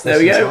inside. What's this There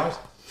we go. inside?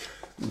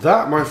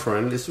 That, my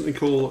friend, is something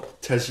called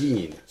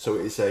tagine. So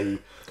it's a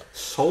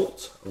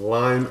salt,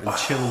 lime, and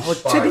chili Oh,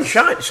 spice. Tiddy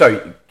Shine. Sorry,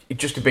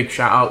 just a big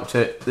shout out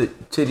to the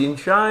Tiddy and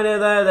Shiner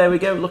there. There we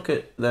go. Look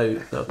at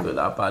those. Look at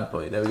that bad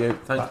boy. There we go.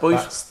 Thanks, boys.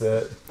 That's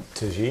the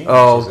tagine.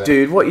 Oh, which is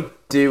dude, what are you a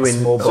doing?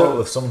 small bottle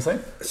of something.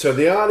 So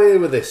the idea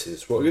with this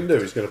is, what we're going to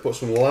do is going to put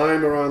some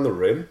lime around the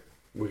rim.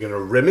 We're going to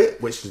rim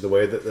it, which is the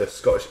way that the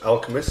Scottish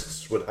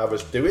alchemists would have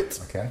us do it.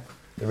 Okay.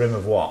 The rim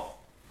of what?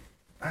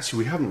 Actually,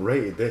 we haven't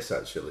rated this,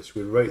 actually. So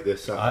we rate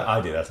this at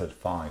I did. I said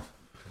 5.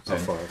 a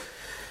 5.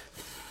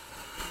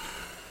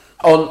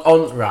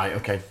 On right,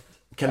 okay.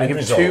 Can I give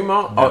you result. 2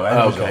 more? No,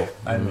 end okay. result.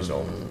 End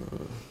result.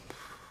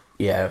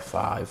 Yeah,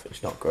 5.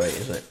 It's not great,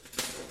 is it?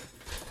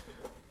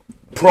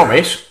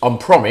 Promise,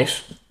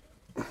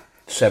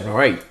 7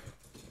 or 8.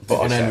 But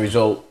on end 7.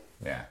 result,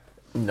 Yeah.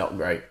 not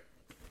great.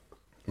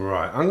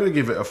 Right, I'm going to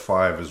give it a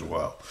 5 as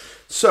well.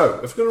 So,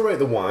 if we're going to rate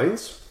the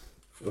wines,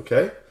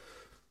 okay.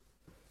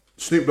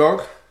 Snoop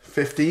Dogg,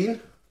 15.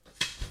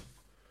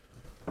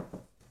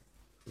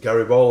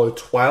 Garibaldi,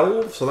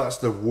 12. So that's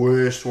the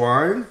worst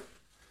wine.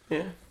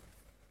 Yeah.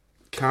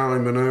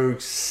 Kylie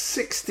Minogue,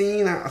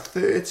 16 out of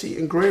 30.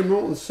 And Graham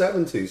Norton,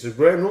 70. So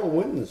Graham Norton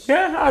wins.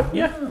 Yeah, I'll be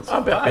happy with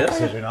that.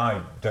 Considering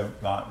I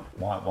don't like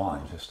white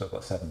wines, I've still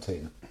got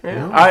 17.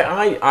 Yeah.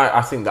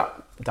 I think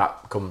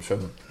that comes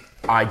from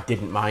I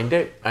didn't mind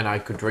it and I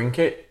could drink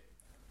it,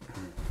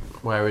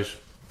 whereas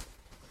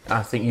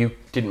I think you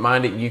didn't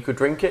mind it and you could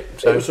drink it.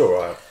 So It was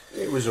alright.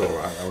 It was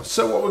alright.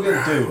 So what we're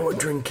going to do... we're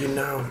drinking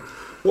now.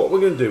 What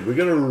we're going to do, we're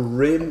going to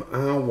rim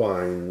our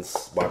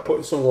wines by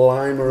putting some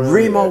lime around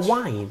Rim the or edge.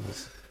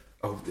 wines?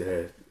 Oh,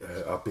 yeah,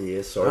 our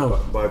beers, sorry.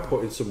 By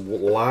putting some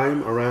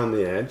lime around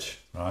the edge,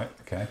 Right,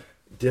 okay.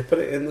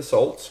 dipping it in the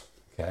salt.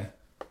 Okay.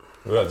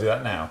 We've got to do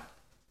that now.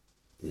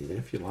 Yeah,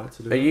 if you like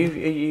to do Are it.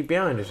 you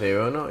behind us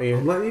here or not? Are I'm you?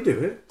 letting you do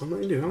it. I'm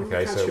letting you do it. I'm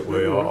Okay, gonna so catch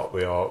it.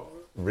 we are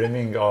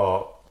rimming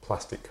our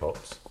plastic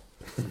cups.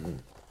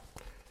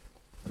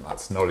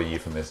 That's not a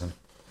euphemism.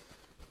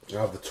 I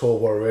have the Tall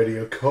Boy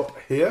Radio cup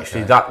here.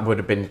 See, that would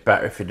have been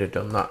better if you'd have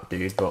done that,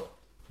 dude. But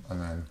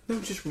And then No,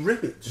 just rim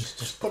it.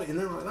 Just put it in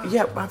there like that.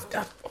 yeah,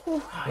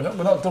 all right.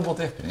 we're not double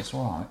dipping. It's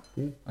all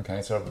right.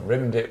 Okay, so I've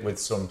rimmed it with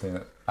something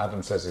that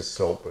Adam says is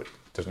salt, but it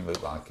doesn't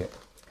look like it.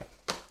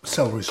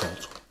 celery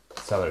salt.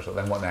 Celery salt.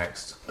 Then what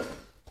next?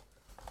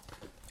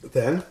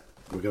 Then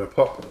we're going to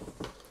pop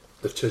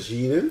the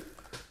tagine in.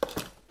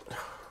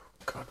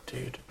 God,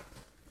 dude.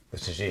 The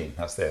tagine.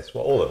 That's this.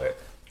 What? All of it?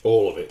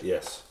 All of it,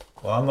 yes.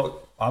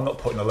 Well, I'm not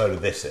putting a load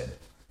of this in.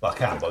 Well, I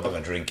can, but I'm not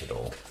going to drink it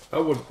all. I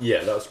would.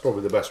 Yeah, that's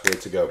probably the best way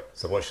to go.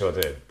 So what should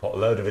I do? Put a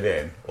load of it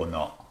in or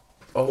not?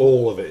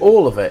 All of it.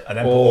 All of it. And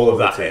then put all of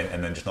that in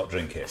and then just not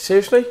drink it.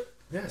 Seriously?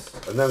 Yes.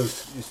 And then you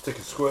stick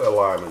a squirt of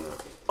lime in there.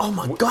 Oh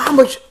my god, how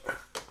much?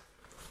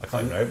 I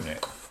can't even open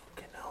it.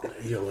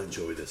 You'll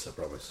enjoy this, I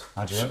promise.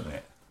 How do you open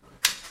it?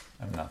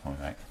 Open that for me,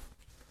 mate.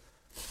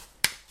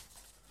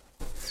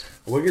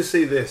 We're going to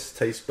see this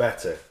taste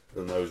better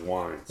than those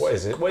wines. What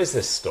is it? What is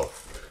this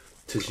stuff?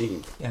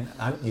 Tagine.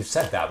 Yeah, you've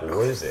said that, but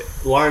what is it?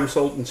 Lime,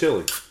 salt and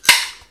chilli.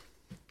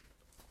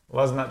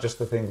 Well, isn't that just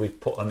the thing we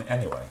put on it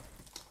anyway?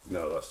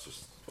 No, that's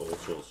just all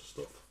sorts of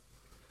stuff.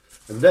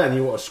 And then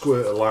you want a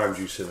squirt of lime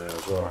juice in there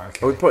as well. Right,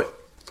 Oh, we put.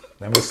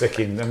 Then we're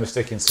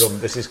sticking some.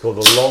 This is called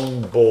a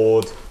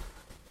Longboard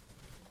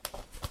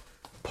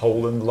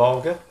Poland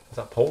Lager. Is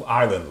that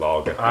Island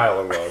Lager?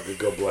 Island lager,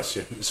 God bless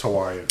you. It's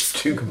Hawaiian.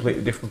 Two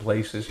completely different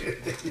places.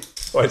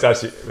 Well, it's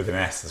actually with an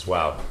S as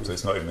well, so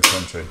it's not even a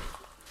country.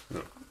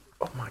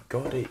 Oh my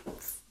god,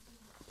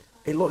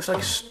 it looks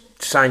like a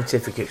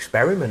scientific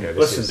experiment. Yeah,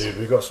 Listen, dude,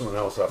 we've got something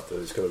else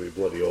after. It's going to be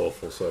bloody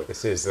awful. So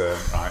This is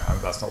right.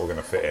 That's not all going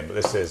to fit in, but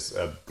this is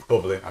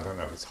bubbling. I don't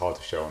know if it's hard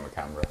to show on the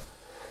camera.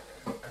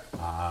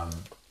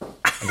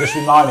 I'm just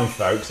reminding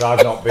folks,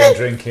 I've not been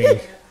drinking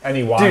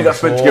any wine. Dude,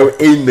 that's meant to before.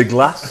 go in the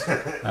glass.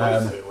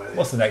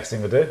 What's the next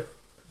thing we do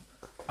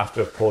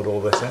after I've poured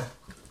all this in?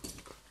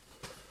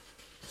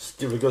 just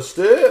give it a good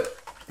stir.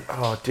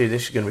 Oh, dude,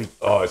 this is going to be.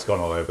 Oh, it's gone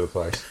all over the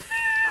place.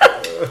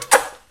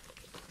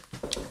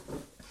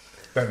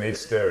 Don't need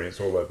stirring, it's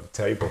all over the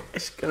table.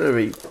 It's going to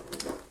be.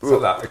 It's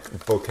like that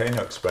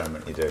volcano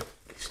experiment you do.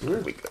 It's going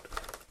to be good.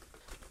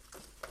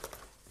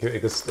 Give it a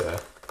good stir.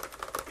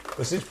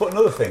 Let's just put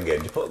another thing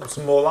in. You put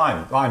some more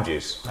lime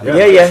juice.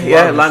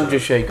 Yeah. Lime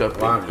juice shake. Got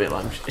a bit of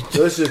lime juice.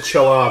 So this is a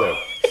chilado.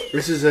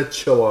 This is a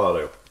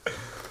chilado.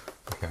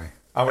 Okay.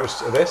 How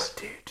much of this?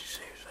 Dude,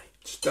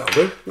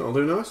 seriously. That'll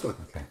do nicely.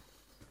 Okay.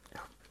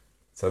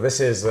 So this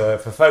is,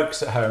 for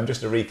folks at home,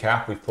 just to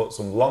recap, we've put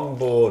some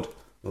Longboard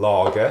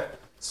Lager,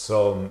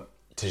 some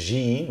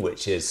tagine,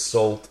 which is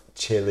salt,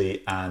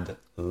 chili and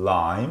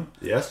lime.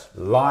 Yes.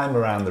 Lime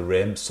around the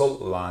rim,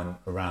 salt lime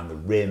around the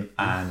rim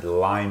and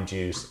lime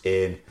juice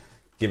in.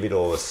 Give it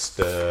all a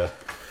stir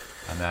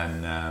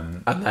and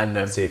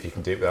then see if you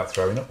can do it without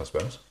throwing up, I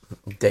suppose.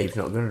 Dave's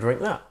not going to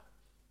drink that.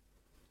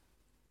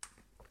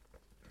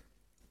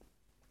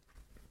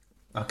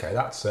 Okay,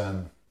 that's...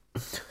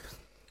 It's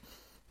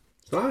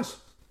nice.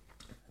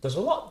 There's a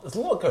lot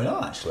going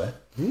on, actually.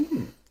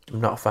 I'm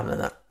not a fan of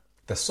that.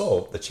 The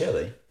salt, the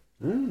chili.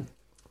 I'm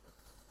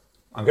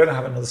going to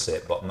have another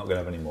sip, but I'm not going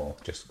to have any more,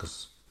 just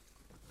because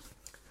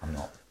I'm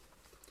not.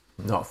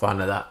 Not a fan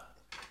of that.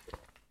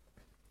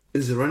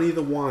 Is there any of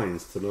the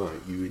wines tonight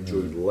you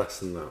enjoyed less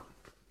than that?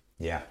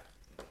 Yeah.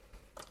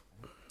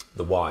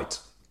 The white.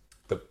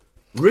 The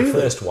Really?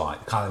 first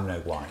white, the Kylie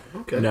Minogue white.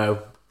 Okay.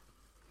 No.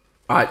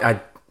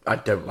 I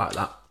don't like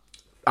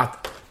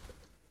that.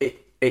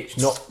 It's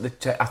not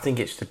the. I think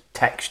it's the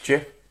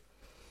texture.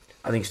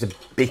 I think it's the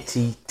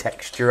bitty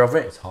texture of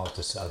it. It's hard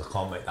to say. I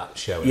can't make that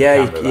show in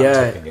Yeah, the camera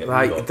without tipping it.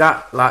 like Look.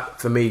 that. Like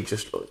for me,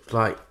 just looks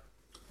like.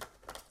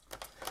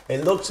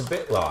 It looks a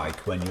bit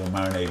like when you're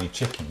marinating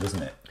chicken,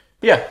 doesn't it?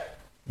 Yeah.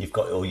 You've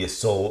got all your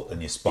salt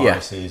and your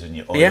spices and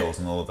your oils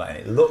and all of that, and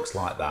it looks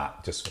like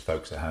that, just for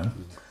folks at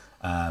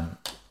home.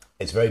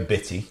 It's very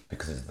bitty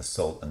because of the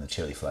salt and the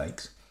chili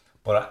flakes,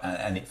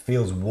 and it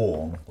feels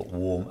warm, but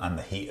warm and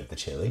the heat of the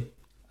chili.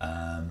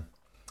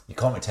 You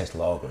can't really taste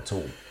lager at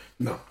all.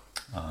 No.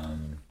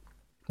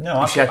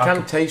 No, I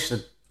can taste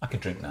the. I could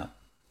drink that.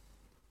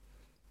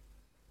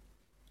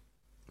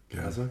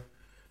 Yeah, is it?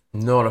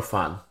 Not a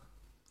fan.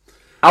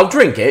 I'll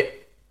drink it.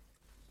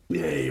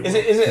 Yeah. Is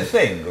it a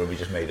thing, or have we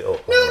just made it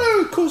up?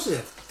 No, of course it's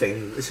a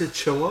thing. It's a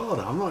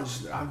chilada.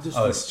 I'm just.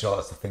 Oh, it's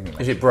the thing.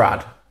 Is it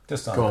Brad?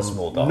 Just on Go a on.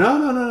 small dot.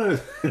 No.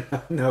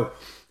 No.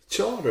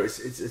 Chilada.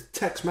 It's a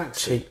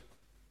Tex-Mex. See.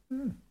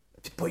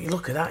 But you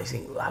look at that, you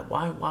think, like,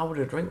 why would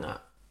I drink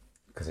that?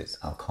 Because it's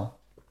alcohol.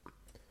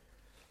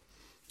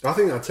 I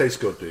think that tastes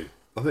good, dude.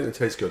 I think it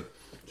tastes good.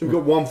 So we've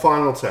got one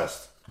final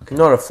test.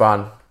 Not a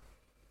fan.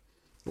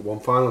 One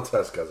final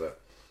test, Gaza.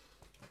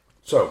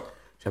 So,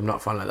 I'm not a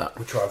fan of that.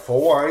 we tried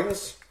 4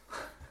 wines.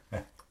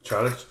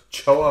 Tried a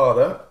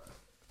chilada.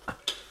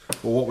 But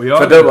what we If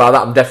are I don't like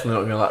that, I'm definitely not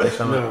going to like this.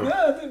 Am I? No.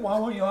 Yeah, why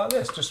won't you like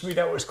this? Just read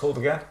out what it's called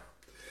again.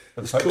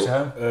 For the folks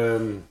at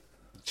home.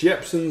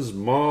 Jepson's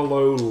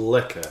Marlowe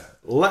Liquor.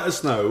 Let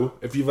us know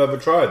if you've ever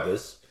tried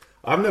this.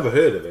 I've never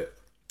heard of it.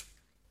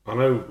 I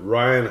know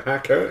Ryan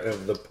Hacker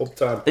of the Pub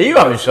Time. Are you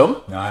having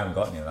some? No, I haven't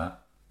got any of that.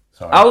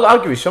 Sorry. I'll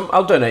give you some.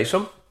 I'll donate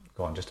some.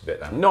 Go on, just a bit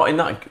then. Not in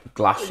that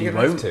glass, you You're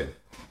going won't. to.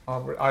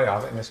 I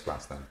have it in this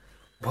glass then.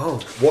 Well,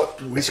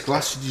 which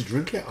glass did you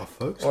drink it off,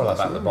 folks? Or I'll have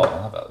it at the bottle.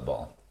 I'll have it at the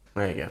bottle.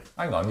 There you go.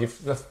 Hang on,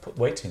 you've put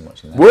way too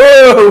much in there.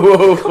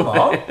 Whoa! Come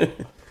on.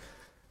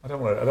 I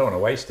don't want to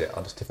waste it.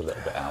 I'll just tip a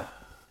little bit out.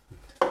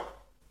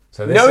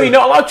 So this You're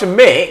not allowed to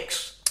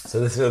mix. So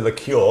this is a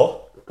liqueur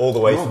all the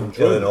way from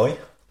Illinois.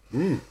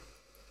 And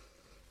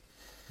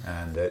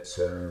it's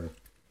Down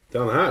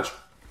the hatch.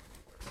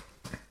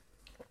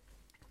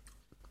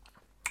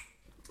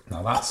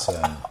 now that's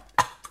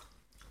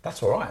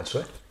all right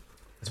actually.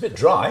 It's a bit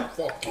dry.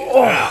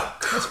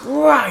 That's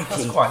right.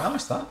 That's quite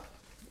nice. That.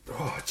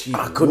 Oh, gee.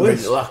 I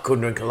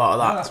couldn't drink a lot of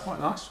Yeah, that. that's quite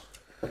nice.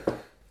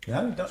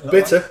 No, you don't,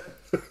 Bitter.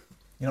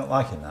 you're not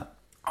liking that.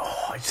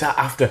 Oh, it's that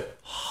after.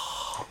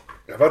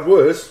 I've had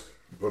worse,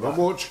 but not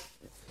much.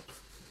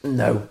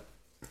 No.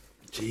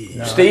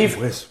 Gee. Steve,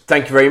 Whiz.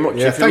 thank you very much.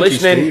 Yeah, if you're thank you,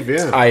 listening, Steve,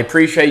 yeah. I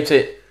appreciate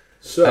it.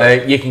 So,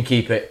 You can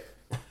keep it.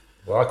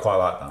 Well, I quite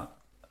like that.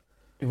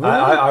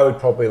 I would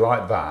probably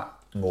like that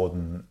more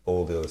than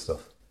all the other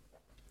stuff.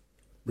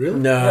 really?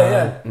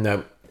 No.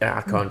 Yeah,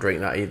 I can't drink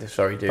that either.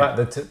 Sorry, dude. In fact,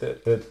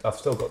 I've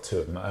still got two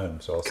of them at home,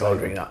 so I'll Can't save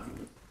drink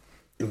them.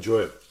 that. Enjoy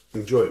it.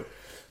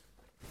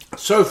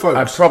 So, folks.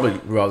 I'd probably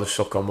rather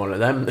suck on one of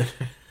them.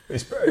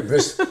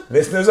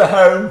 Listeners at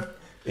home,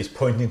 he's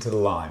pointing to the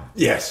lime.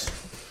 Yes.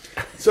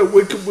 So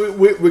we're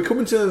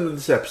coming to the end of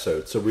this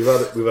episode. So we've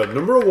had a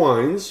number of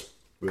wines.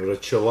 We've had a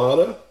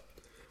chelada.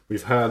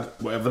 We've had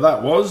whatever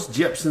that was,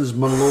 Jepson's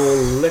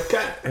Malort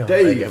liquor.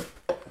 there you Dave,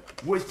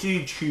 which do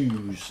you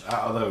choose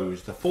out of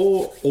those? The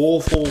 4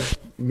 awful,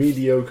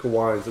 mediocre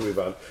wines that we've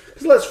had.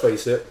 Because let's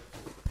face it,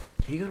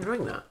 Are you going to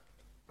drink that?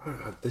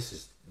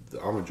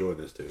 I'm enjoying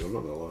this too. I'm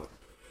not gonna lie.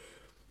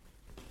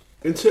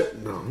 No,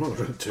 I'm not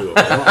drinking two of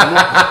them.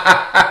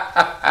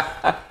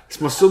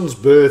 It's my son's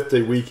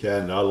birthday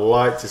weekend. I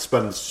like to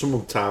spend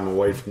some time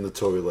away from the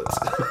toilets.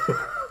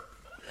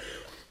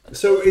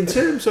 So, in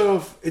terms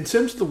of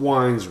the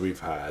wines we've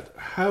had,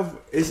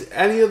 is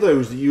any of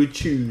those that you would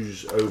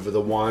choose over the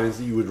wines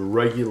that you would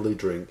regularly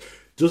drink?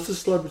 Does the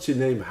celebrity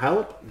name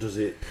help? Does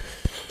it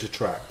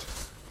detract?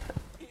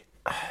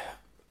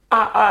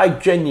 I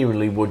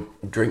genuinely would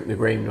drink the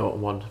Graham Norton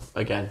one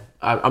again.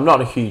 I'm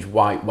not a huge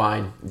white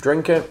wine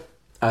drinker.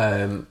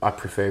 I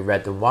prefer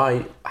red than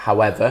white.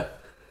 However,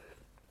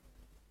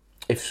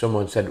 if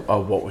someone said,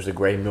 "Oh, what was the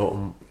Graham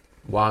Norton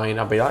wine?"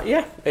 I'd be like,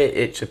 "Yeah,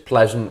 it's a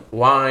pleasant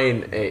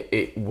wine.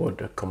 It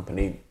would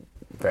accompany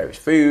various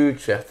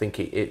foods. I think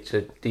it's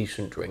a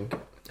decent drink."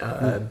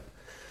 The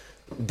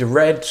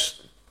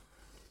reds,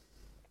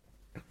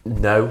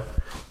 no,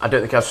 I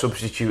don't think I'd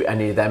substitute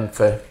any of them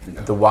for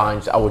the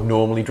wines I would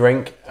normally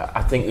drink.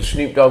 I think the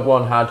Snoop Dogg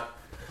one I'd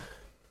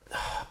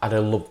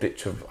have loved it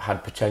to have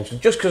had potential,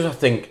 just because I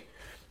think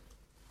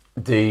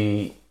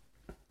the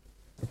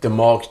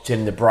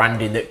marketing, the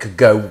branding that could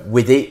go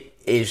with it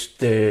is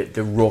the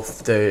rough,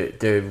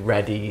 the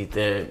ready,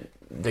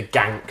 the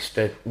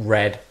gangster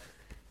red,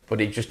 but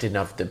it just didn't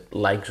have the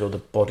legs or the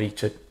body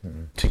to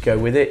go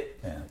with it.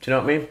 Yeah. Do you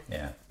know what I mean?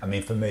 Yeah, I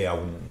mean, for me, I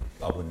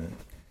wouldn't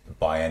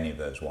buy any of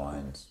those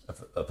wines.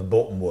 If I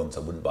bought them once, I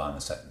wouldn't buy them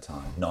a second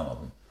time. None of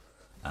them,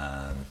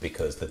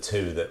 because the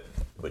two that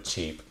were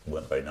cheap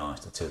weren't very nice.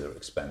 The two that were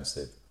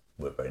expensive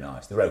weren't very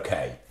nice. They're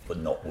okay, but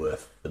not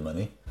worth the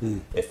money.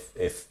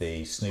 If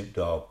the Snoop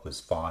Dogg was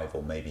 £5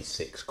 or maybe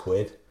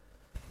 £6,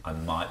 I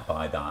might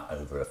buy that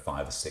over a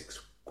 £5 or £6,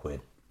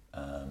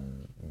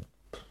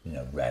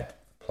 red,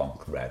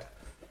 plonk red.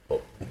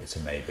 But it's a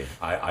maybe.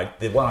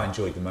 The one I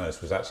enjoyed the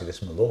most was actually this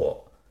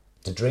Malort.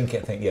 To drink it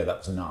and think, yeah, that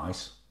was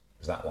nice,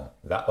 was that one.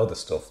 That other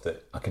stuff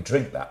that I could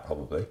drink that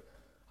probably.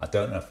 I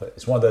don't know if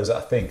it's one of those that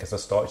I think as I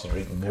started to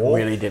drink more,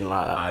 I really didn't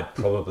like that. I'd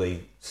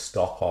probably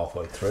stop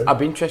halfway through. I'd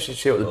be interested to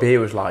see what the beer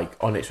was like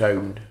on its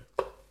own.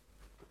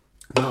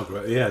 Not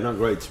great. Yeah, not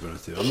great to be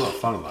honest with you. I'm not a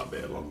fan of that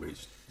beer, Long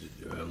Beach,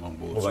 Longboard.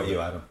 What about you,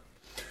 Adam?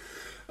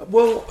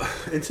 Well,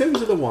 in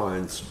terms of the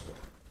wines,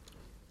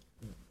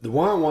 the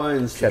white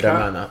wines, I don't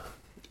mind that.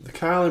 the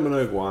Kylie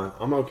Minogue wine,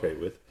 I'm okay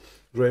with.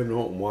 Graham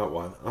Norton white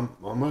wine,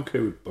 I'm okay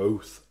with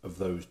both of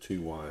those two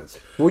wines.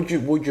 Would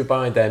you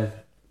buy them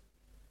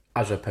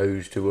as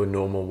opposed to a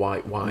normal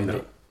white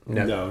wine?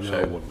 No,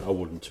 So- I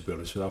wouldn't. To be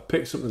honest with you, I'll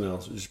pick something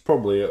else. It's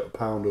probably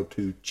 £1 or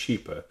 £2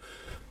 cheaper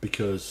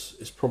because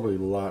it's probably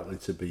likely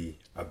to be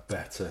a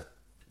better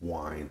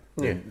wine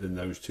than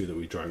those two that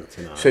we drank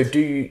tonight. So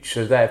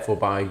therefore,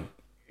 by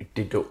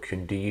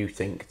deduction, do you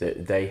think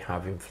that they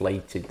have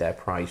inflated their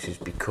prices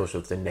because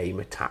of the name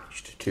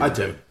attached to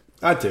them?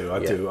 I do.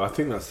 I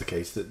think that's the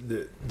case.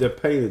 That they're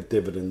paying a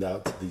dividend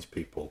out to these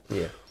people.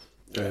 Yeah.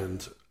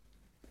 And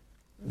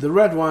the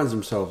red wines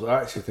themselves,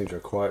 I actually think are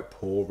quite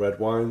poor red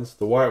wines.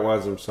 The white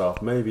wines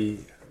themselves,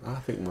 maybe, I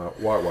think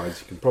white wines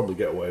you can probably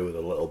get away with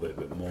a little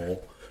bit more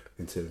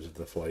in terms of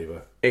the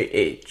flavour.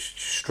 It's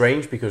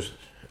strange because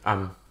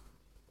I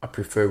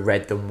prefer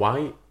red than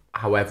white.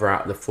 However,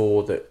 out of the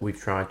 4 that we've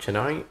tried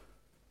tonight,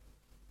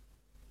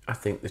 I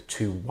think the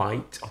 2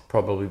 white are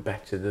probably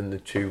better than the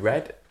 2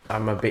 red.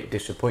 I'm a bit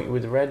disappointed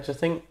with the reds, I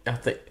think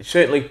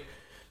certainly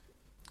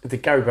the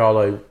Gary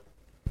Barlow,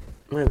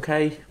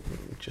 okay,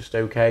 just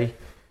okay.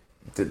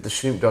 the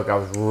Snoop Dogg, I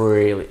was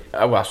really,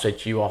 well, I said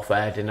to you off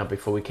air, didn't I,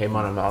 before we came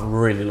on, I'm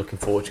really looking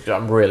forward to it,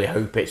 because I really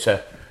hope it's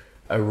a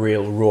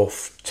real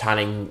rough,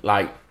 tanning,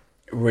 like,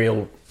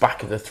 real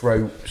back of the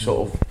throat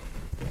sort of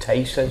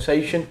taste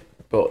sensation,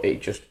 but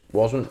it just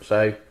wasn't,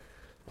 so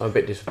I'm a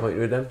bit disappointed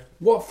with them.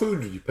 What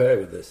food would you pair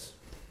with this?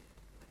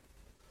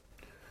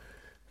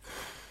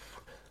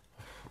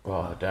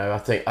 Well, I don't know, I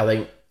think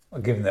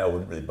Well, given that I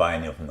wouldn't really buy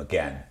any of them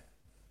again,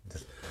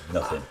 just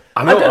nothing.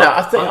 I don't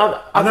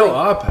know. I know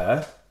our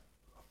pair.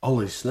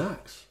 Ollie's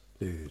snacks,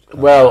 dude.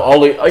 Well,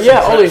 Ollie, Ollie's,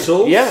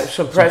 pretzels? yeah,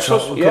 some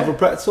pretzels, Some yeah. covered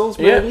pretzels,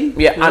 maybe.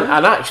 Yeah.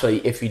 And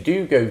actually, if you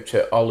do go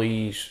to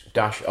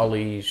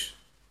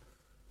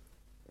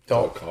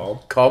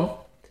Ollie's-Ollies.com,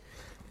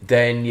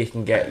 then you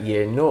can get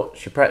your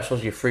nuts, your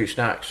pretzels, your fruit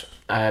snacks,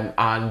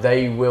 and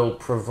they will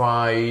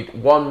provide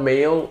one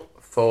meal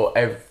for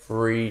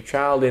every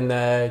child in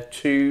there.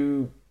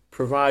 Two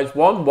provides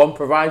one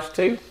provides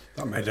two.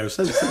 That made no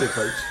sense, did it,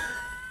 folks?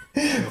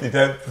 They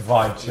don't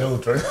provide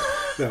children.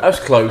 That's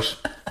close.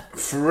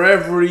 For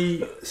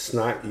every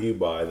snack you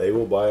buy, they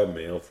will buy a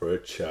meal for a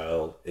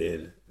child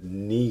in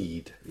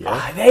need.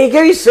 Yeah. There you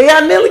go. You see,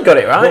 I nearly got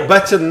it right. But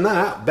better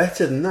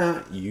than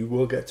that, you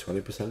will get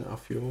 20%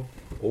 off your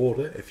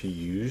order if you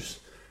use,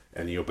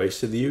 and you're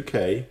based in the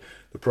UK,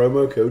 the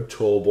promo code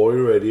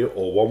Tallboy Radio,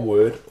 or one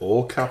word,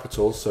 all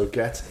capitals. So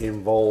get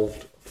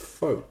involved,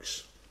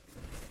 folks.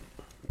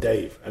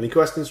 Dave, any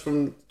questions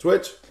from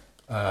Twitch?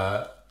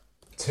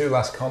 Two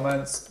last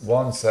comments.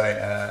 One saying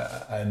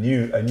a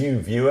new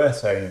viewer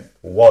saying,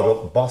 "What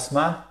up, boss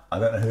man?" I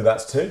don't know who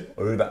that's to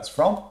or who that's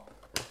from,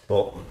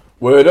 but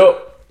Word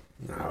up.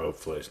 No,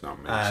 hopefully it's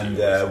not me.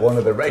 and one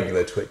of the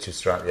regular Twitchers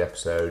throughout the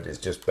episode is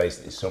just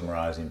basically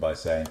summarising by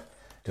saying,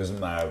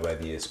 "Doesn't matter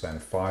whether you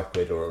spend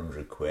 £5 or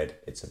 £100,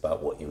 it's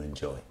about what you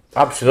enjoy."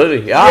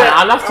 Absolutely.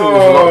 Yeah. And I think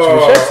there's a lot to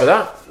be said for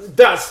that.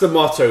 That's the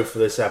motto for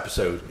this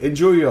episode.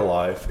 Enjoy your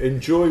life.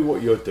 Enjoy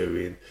what you're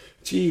doing.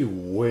 Gee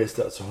whiz,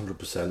 that's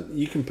 100%.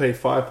 You can pay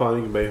 £5,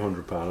 you can pay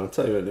 £100. I'll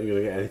tell you what, you're not going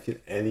to get anything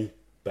any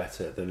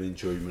better than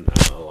enjoyment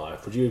out of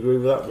life. Would you agree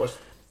with that?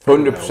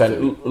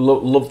 100%.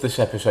 Love this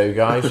episode,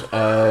 guys.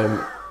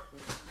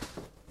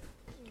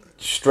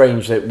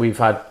 Strange that we've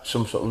had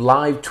some sort of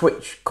live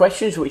Twitch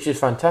questions, which is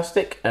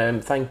fantastic.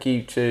 Thank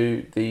you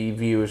to the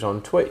viewers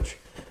on Twitch.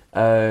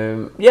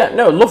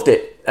 Loved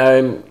it.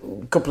 A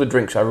couple of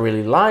drinks I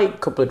really like. A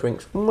couple of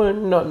drinks,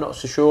 not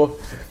so sure.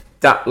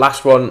 That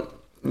last one,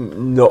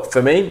 not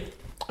for me.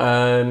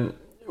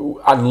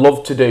 I'd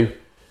love to do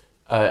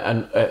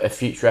a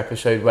future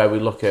episode where we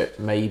look at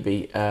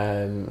maybe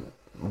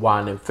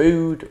wine and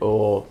food,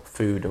 or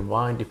food and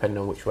wine, depending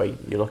on which way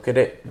you look at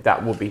it.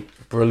 That would be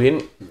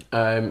brilliant.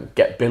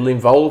 Get Bill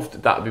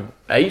involved. That would be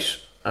ace.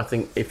 I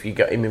think if you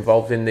get him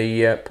involved in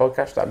the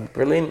podcast, that'd be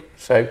brilliant.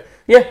 So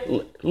yeah,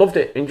 loved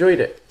it,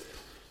 enjoyed it.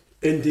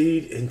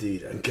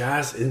 Indeed. And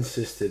Gaz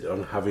insisted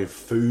on having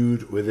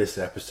food with this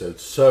episode.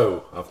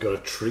 So I've got a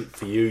treat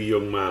for you,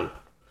 young man.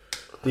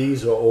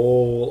 These are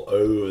all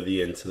over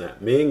the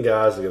internet. Me and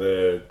Gaz are going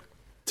to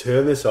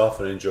turn this off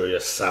and enjoy a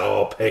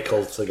sour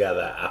pickle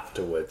together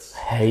afterwards.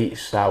 Hate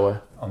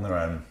sour. On their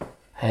own.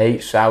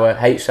 Hate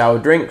sour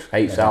drinks,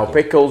 hate sour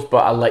pickles,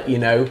 but I'll let you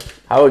know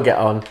how I get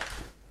on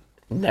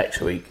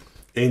next week.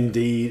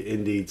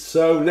 Indeed.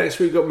 So next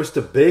week we've got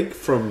Mr. Big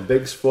from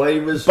Big's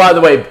Flavours. By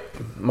the way,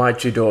 my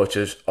two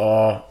daughters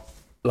are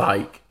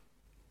like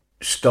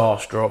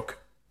starstruck.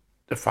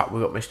 The fact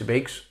we've got Mr.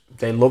 Biggs.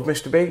 They love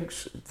Mr.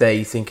 Biggs.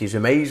 They think he's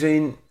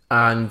amazing,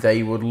 and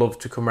they would love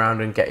to come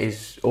around and get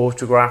his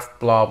autograph,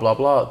 blah, blah,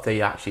 blah.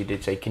 They actually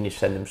did say, can you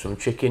send them some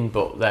chicken?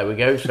 But there we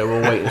go, so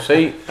we'll wait and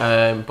see.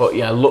 But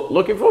yeah,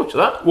 looking forward to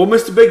that. Well,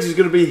 Mr. Biggs is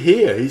going to be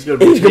here. He's going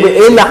to be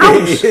in the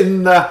house.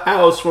 In the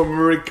house when we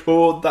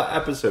record that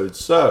episode.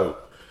 So,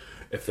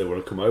 if they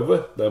want to come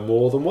over, they're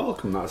more than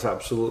welcome. That's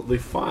absolutely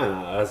fine,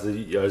 as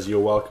you're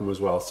welcome as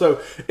well.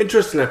 So,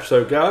 interesting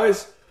episode,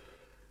 guys.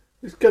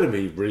 It's going to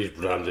be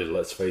rebranded,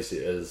 let's face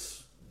it,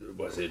 as...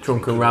 What's it?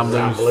 Drunken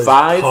Ramblings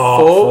 5, Part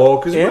 4.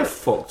 Because yeah. we're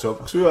fucked up.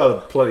 Because we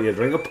had plenty of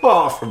drink,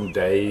 apart from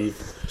Dave.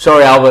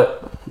 Sorry,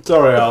 Albert.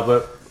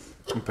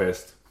 I'm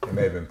pissed. It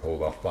may have been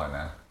pulled off by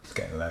now. It's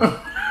getting late.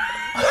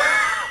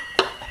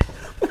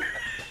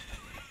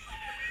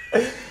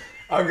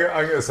 I'm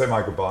going to say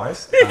my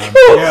goodbyes. You can't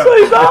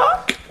say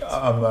that.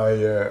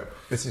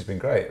 This has been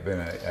great. It's been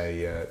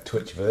a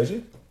Twitch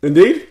version.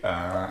 Indeed.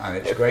 And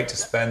it's great to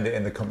spend it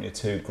in the company of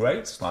two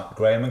greats like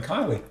Graham and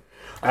Kylie.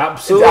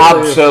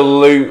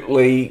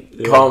 Absolutely.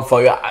 Can't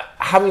fault you.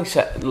 Having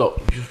said,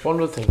 look, just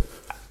one other thing.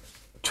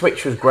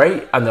 Twitch was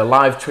great, and the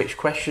live Twitch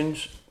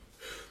questions,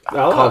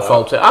 can't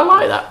fault it. I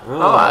like that.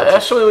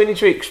 That's something we need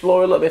to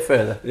explore a little bit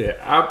further. Yeah,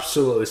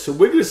 absolutely. So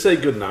we're going to say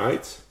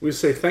goodnight. We're going to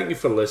say thank you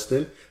for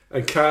listening.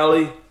 And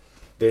Kylie,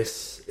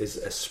 this is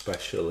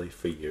especially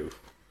for you.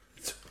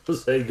 So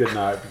say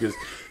goodnight, because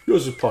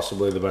yours is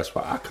possibly the best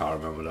part. I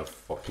can't remember the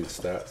fucking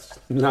stats.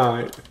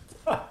 Night.